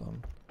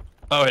done.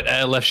 Oh, it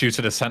left you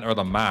to the center of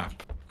the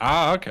map.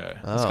 Ah, okay.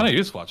 That's kind of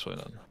useful, actually,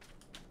 then.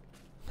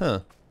 Huh.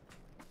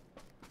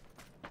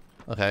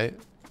 Okay.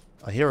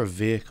 I hear a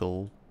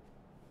vehicle,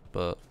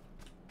 but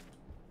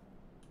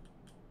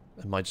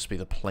it might just be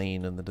the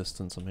plane in the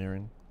distance I'm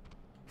hearing.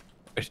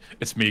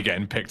 It's me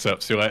getting picked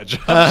up. See you later,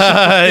 John.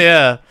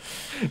 Yeah.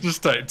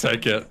 Just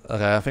take it.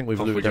 Okay, I think we've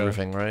Off looted we go.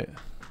 everything, right?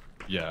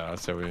 Yeah,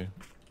 so we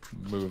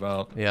move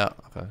out. Yeah,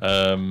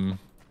 okay.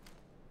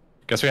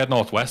 Guess we head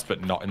northwest,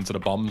 but not into the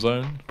bomb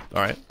zone.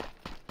 Alright.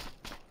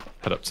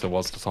 Head up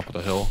towards the top of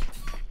the hill.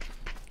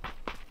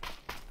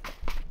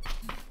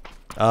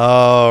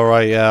 Oh,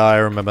 right, yeah, I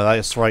remember that.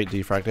 It's right,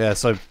 defrag. Yeah,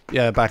 so,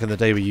 yeah, back in the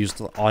day we used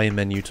the I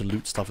menu to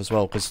loot stuff as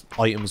well, because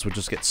items would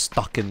just get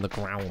stuck in the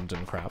ground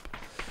and crap.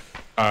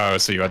 Oh,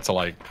 so you had to,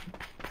 like,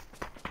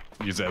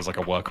 use it as, like,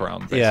 a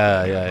workaround, basically.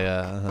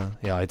 Yeah.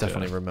 Yeah, I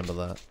definitely remember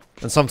that.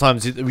 And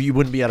sometimes you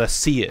wouldn't be able to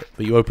see it,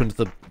 but you opened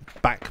the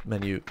back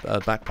menu,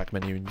 backpack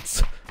menu, and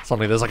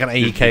suddenly there's like an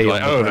AK on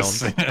like,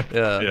 the ground.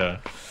 Yeah.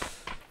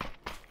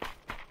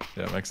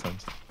 Yeah, it makes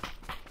sense.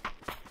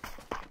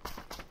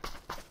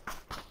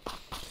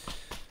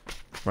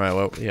 Right,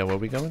 well, yeah, where are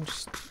we going?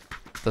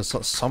 There's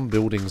some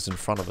buildings in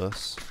front of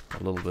us,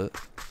 a little bit.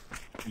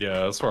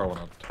 Yeah, that's where I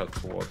want to head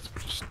towards.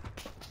 Just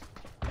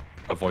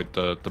avoid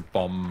the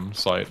bomb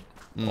site,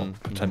 or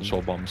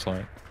potential bomb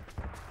site.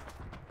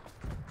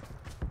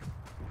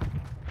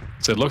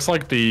 So it looks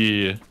like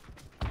the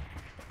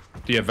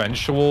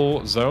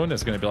eventual zone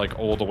is going to be like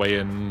all the way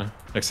in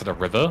next to the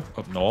river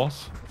up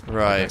north,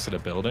 right next to the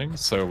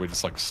buildings. So we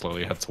just like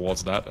slowly head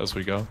towards that as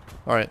we go.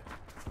 All right.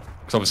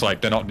 Because obviously,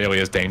 like, they're not nearly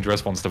as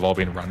dangerous once they've all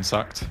been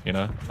ransacked. You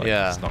know, like,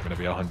 yeah. There's not going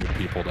to be 100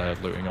 people there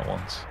looting at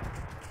once.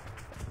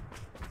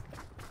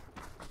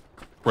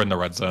 We're in the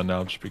red zone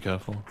now. Just be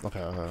careful.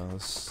 Okay,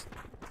 let's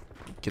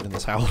get in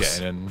this house.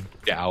 Get in,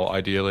 get out.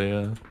 Ideally,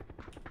 yeah.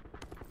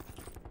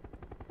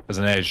 There's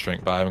an age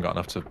drink, but I haven't got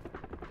enough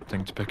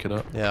thing to pick it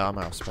up. Yeah, I'm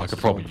out of space. I could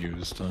probably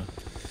use to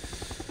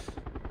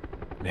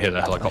hear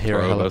the helicopter hear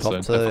a over,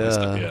 helicopter, so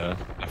definitely yeah.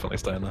 definitely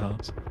stay in the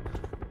house.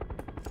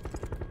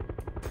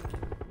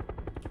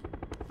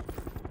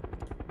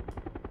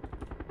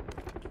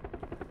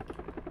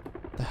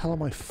 The hell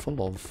am I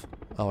full of?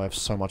 Oh, I have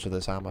so much of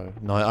this ammo.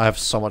 No, I have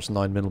so much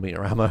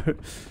 9mm ammo.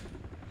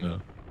 Yeah.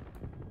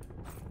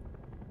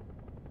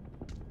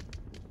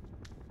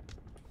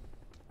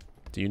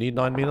 Do you need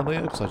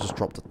 9mm? Because I just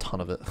dropped a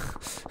ton of it.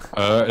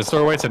 Is there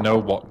a way to know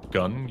what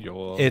gun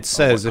you're... It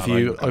says if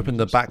you open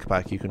the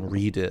backpack, you can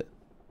read it.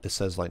 It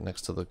says like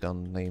next to the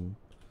gun name.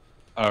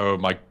 Oh,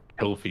 my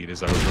kill feed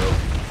is over.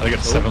 I think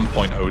it's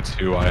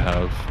 7.02 I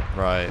have.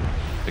 Right.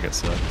 I think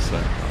it's the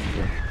same.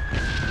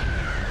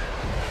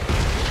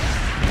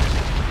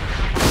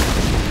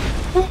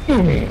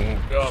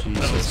 God,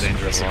 that was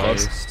dangerous. I'm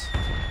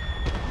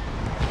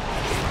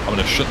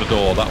gonna shut the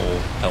door, that will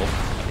help.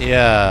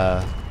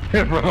 Yeah.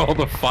 From all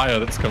the fire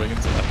that's coming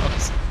into the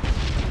house.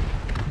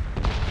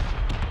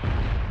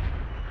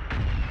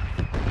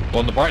 Well,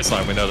 on the bright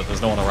side, we know that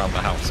there's no one around the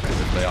house, because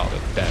if they are,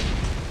 they're dead.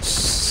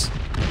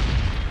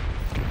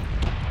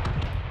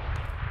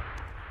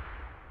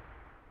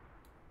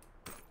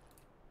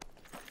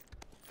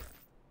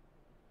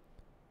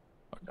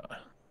 Okay.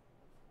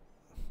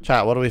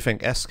 Chat, what do we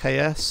think?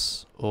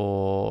 SKS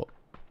or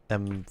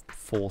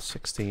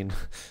M416?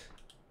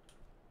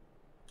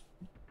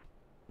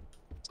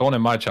 Someone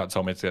in my chat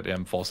told me to get the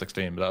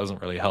M416, but that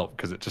doesn't really help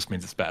because it just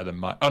means it's better than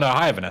my. Oh no,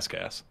 I have an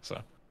SKS.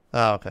 So.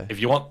 Oh, okay. If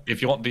you want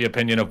the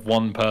opinion of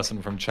one person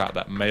from chat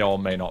that may or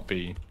may not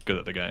be good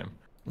at the game.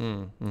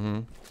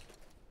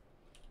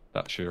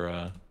 That's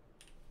your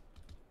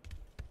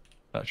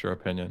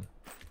opinion.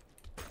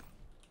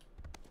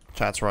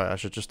 Chat's right. I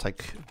should just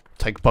take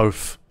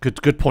both.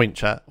 Good point,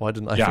 chat. Why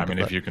didn't I? Yeah, think I mean,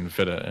 of if that? you can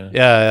fit it.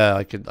 Yeah.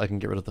 I can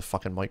get rid of the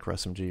fucking micro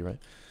SMG, right?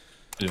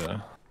 Yeah.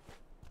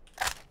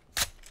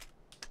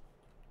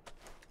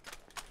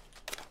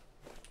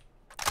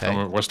 Okay.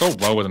 And we're still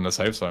well within the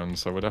safe zone,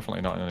 so we're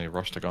definitely not in any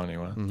rush to go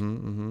anywhere.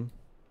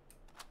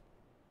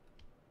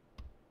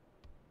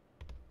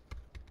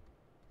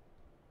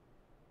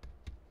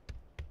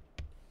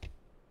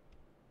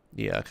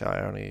 Yeah. Okay.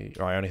 I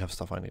only have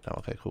stuff I need now.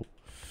 Okay. Cool.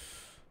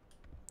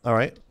 All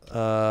right.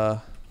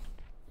 I'm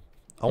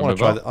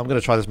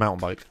gonna try this mountain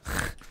bike.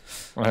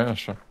 Oh, yeah,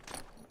 sure.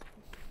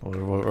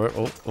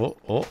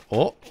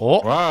 Oh.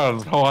 Wow,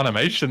 there's whole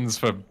animations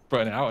for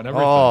putting it out and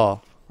everything. Oh.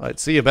 Right.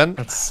 See you, Ben.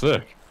 That's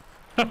sick.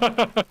 How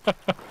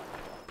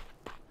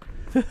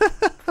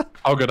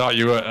good are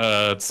you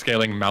at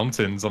scaling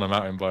mountains on a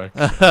mountain bike?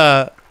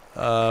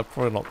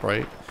 Probably not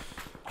great.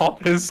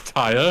 Pop his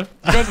tire?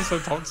 You guys are so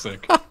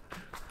toxic.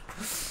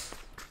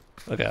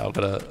 Okay,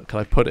 can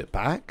I put it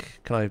back?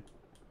 Can I?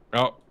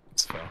 Oh,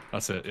 it's fair.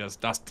 That's it. Yes,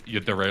 that's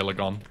your derailleur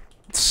gone.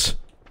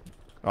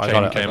 Oh,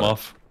 Chain came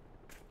off.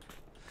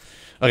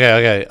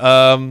 Okay.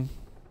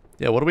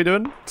 Yeah, what are we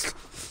doing?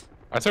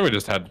 I'd say we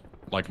just head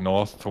like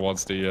north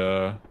towards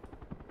the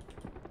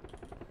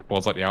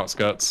towards like the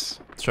outskirts.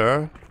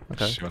 Sure.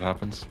 Okay. See what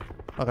happens.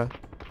 Okay.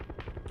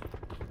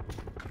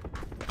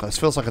 This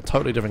feels like a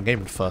totally different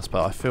game at first,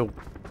 but I feel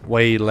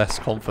way less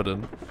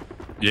confident.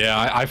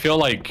 Yeah, I feel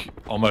like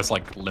almost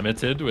like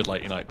limited with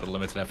like, you know, like the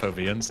limited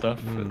FOV and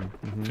stuff.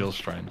 It feels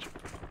strange.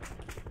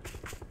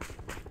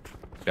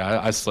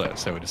 Yeah, I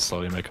say we just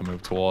slowly make a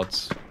move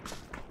towards.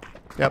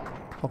 Yep.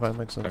 Okay,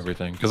 makes sense.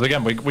 Everything, because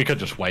again, we could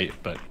just wait,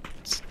 but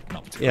it's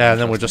not too. Yeah, and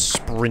then we're just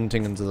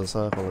sprinting into the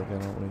circle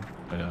again, aren't we?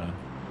 Yeah.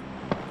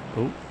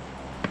 Oh.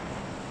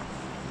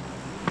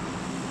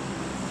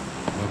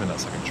 I'm hoping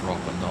that's like a drop,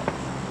 but not.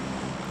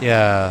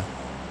 Yeah.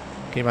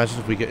 Can you imagine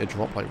if we get a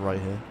drop like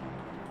right here?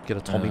 Get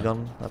a Tommy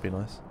gun? That'd be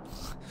nice.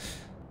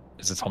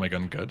 Is a Tommy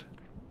gun good?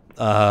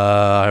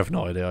 I have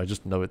no idea. I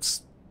just know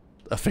it's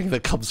a thing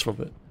that comes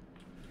from it.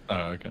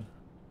 Oh, okay.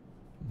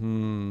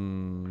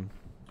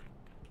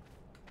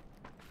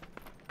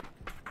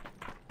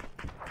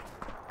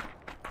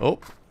 Oh.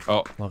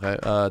 Oh. Okay.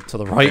 To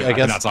the right, I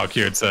guess. That's our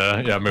cue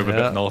to move a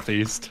bit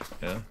northeast.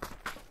 Yeah.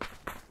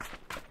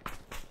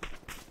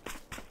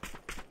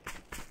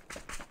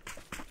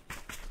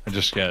 And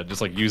just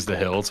like use the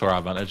hill to our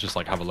advantage. Just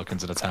like have a look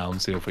into the town,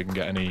 see if we can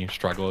get any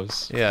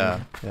stragglers. Yeah.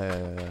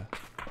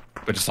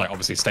 But just like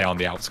obviously stay on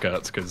the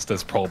outskirts because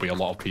there's probably a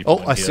lot of people.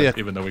 Oh, I see it.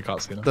 Even though we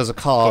can't see them. There's a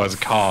car. Oh, there's a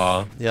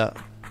car. Yeah.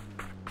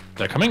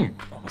 They're coming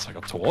almost like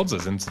up towards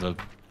us into the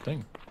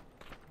thing.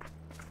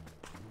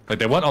 Like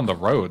they weren't on the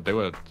road; they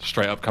were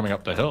straight up coming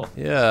up the hill.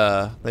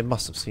 Yeah, they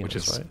must have seen us, which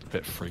is right? a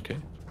bit freaky.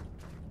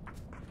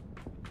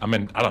 I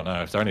mean, I don't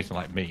know if they're anything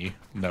like me.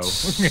 No.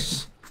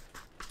 Still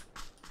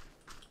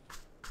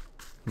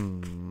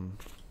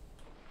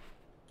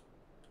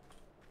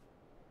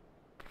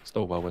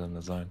well within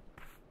the zone.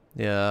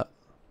 Yeah.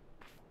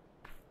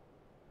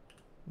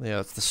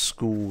 Yeah, it's the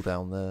school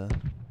down there.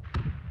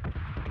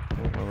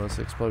 Oh, well, there's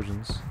the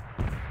explosions.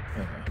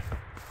 Yeah.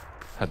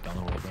 Head down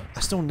a little bit. I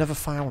still never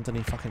found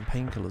any fucking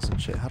painkillers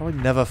and shit. How do I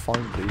never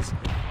find these?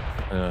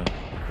 Yeah.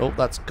 Oh,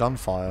 that's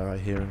gunfire right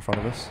here in front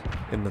of us.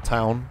 In the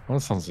town. Well,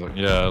 that sounds like,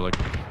 yeah, like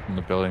in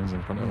the buildings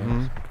in front of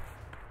us.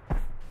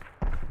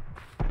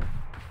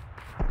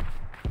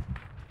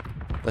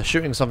 They're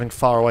shooting something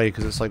far away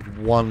because it's like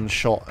one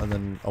shot and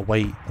then a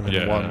wait and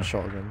then one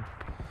shot again.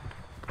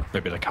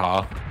 Maybe the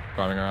car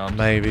driving around.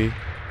 Maybe.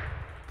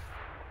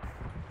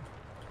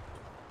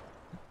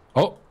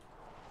 Oh.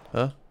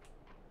 Huh?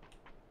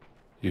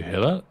 You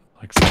hear that?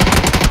 Like.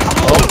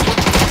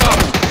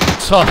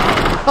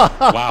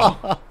 Oh.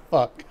 Wow.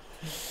 Fuck.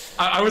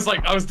 I was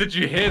like, did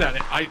you hear that?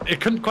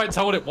 It couldn't quite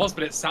tell what it was,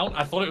 but it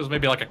I thought it was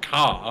maybe like a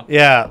car.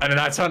 Yeah. And then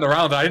I turned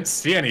around, and I didn't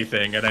see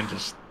anything, and then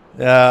just.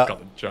 Yeah. Got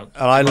the jump.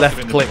 And I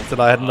left clicked, and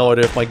I had no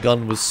idea if my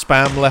gun was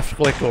spam left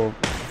click or.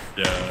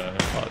 Yeah.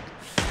 Fuck.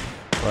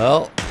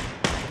 Well,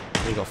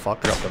 we got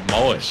fucked. Got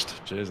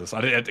demolished. Jesus. I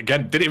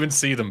didn't even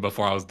see them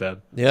before I was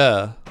dead.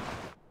 Yeah.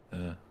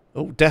 Yeah.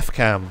 Oh, death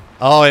cam.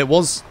 Oh, it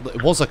was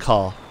a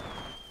car.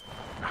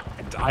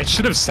 I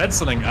should have said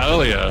something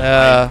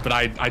earlier, but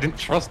I didn't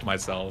trust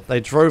myself. They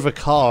drove a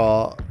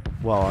car.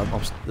 Well, I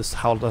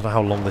don't know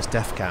how long this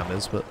death cam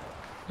is, but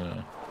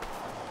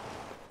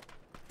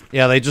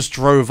yeah, they just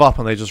drove up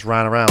and they just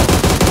ran around, and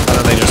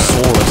then they just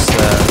saw us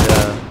there.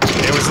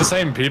 Yeah. It was the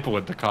same people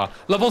with the car.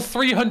 Level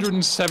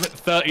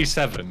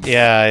 337.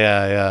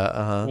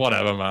 Yeah.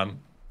 Whatever, man.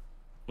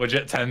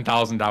 Legit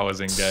 10,000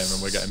 hours in game,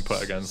 and we're getting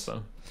put against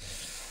them.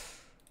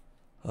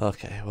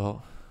 Okay,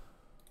 well.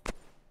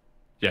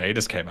 Yeah, he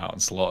just came out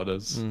and slaughtered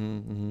us.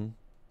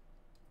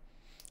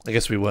 I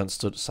guess we weren't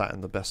sat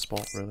in the best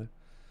spot, really.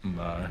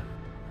 No.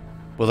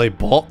 Were they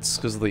bots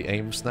because of the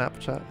aim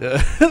Snapchat?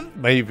 Yeah,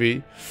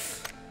 maybe.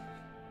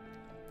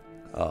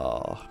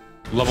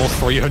 Level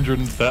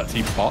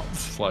 330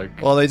 bots,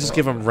 like. Well, they just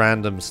give them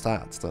random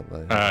stats, don't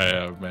they?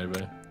 Yeah,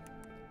 maybe.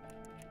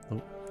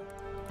 Oh.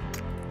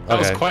 That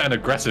was quite an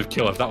aggressive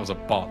kill if that was a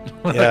bot.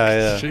 Like,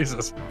 yeah.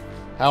 Jesus.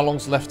 How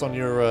long's left on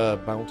your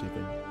bounty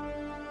thing?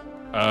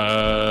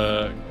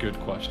 Good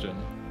question.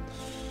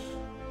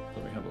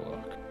 Let me have a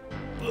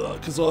look.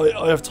 Because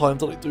I have time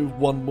to like do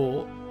one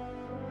more.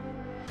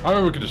 I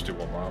mean, we could just do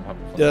one more. I'm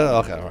having fun. Yeah.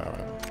 Okay. All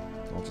right.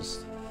 I'll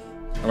just.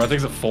 I think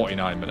it's at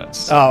 49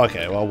 minutes. Oh,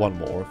 okay. Well, one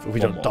more. If we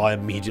don't die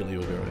immediately,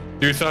 we'll be alright.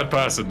 Do third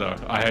person though.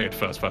 I hated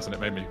first person. It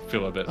made me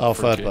feel a bit. Oh,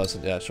 freaky. third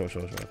person. Yeah. Sure.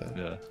 Okay.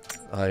 Yeah.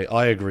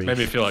 I agree. Made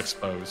me feel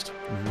exposed.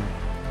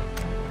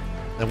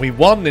 And we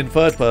won in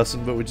third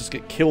person, but we just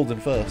get killed in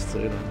first. So,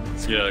 you know.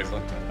 Yeah,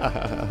 exactly.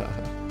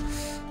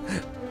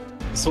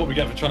 That's what we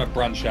get for trying to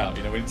branch out.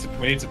 You know, we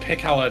need to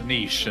pick our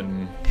niche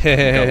and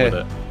go with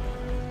it.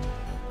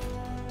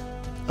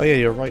 Oh yeah,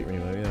 you're right,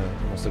 Remo. Yeah,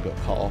 I must have got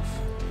cut off.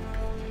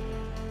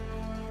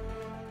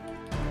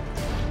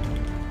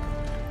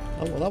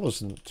 Oh well, that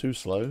wasn't too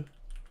slow.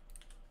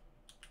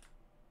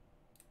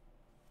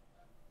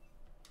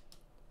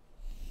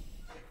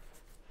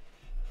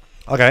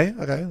 Okay,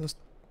 that's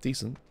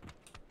decent.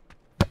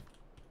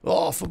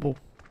 Oh, football.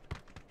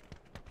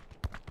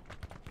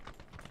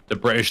 The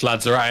British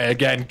lads are at it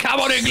again. Come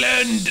on,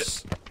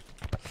 England!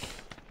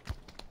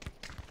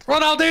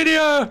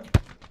 Ronaldinho!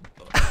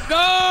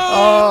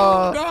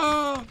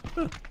 Go!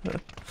 Go!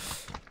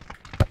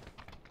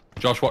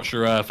 Josh, what's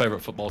your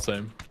favourite football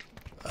team?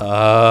 Do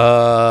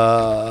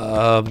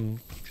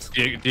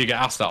you get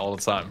asked that all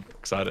the time?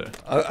 Because I do.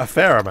 A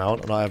fair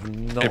amount, and I have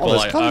no. People Oh, are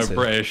like, oh, here.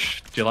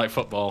 British. Do you like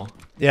football?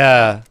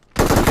 Yeah,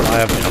 I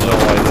have no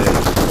idea.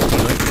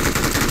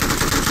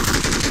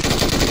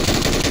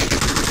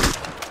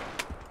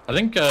 I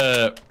think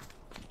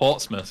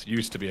Portsmouth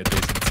used to be a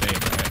decent team,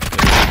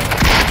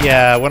 right?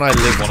 Yeah, when I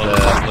lived One of the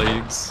there, top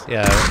leagues.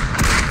 yeah,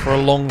 for a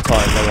long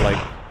time they were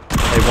like,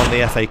 they won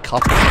the FA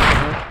Cup.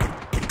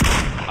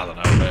 I don't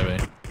know,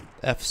 maybe.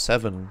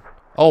 F7.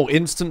 Oh,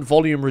 instant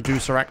volume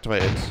reducer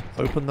activated.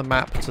 Open the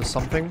map to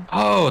something.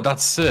 Oh,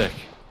 that's sick.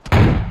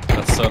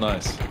 That's so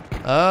nice.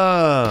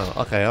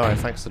 Ah, okay, alright,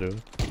 thanks to do.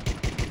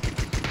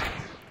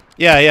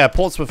 Yeah,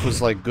 Portsmouth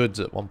was like good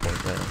at one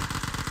point there.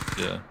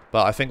 Yeah.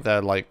 But I think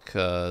they're like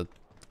kind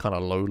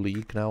of low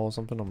league now or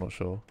something, I'm not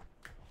sure.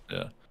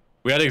 Yeah.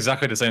 We had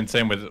exactly the same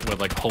thing with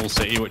like Hull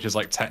City, which is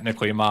like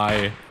technically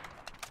my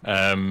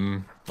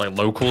like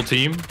local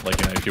team, like,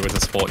 you know, if you were to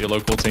support your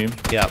local team.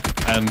 Yeah.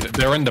 And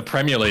they're in the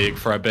Premier League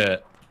for a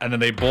bit, and then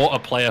they bought a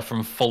player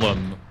from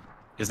Fulham.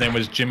 His name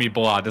was Jimmy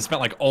Bullard. They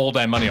spent like all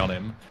their money on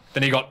him.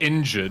 Then he got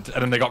injured,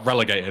 and then they got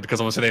relegated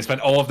because obviously they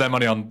spent all of their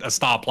money on a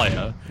star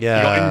player. Yeah.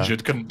 He got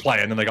injured, couldn't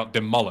play, and then they got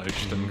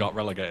demolished and got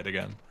relegated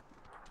again.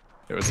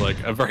 It was like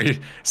a very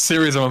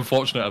series of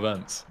unfortunate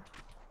events.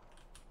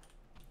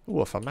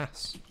 Ooh, a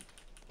FAMAS.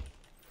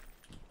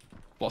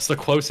 What's the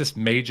closest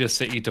major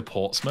city to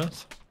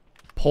Portsmouth?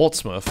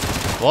 Portsmouth?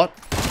 What?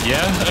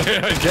 Yeah,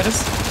 I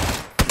guess.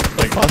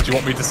 Like, do you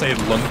want me to say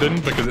London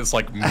because it's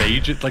like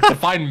major? Like,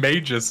 define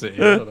major city.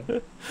 I don't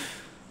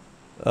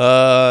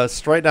know.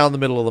 Straight down the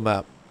middle of the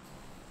map.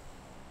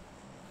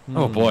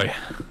 Oh boy.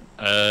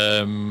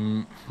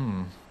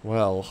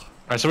 Well.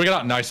 Alright, so we get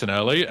out nice and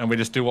early, and we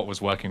just do what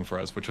was working for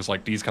us, which was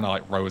like these kind of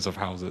like rows of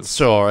houses.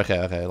 Sure.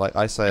 Okay. Like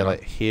I say,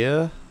 like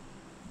here.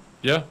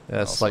 Yeah.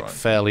 Yeah, it's That's like right.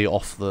 fairly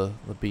off the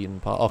beaten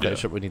path. Okay, Yeah.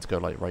 shit, we need to go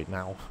like right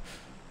now.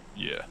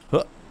 Yeah.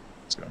 Huh.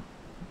 Let's go.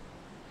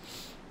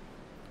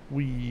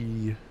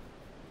 We.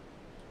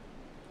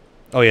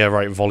 Oh yeah,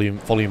 right. Volume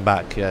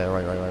back. Yeah,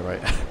 right.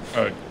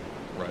 Oh,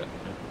 right. Yeah.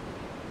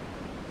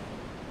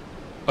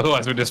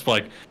 Otherwise, we're just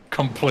like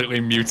completely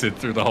muted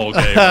through the whole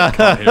game. And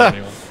can't hear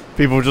anyone.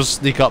 People just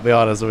sneak up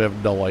behind us and we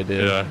have no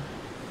idea. Yeah.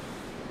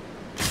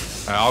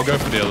 I'll go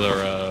for the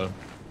other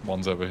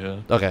ones over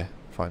here Okay,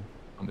 fine.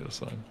 on the other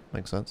side.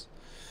 Makes sense.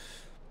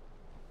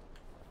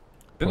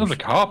 Didn't have the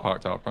car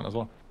parked out front as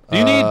well. Do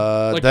you need?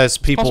 Like, there's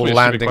people possibly a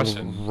stupid landing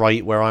question.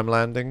 right where I'm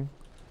landing.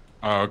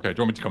 Oh, okay.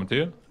 Do you want me to come to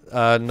you?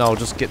 No,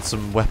 just get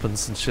some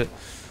weapons and shit.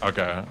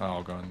 Okay,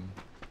 I'll go and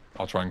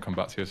I'll try and come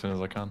back to you as soon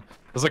as I can.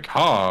 There's a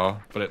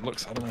car, but it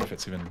looks, I don't know if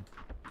it's even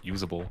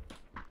usable.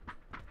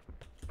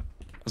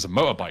 There's a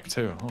motorbike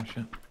too. Oh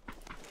shit.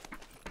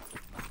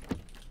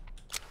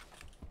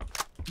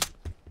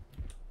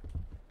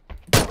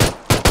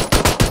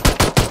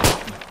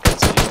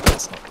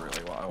 That's not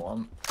really what I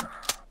want.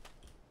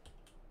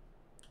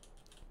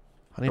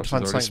 I need to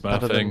find Perhaps something it's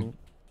better already than...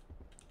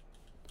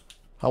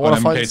 I want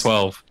to find...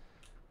 MK12.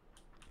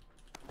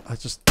 I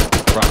just...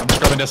 Right, I'm just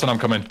grabbing this and I'm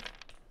coming.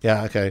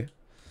 Yeah, okay.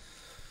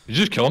 Did you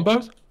just kill them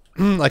both?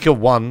 I killed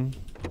one.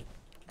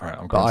 Alright,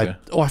 I'm But coming to you.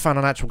 Oh, I found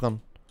an actual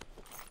gun.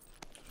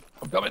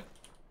 I'm coming.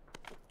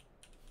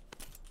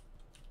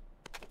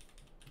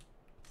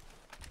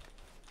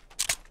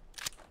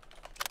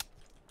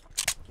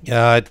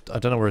 Yeah, I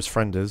don't know where his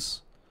friend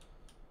is.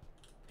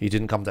 He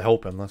didn't come to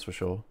help him, that's for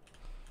sure.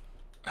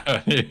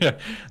 Yeah,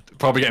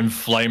 probably getting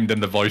flamed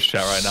in the voice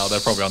chat right now. They're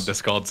probably on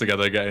Discord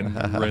together getting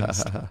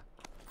rinsed.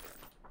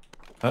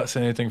 That's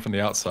anything from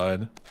the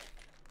outside.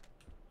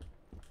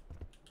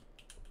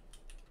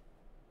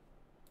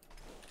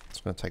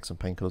 Just gonna take some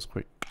painkillers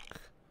quick.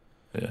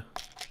 Yeah.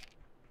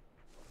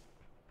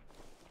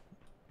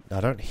 I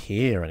don't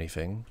hear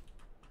anything.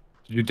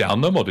 Did you down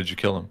them or did you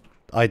kill them?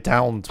 I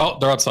downed... Oh,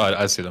 they're outside.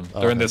 I see them.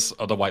 They're in okay. this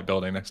other white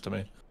building next to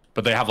me.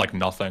 But they have like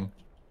nothing.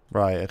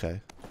 Right,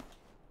 okay.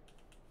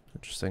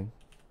 Interesting.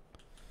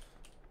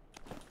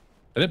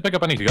 They didn't pick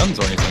up any guns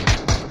or anything.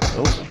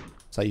 Oh,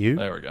 is that you?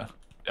 There we go.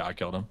 Yeah, I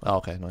killed him. Oh,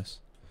 okay, nice.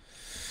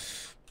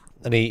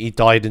 And he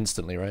died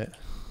instantly, right?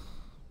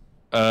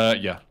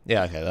 Yeah.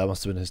 Yeah, okay, that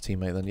must have been his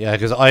teammate then. Yeah,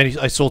 because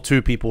I saw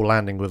two people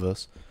landing with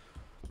us.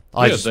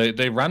 Yeah,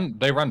 they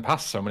ran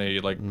past so many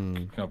like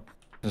you know,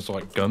 just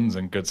like guns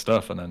and good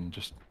stuff, and then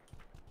just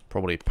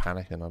probably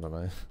panicking. I don't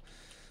know.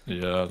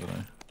 Yeah, I don't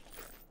know.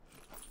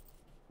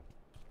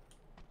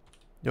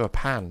 You're a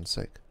pan,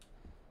 sick.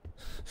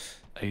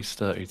 Ace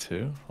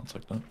 32. I'll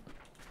take that.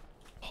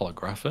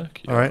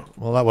 Holographic. Yeah. All right.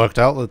 Well, that worked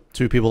out. The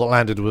two people that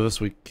landed with us,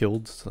 we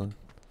killed. So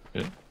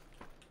Yeah.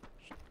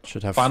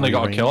 should have Finally free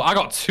got a reign. kill. I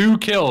got 2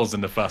 kills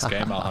in the first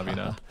game. I'll have you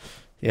know.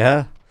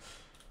 Yeah.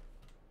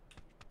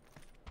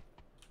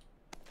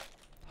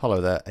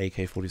 Hello there,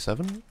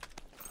 AK-47.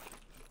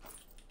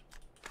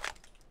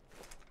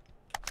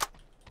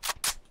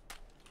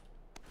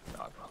 I'd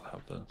rather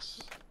have this.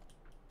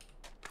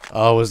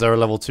 Oh, was there a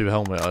level 2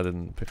 helmet I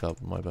didn't pick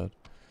up? My bad.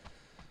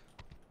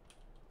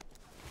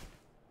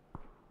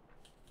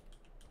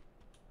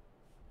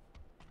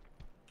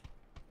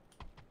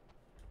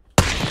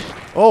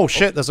 Oh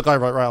shit! There's a guy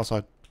right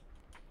outside.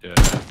 Yeah.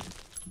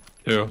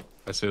 Two.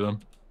 I see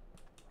them.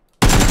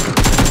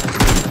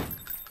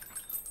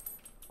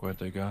 Where'd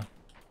they go?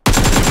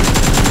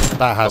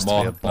 That has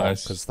to be a bot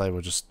Nice. because they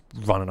were just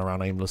running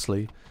around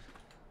aimlessly.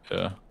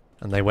 Yeah.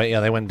 And they went. Yeah,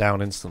 they went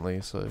down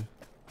instantly. So.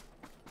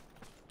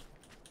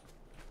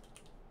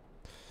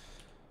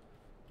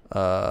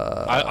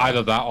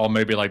 Either that, or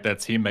maybe like their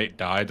teammate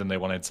died and they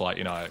wanted to like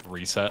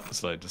reset,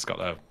 so they just got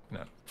their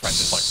friend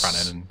just like ran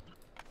in and.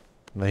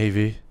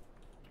 Maybe.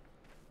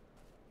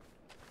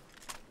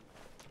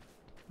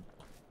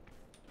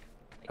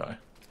 Okay.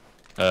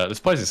 This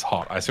place is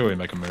hot. I see we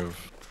make a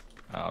move.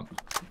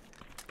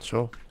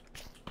 Sure.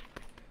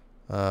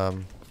 Where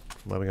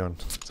are we going?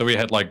 So we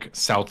head like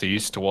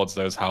southeast towards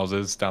those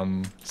houses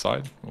down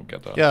side. We'll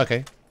get there. Yeah.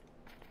 Okay.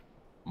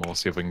 We'll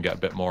see if we can get a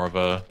bit more of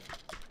a.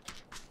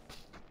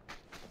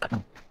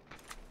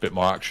 Bit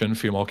more action, a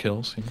few more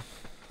kills.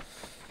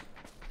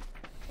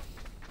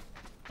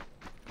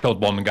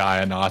 Killed one guy,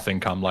 and now I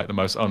think I'm like the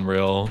most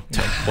unreal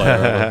player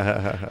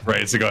ever.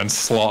 Ready to go and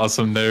slaughter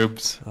some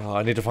noobs. Oh,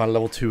 I need to find a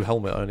level 2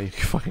 helmet. I only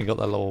fucking got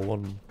that level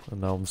 1,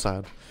 and now I'm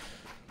sad.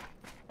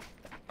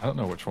 I don't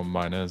know which one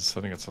mine is.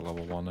 I think it's a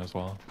level 1 as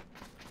well.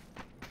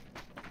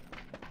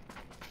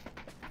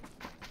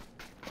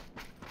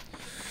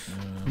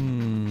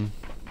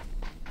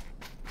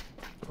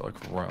 Like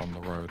right on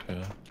the road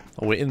here.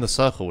 Oh, we're in the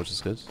circle, which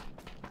is good.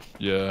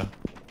 Yeah.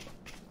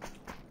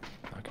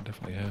 I can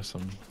definitely hear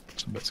some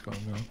bits going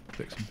on.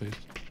 Bits and pieces.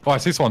 Oh, I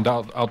see someone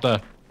out there.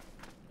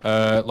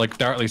 Like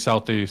directly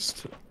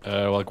southeast,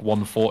 like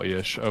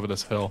 140-ish over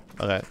this hill.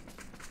 Okay.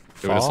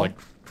 They were just like.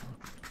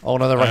 Oh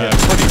no, they're right here.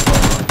 Pretty far.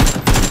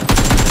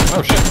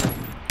 Oh shit.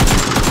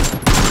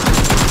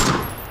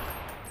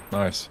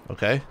 Nice.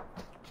 Okay.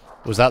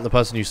 Was that the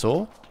person you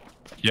saw?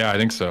 Yeah, I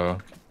think so.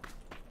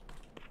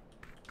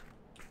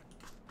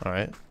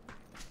 Alright.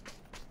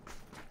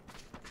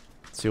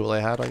 See what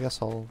they had, I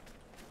guess I'll...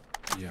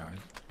 Yeah.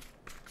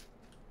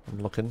 I'm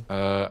looking.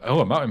 Oh,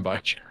 a mountain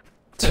bike.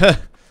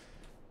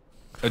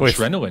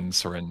 Adrenaline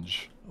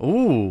syringe.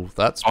 Ooh,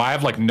 that's... Oh, I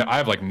have like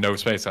no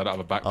space. I don't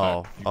have a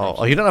backpack.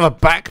 Oh, you don't have a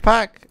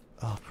backpack?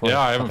 Oh, yeah,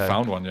 I haven't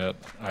found one yet.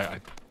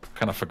 I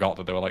kind of forgot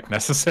that they were like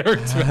necessary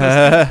to me.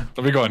 Let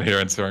me go in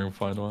here and see if I can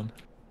find one.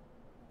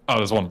 Oh,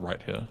 there's one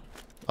right here.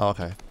 Oh,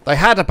 okay. They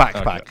had a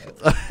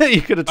backpack. Okay.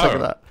 You could have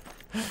taken that.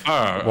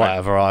 Oh,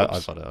 whatever. I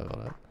got it. I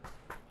got it.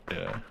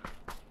 Yeah.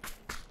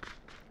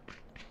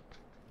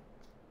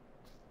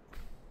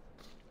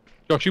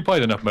 Josh, you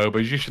played enough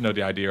MOBAs. You should know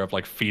the idea of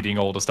like feeding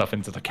all the stuff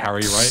into the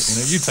carry, right? You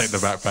know, you take the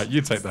backpack, you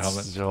take the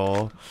helmet.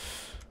 Sure.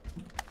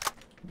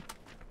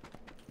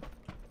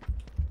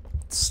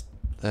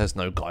 There's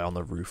no guy on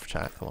the roof,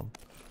 chat. Come on.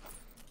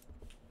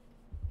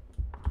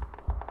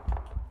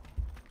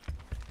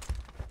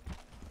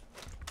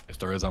 If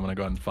there is, I'm gonna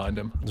go and find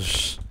him.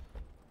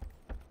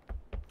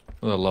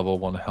 Another level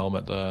 1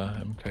 helmet there,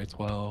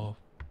 MK12.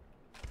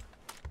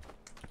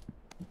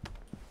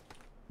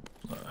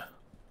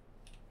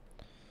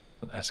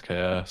 An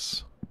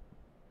SKS.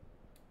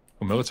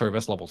 A military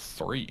vest level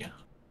 3.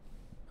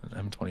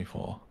 An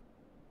M24.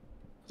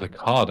 There's a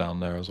car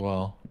down there as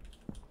well.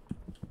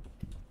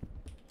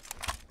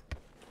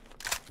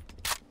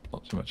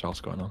 Not too much else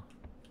going on.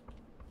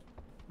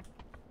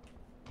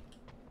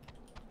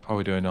 How are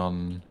we doing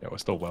on... Yeah, we're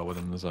still well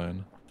within the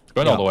zone. It's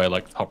going all the way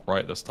like top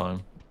right this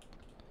time.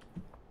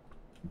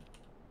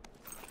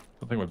 I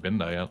don't think we've been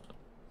there yet.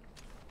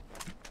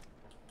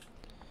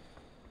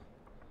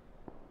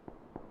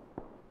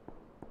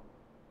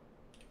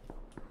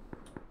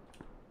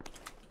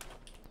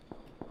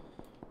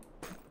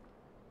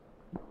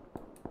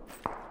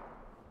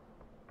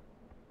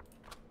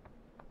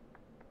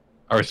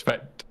 I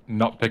respect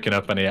not picking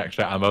up any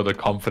extra ammo. The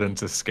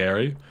confidence is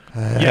scary.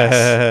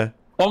 Yes.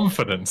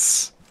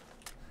 Confidence.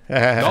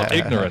 Not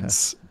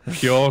ignorance.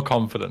 Pure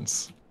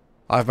confidence.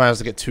 I've managed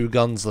to get 2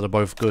 guns that are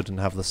both good and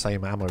have the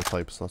same ammo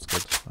type, so that's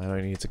good. I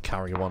only need to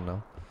carry 1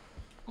 now.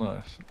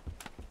 Nice.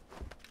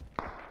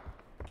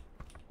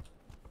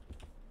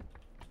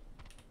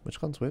 Which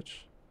gun's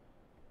which?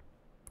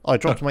 Oh, I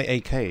dropped my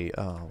AK.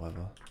 Oh,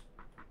 whatever.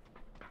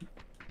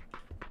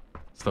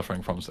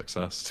 Suffering from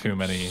success. Too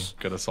many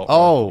good assault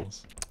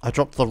rifles. I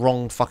dropped the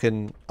wrong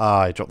fucking...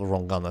 I dropped the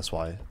wrong gun, that's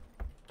why.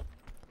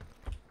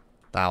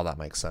 Now that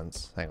makes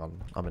sense. Hang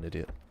on, I'm an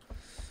idiot.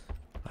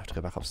 I have to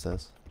go back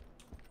upstairs.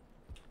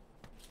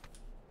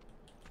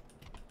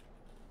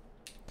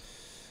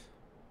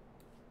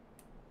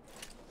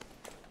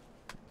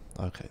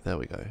 Okay, there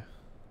we go.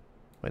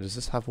 Wait, does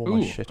this have all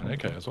my shit on an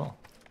it? AK as well.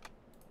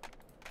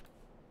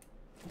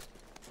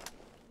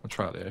 I'll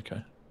try out the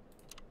AK.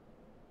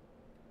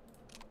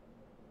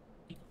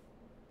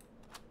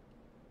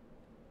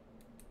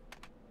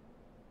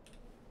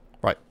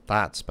 Right,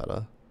 that's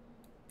better.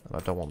 And I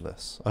don't want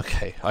this.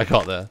 Okay, I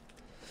got there.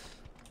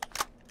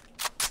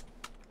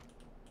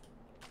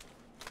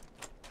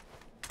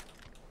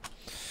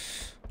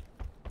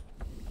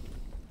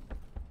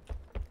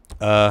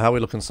 How are we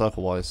looking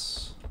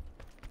circle-wise?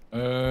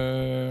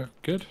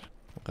 Good.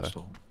 Okay.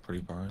 Still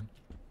pretty far in.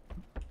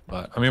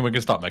 But I mean, we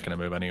can start making a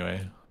move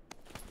anyway.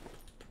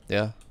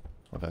 Yeah.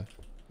 Okay.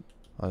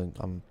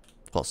 I'm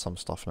got some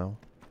stuff now.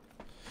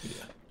 Yeah.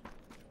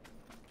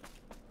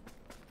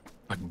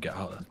 I can get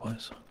out of this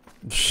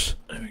place.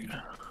 There we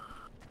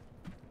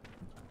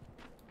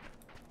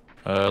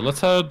go. Let's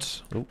head.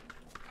 Oop.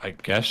 I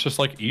guess just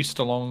like east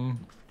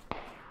along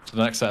to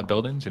the next set of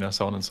buildings, you know,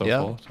 so on and so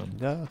forth. And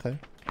yeah. Okay.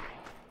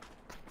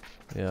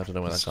 Yeah, I don't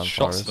know where that gunfire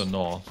shots is. to the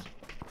north.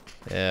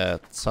 Yeah,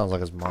 it sounds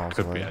like it's miles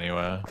Could away. be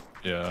anywhere.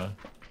 Yeah.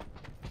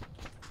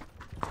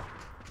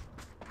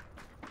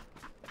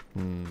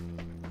 Hmm.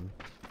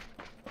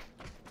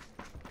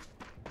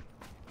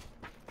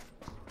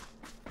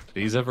 Do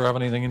these ever have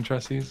anything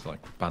interesting? Like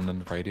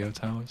abandoned radio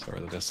towers, or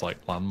are they just like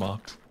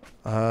landmarks?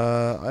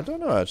 I don't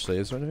know actually.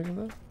 Is there anything in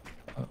there?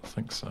 I don't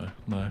think so.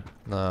 No.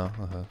 No.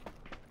 Okay.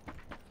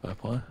 Fair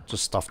play.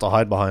 Just stuff to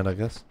hide behind, I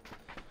guess.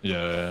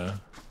 Yeah.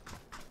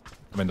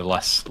 I mean, the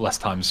less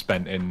time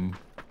spent in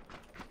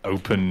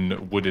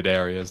open wooded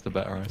areas, the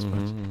better, I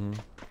suppose.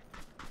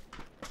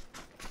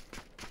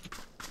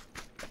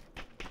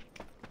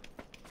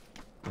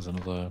 There's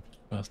another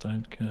first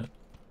aid kit.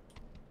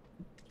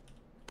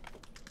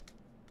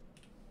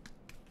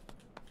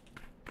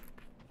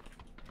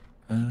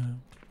 I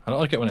don't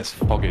like it when it's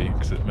foggy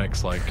because it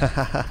makes like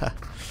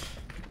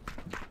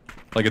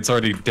like it's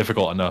already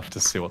difficult enough to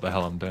see what the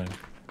hell I'm doing.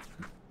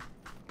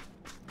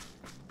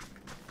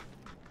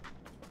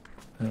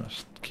 Yeah, I'll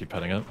just keep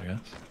heading up, I guess.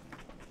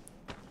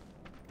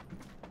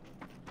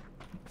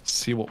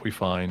 See what we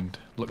find.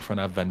 Look for an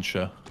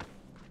adventure.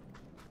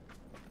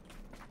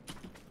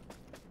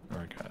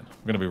 Okay,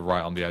 I'm gonna be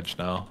right on the edge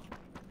now.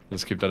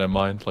 Just keep that in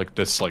mind. Like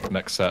this, like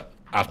next set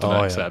after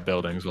the next set of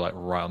buildings, we're like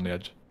right on the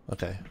edge.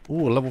 Okay.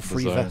 Ooh, a level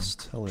 3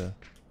 vest. Hell yeah.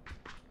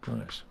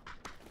 Nice.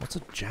 What's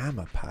a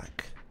jammer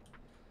pack?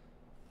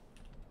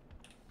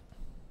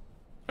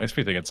 Makes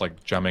me think it's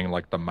like jamming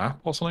like the map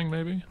or something,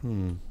 maybe. I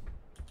mean,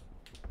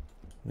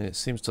 it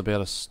seems to be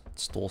able to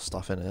store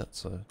stuff in it,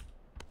 so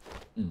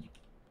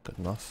good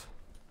enough.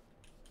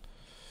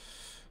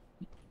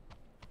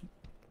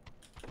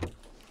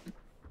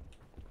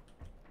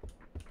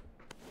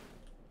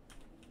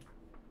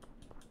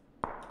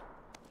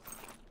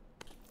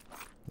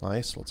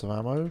 Nice, lots of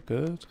ammo.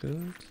 Good,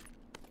 good.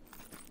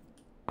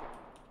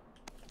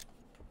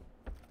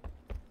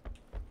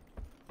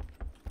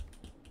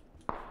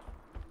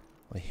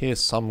 I hear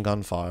some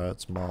gunfire.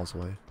 It's miles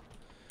away.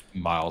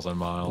 Miles and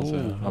miles. Ooh,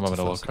 Yeah. I'm having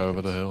a look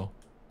over the hill.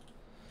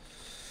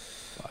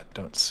 I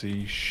don't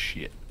see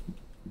shit.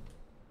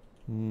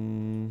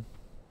 I'm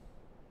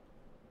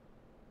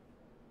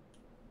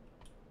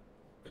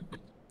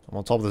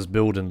on top of this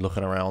building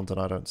looking around and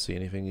I don't see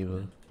anything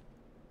either.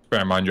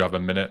 Bear in mind you have a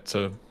minute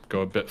to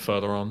go a bit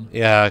further on.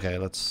 Yeah, okay,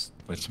 let's...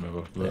 Let's move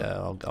over. Yeah,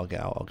 I'll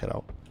get out, I'll get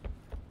out.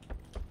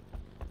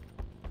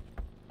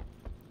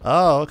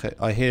 Oh, okay,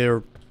 I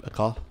hear a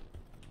car.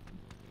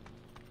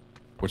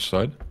 Which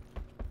side?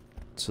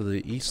 To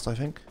the east, I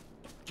think.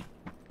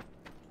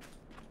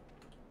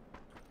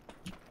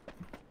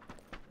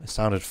 It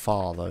sounded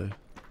far, though.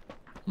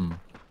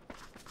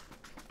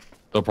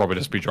 They'll probably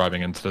just be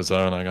driving into the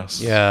zone, I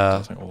guess. Yeah,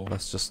 I think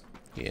let's just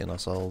get in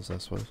ourselves, I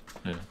suppose.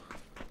 Yeah.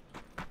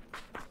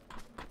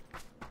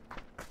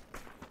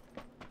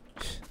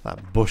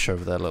 That bush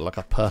over there looked like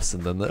a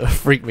person, then that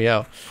freaked me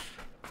out.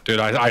 Dude,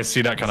 I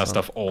see that kind of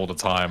stuff all the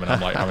time, and I'm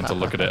like having to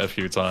look at it a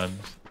few times.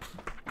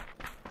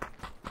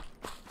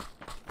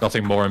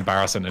 Nothing more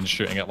embarrassing than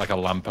shooting at like a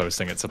lamppost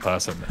saying it's a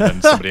person, and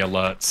then somebody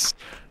alerts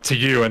to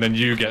you, and then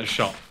you get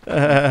shot.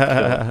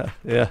 Yeah.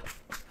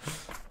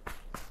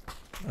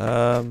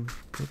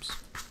 Oops.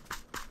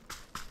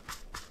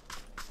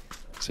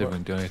 See if we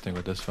can do anything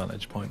with this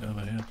vantage point over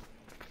here.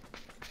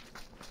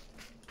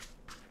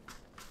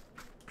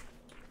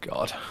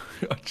 God,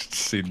 I just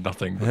see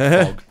nothing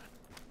but fog.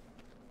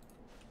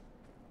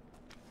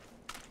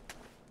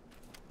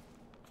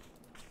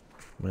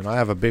 I mean, I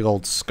have a big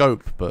old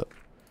scope, but...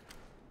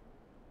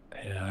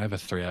 Yeah, I have a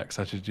 3x.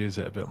 I should use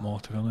it a bit more,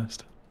 to be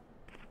honest.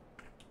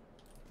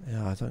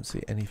 Yeah, I don't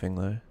see anything,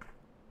 though.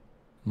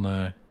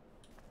 No.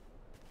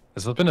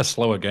 It's been a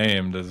slower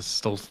game. There's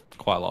still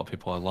quite a lot of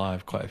people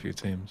alive, quite a few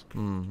teams.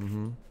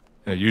 Mm-hmm. You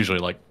know, usually,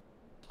 like,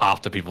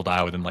 after people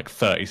die within, like,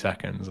 30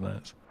 seconds, and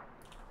it's...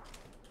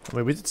 I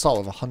mean, we did start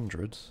with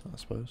 100, I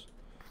suppose.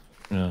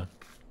 Yeah.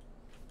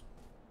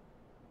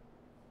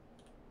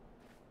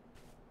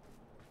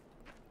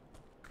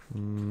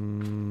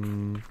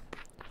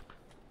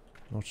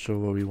 Not sure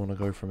where we want to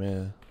go from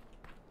here.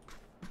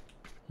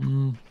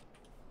 We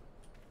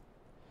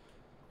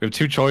have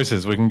two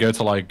choices. We can go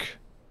to, like...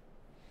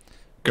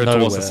 Go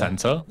towards the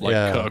center, like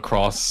cut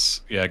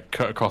across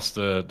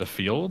the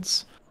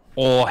fields,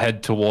 or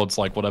head towards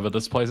like whatever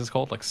this place is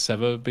called, like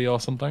Severby or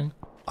something.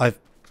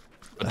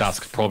 But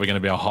that's probably going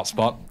to be our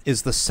hotspot.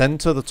 Is the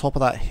center the top of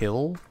that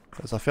hill?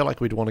 Because I feel like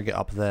we'd want to get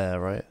up there,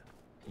 right?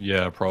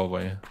 Yeah,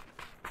 probably.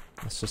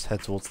 Let's just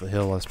head towards the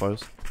hill, I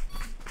suppose.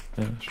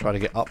 Yeah, sure. Try to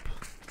get up.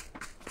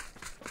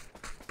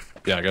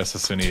 Yeah, I guess the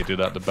sooner you do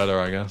that, the better,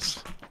 I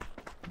guess.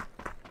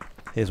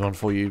 Here's one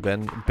for you,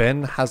 Ben.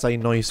 Ben has a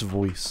nice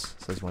voice,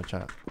 says says my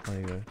chat. There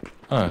you go.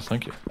 Oh,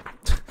 thank you.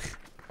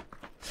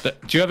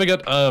 Do you ever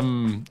get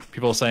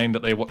people saying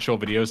that they watch your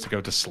videos to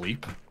go to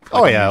sleep? Like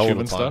Oh yeah, on all YouTube the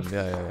and time. stuff?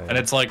 Yeah. And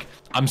it's like,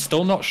 I'm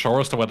still not sure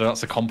as to whether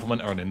that's a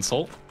compliment or an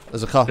insult.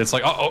 There's a car. It's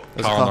like, car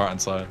There's a on car. the right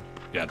hand side.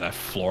 Yeah, they're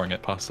flooring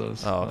it past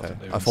us. Oh, That's okay. what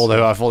they've I been thought they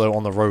saying. were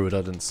on the road.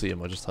 I didn't see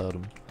them. I just heard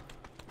them.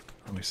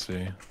 Let me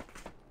see.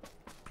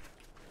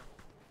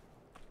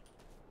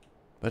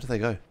 Where did they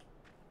go?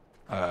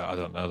 I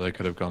don't know. They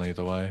could have gone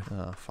either way.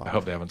 Oh, fuck. I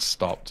hope they haven't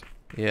stopped.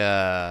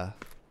 Yeah.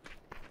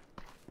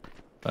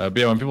 But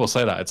yeah, when people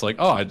say that, it's like,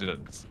 oh, it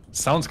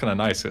sounds kind of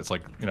nice. It's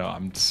like, you know,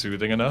 I'm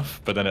soothing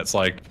enough. But then it's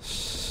like,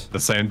 at the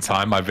same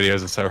time, my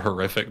videos are so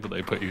horrific that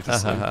they put you to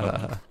sleep.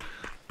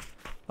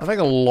 I think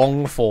a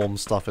long form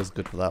stuff is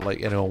good for that.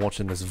 Like anyone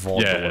watching this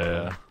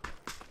VOD.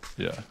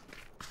 Yeah.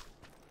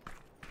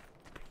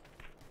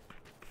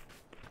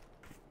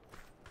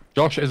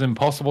 Josh is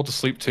impossible to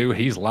sleep to.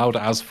 He's loud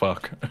as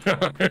fuck.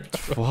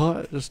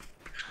 What? Just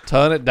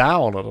turn it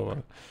down. I don't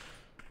know.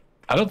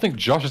 I don't think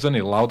Josh is any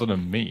louder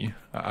than me.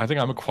 I think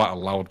I'm quite a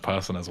loud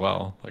person as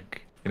well.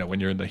 Like, you know, when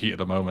you're in the heat of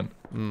the moment.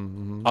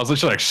 Mm-hmm. I was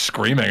literally like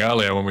screaming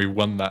earlier when we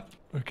won that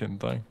fucking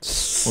thing.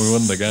 When we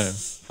won the game.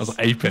 I was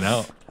aping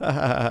out.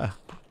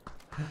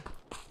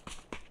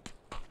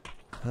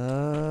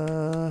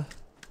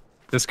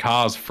 This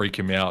car's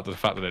freaking me out. The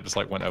fact that it just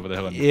like went over the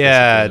hill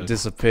and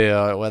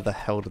disappear. Where the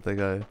hell did they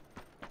go?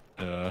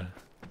 Yeah.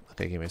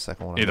 Okay, give me a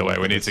second. Either way,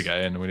 we need to get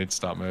in. We need to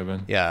start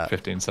moving. Yeah.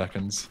 15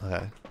 seconds.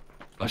 Okay.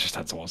 Let's just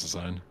head towards the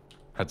zone.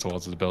 Head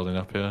towards the building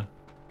up here.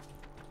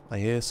 I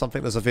hear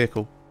something. There's a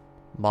vehicle.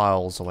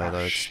 Miles away though.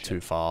 It's Shit.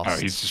 too fast. Oh,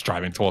 he's just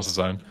driving towards the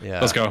zone. Yeah.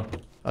 Let's go.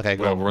 Okay,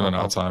 go. We're running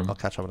out of time. I'll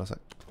catch up in a sec.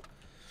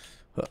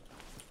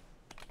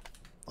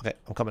 Okay,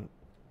 I'm coming.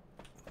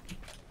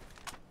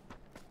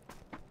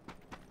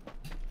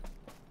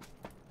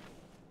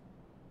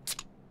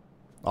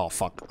 Oh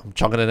fuck! I'm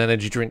chugging an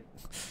energy drink.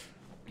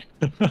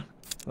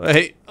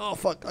 Hey! Oh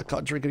fuck! I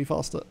can't drink any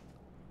faster.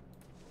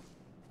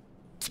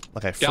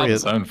 Okay, Get out of free the it.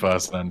 zone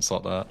first, then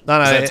sort that.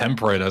 No, They're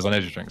temporary. Those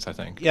energy drinks, I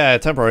think. Yeah,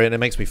 temporary, and it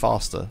makes me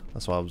faster.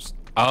 That's why I was.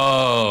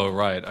 Oh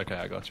right. Okay,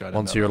 I got you. I didn't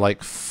Once know you're that.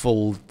 like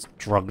full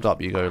drugged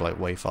up, you go like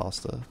way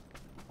faster.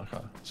 Okay.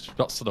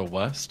 Shots to the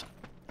west.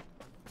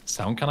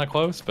 Sound kind of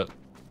close, but.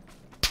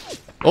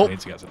 Oh! I need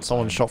to get to the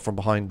Someone zone. shot from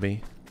behind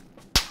me.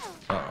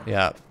 Uh-oh.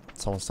 Yeah,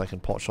 someone's taking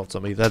pot shots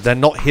at me. They're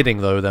not hitting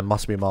though. They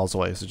must be miles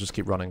away. So just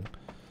keep running.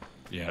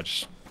 Yeah,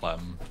 just let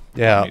them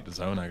Yeah. meet the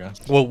zone, I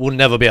guess. We'll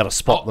never be able to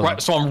spot them.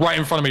 Right, so I'm right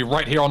in front of me,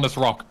 right here on this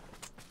rock.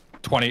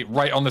 20,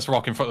 right on this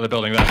rock in front of the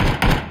building there.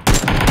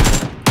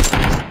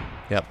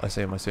 Yep, I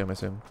see him. I see him. I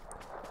see him.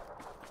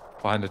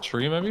 Behind a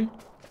tree, maybe?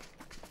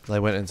 They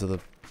went into the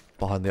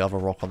behind the other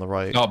rock on the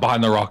right. No,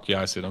 behind the rock.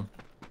 Yeah, I see them.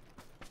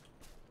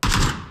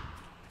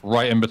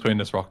 Right in between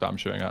this rock that I'm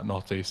shooting at,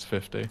 northeast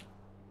 50.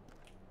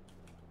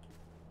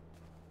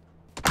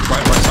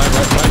 Right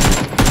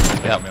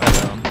side. Yep.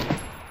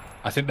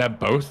 I think they're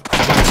both.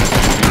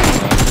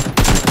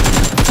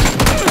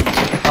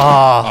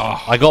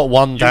 Ah, I got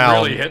one You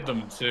down. really hit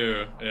them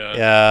too. Yeah.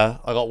 Yeah,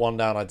 I got one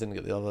down. I didn't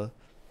get the other.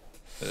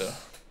 Yeah.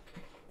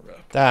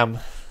 Damn.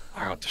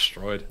 I got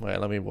destroyed. Wait,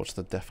 let me watch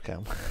the def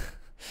cam.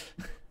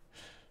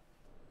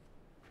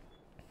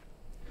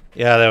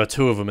 Yeah, there were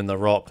two of them in the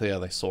rock. Yeah,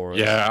 they saw us.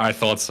 Yeah, I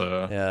thought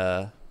so.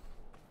 Yeah.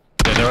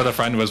 Yeah, their other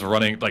friend was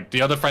running, like,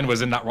 the other friend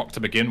was in that rock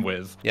to begin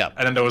with. Yeah.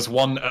 And then there was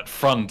one at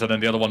front, and then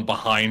the other one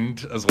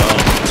behind as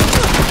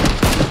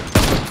well.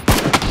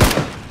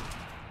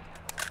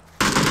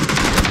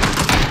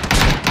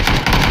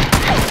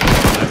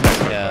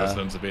 Yeah.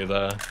 Them to be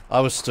there. I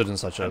was stood in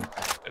such a.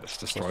 It just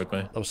destroyed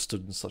me. I was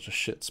stood in such a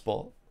shit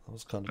spot. I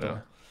was kind of. Yeah.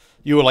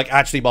 You were like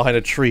actually behind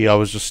a tree. I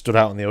was just stood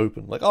out in the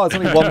open. Like, oh, it's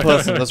only one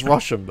person. Let's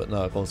rush him. But no,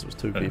 of course it was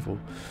two people.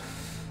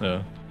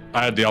 Yeah.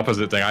 I had the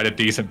opposite thing. I had a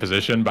decent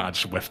position, but I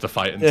just whiffed the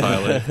fight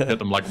entirely. Hit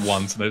them like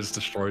once, and they just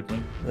destroyed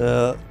me.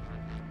 Yeah.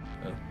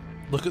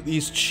 Look at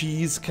these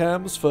cheese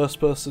cams. First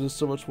person is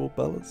so much more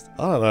balanced.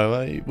 I don't know.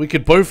 Mate. We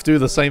could both do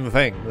the same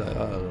thing. I don't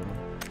know.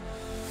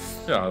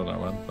 Yeah, I don't know,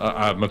 man.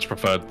 I much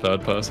preferred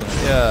third person.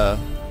 Yeah.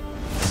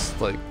 It's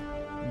like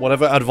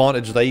whatever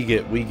advantage they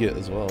get, we get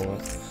as well.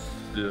 Right?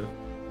 Yeah.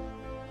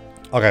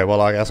 Okay,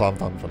 well I guess I'm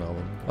done for now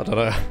then. I don't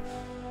know.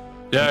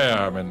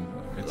 Yeah, I mean,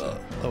 it's,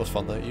 That was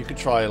fun though. You could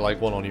try like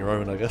one on your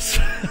own, I guess.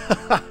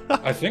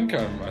 I think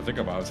I'm out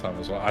of time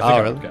as well. I Oh, think I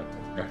really? would get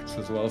Rex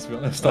as well, to be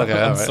honest. Okay,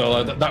 on alright.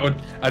 solo. That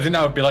would, I think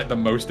that would be like the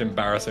most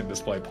embarrassing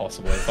display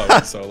possible if I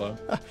went solo.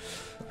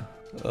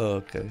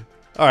 Okay.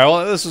 Alright,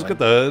 well this was good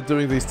though.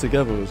 Doing these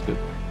together was good.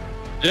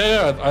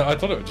 Yeah, I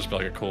thought it would just be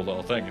like a cool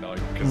little thing, you know,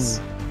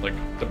 because like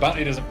the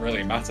battery doesn't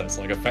really matter. It's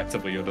like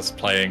effectively you're just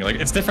playing. Like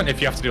it's different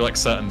if you have to do like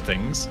certain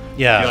things.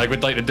 Yeah. You know, like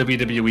with like the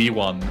WWE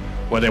one,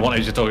 where they wanted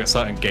you to target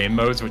certain game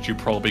modes, which you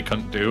probably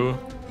couldn't do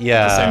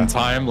Yeah. at the same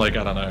time. Like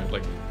I don't know,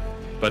 like.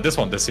 But this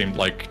one, this seemed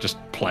like just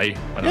play.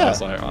 And I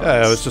was like, oh,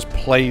 yeah, it was just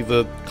play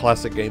the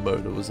classic game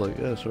mode. It was like,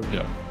 yeah, sure.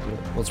 Yeah.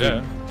 Once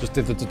Yeah. we just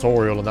did the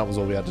tutorial and that was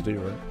all we had to do,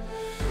 right?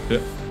 Yeah.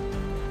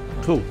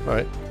 Cool. All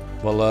right.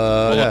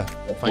 Well, yeah.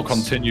 We'll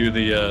continue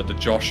the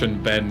Josh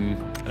and Ben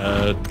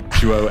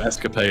duo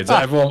escapades.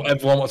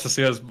 Everyone wants to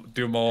see us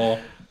do more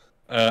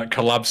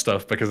collab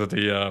stuff because of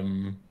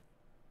the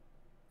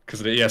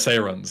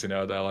ESA runs. You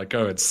know, they're like,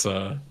 oh, it's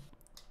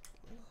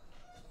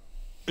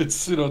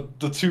you know,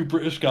 the two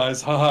British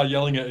guys, haha,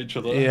 yelling at each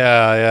other.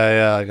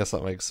 Yeah. I guess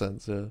that makes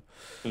sense. Yeah.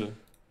 Yeah.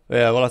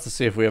 Yeah, we'll have to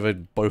see if we ever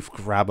both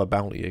grab a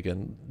bounty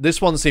again.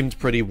 This one seems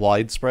pretty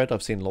widespread.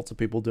 I've seen lots of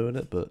people doing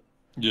it, but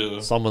yeah,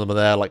 some of them are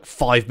there like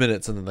 5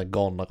 minutes and then they're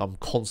gone. Like I'm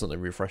constantly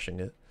refreshing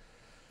it.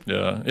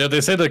 Yeah.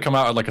 They say they come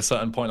out at like a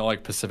certain point of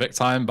like Pacific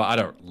time, but I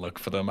don't look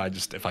for them. I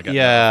just if I get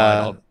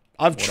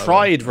I've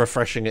tried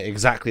refreshing it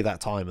exactly that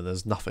time and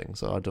there's nothing,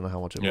 so I don't know how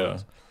much it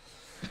works.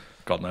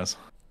 God knows.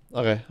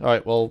 Okay, all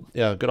right. Well,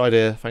 yeah, good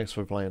idea. Thanks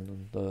for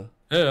playing. And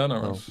yeah, no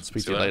I'll worries.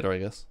 speak to you later, I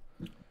guess.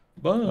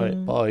 Bye. All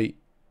right, bye.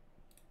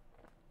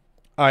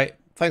 All right,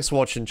 thanks for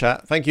watching,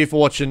 chat. Thank you for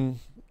watching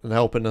and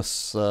helping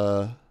us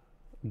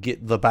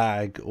get the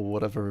bag or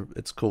whatever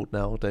it's called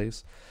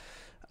nowadays.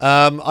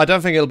 I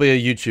don't think it'll be a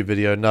YouTube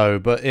video, no,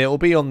 but it'll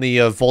be on the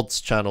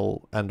VODs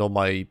channel and on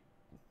my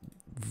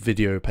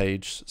video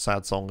page,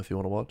 Sad Song, if you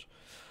want to watch.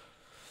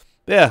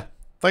 But yeah,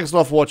 thanks a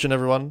lot for watching,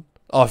 everyone.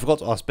 Oh, I forgot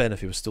to ask Ben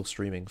if he was still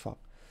streaming. Fuck.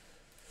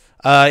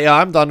 Yeah,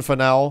 I'm done for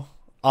now.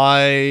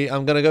 I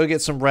am going to go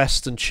get some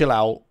rest and chill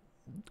out,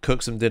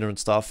 cook some dinner and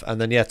stuff.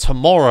 And then, yeah,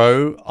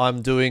 tomorrow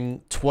I'm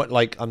doing,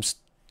 I'm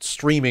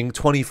streaming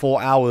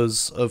 24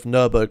 hours of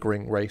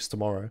Nürburgring race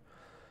tomorrow.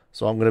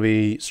 So I'm going to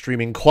be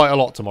streaming quite a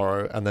lot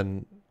tomorrow. And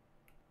then,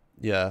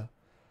 yeah,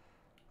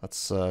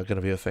 that's going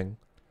to be a thing.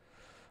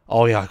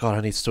 Oh, yeah,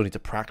 God, still need to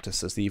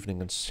practice this evening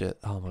and shit.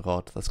 Oh, my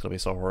God, that's going to be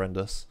so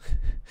horrendous.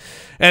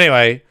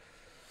 Anyway,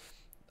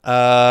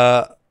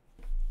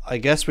 I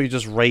guess we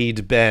just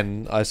raid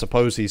Ben. I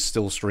suppose he's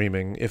still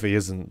streaming. If he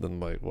isn't, then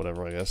like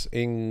whatever, I guess.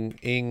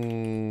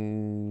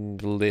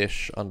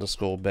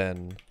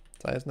 English_Ben. Is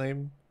that his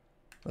name?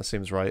 That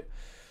seems right.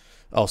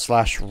 Oh,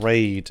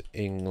 /raid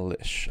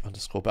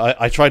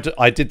English_Ben.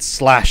 I did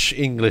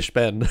 /English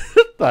Ben.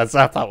 That's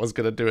if that was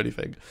gonna do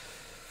anything.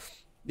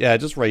 Yeah,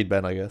 just raid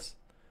Ben, I guess.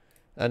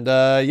 And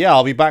yeah,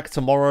 I'll be back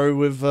tomorrow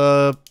with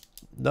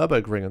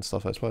Nürburgring and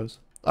stuff, I suppose.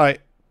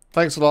 Alright.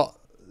 Thanks a lot.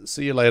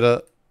 See you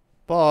later.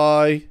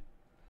 Bye.